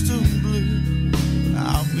turns to blue,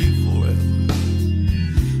 I'll be forever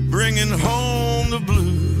bringing home the blues.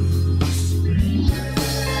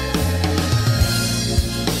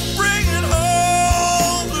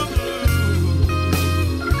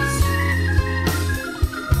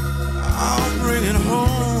 Bringing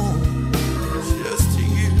home just to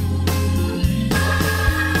you.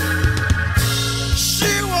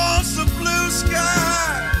 She wants the blue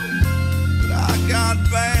sky, but I got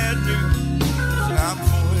bad news. I'm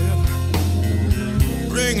forever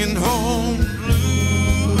bringing home blue.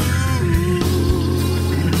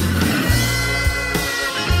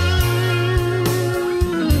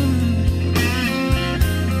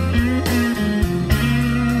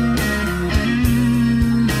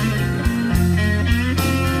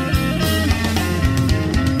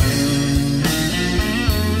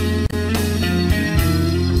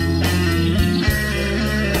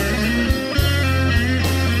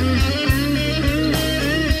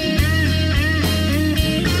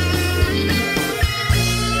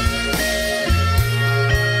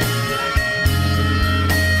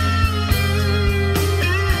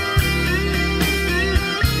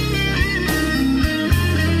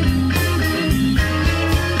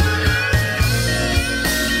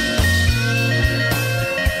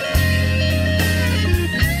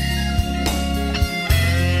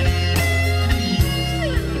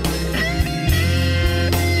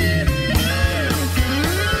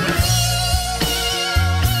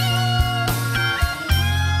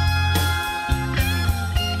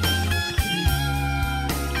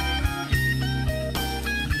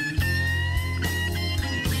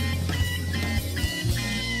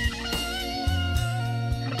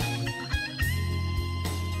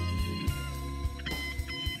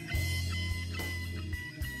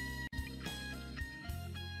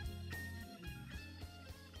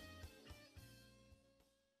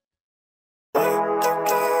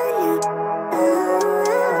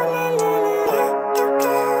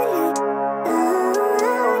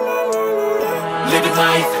 Living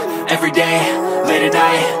life, every day, late at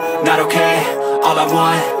night, not okay. All I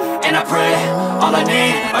want, and I pray, all I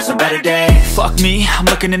need are some better days. Fuck me, I'm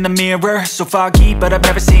looking in the mirror, so foggy, but I've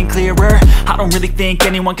never seen clearer. I don't really think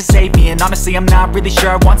anyone can save me, and honestly I'm not really sure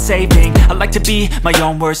I want saving. I like to be my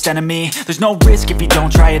own worst enemy. There's no risk if you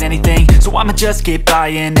don't try at anything, so I'ma just keep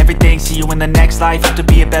buying everything. See you in the next life, have to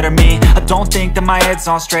be a better me. I don't think that my head's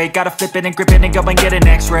on straight, gotta flip it and grip it and go and get an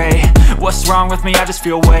x-ray. What's wrong with me? I just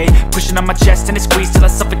feel weight pushing on my chest and it squeezes till I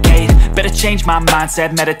suffocate. Better change my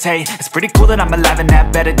mindset, meditate. It's pretty cool that I'm alive and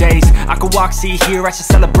have better days. I could walk, see, hear, I should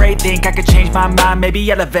celebrate. Think I could change my mind,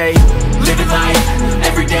 maybe elevate. Living life,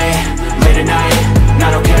 every day, late at night,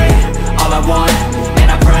 not okay. All I want,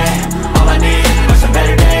 and I pray, all I need are some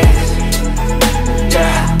better days.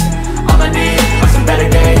 Yeah, all I need are some better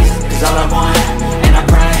days. Cause all I want, and I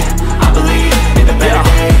pray, I believe in the better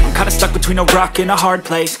days. I'm kinda stuck between a rock and a hard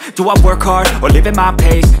place. Do I work hard or live at my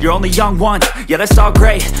pace? You're only young once, yeah that's all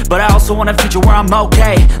great, but I also want a future where I'm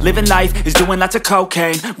okay. Living life is doing lots of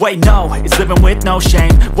cocaine. Wait no, it's living with no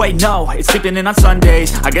shame. Wait no, it's sleeping in on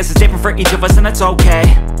Sundays. I guess it's different for each of us and that's okay.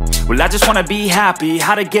 Well I just wanna be happy,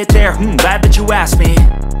 how to get there? Glad that you asked me.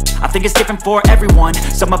 I think it's different for everyone.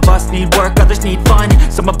 Some of us need work, others need fun.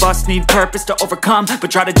 Some of us need purpose to overcome.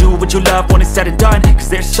 But try to do what you love when it's said and done, cause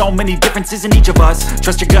there's so many differences in each of us.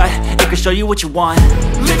 Trust your gut, it can show you what you want.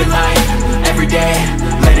 Living life, every day,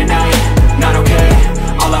 late at night, not okay.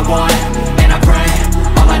 All I want, and I pray,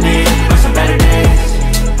 all I need are some better days.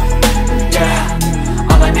 Yeah,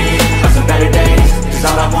 all I need are some better days. Cause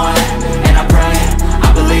all I want, and I pray,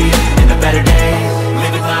 I believe in the better days.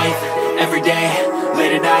 Living life, every day,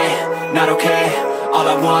 late at night, not okay. All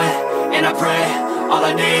I want, and I pray, all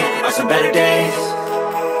I need are some better days.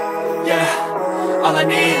 Yeah, all I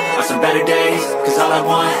need are some better days. Cause all I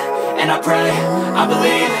want, and I pray, I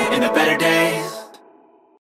believe in the better days.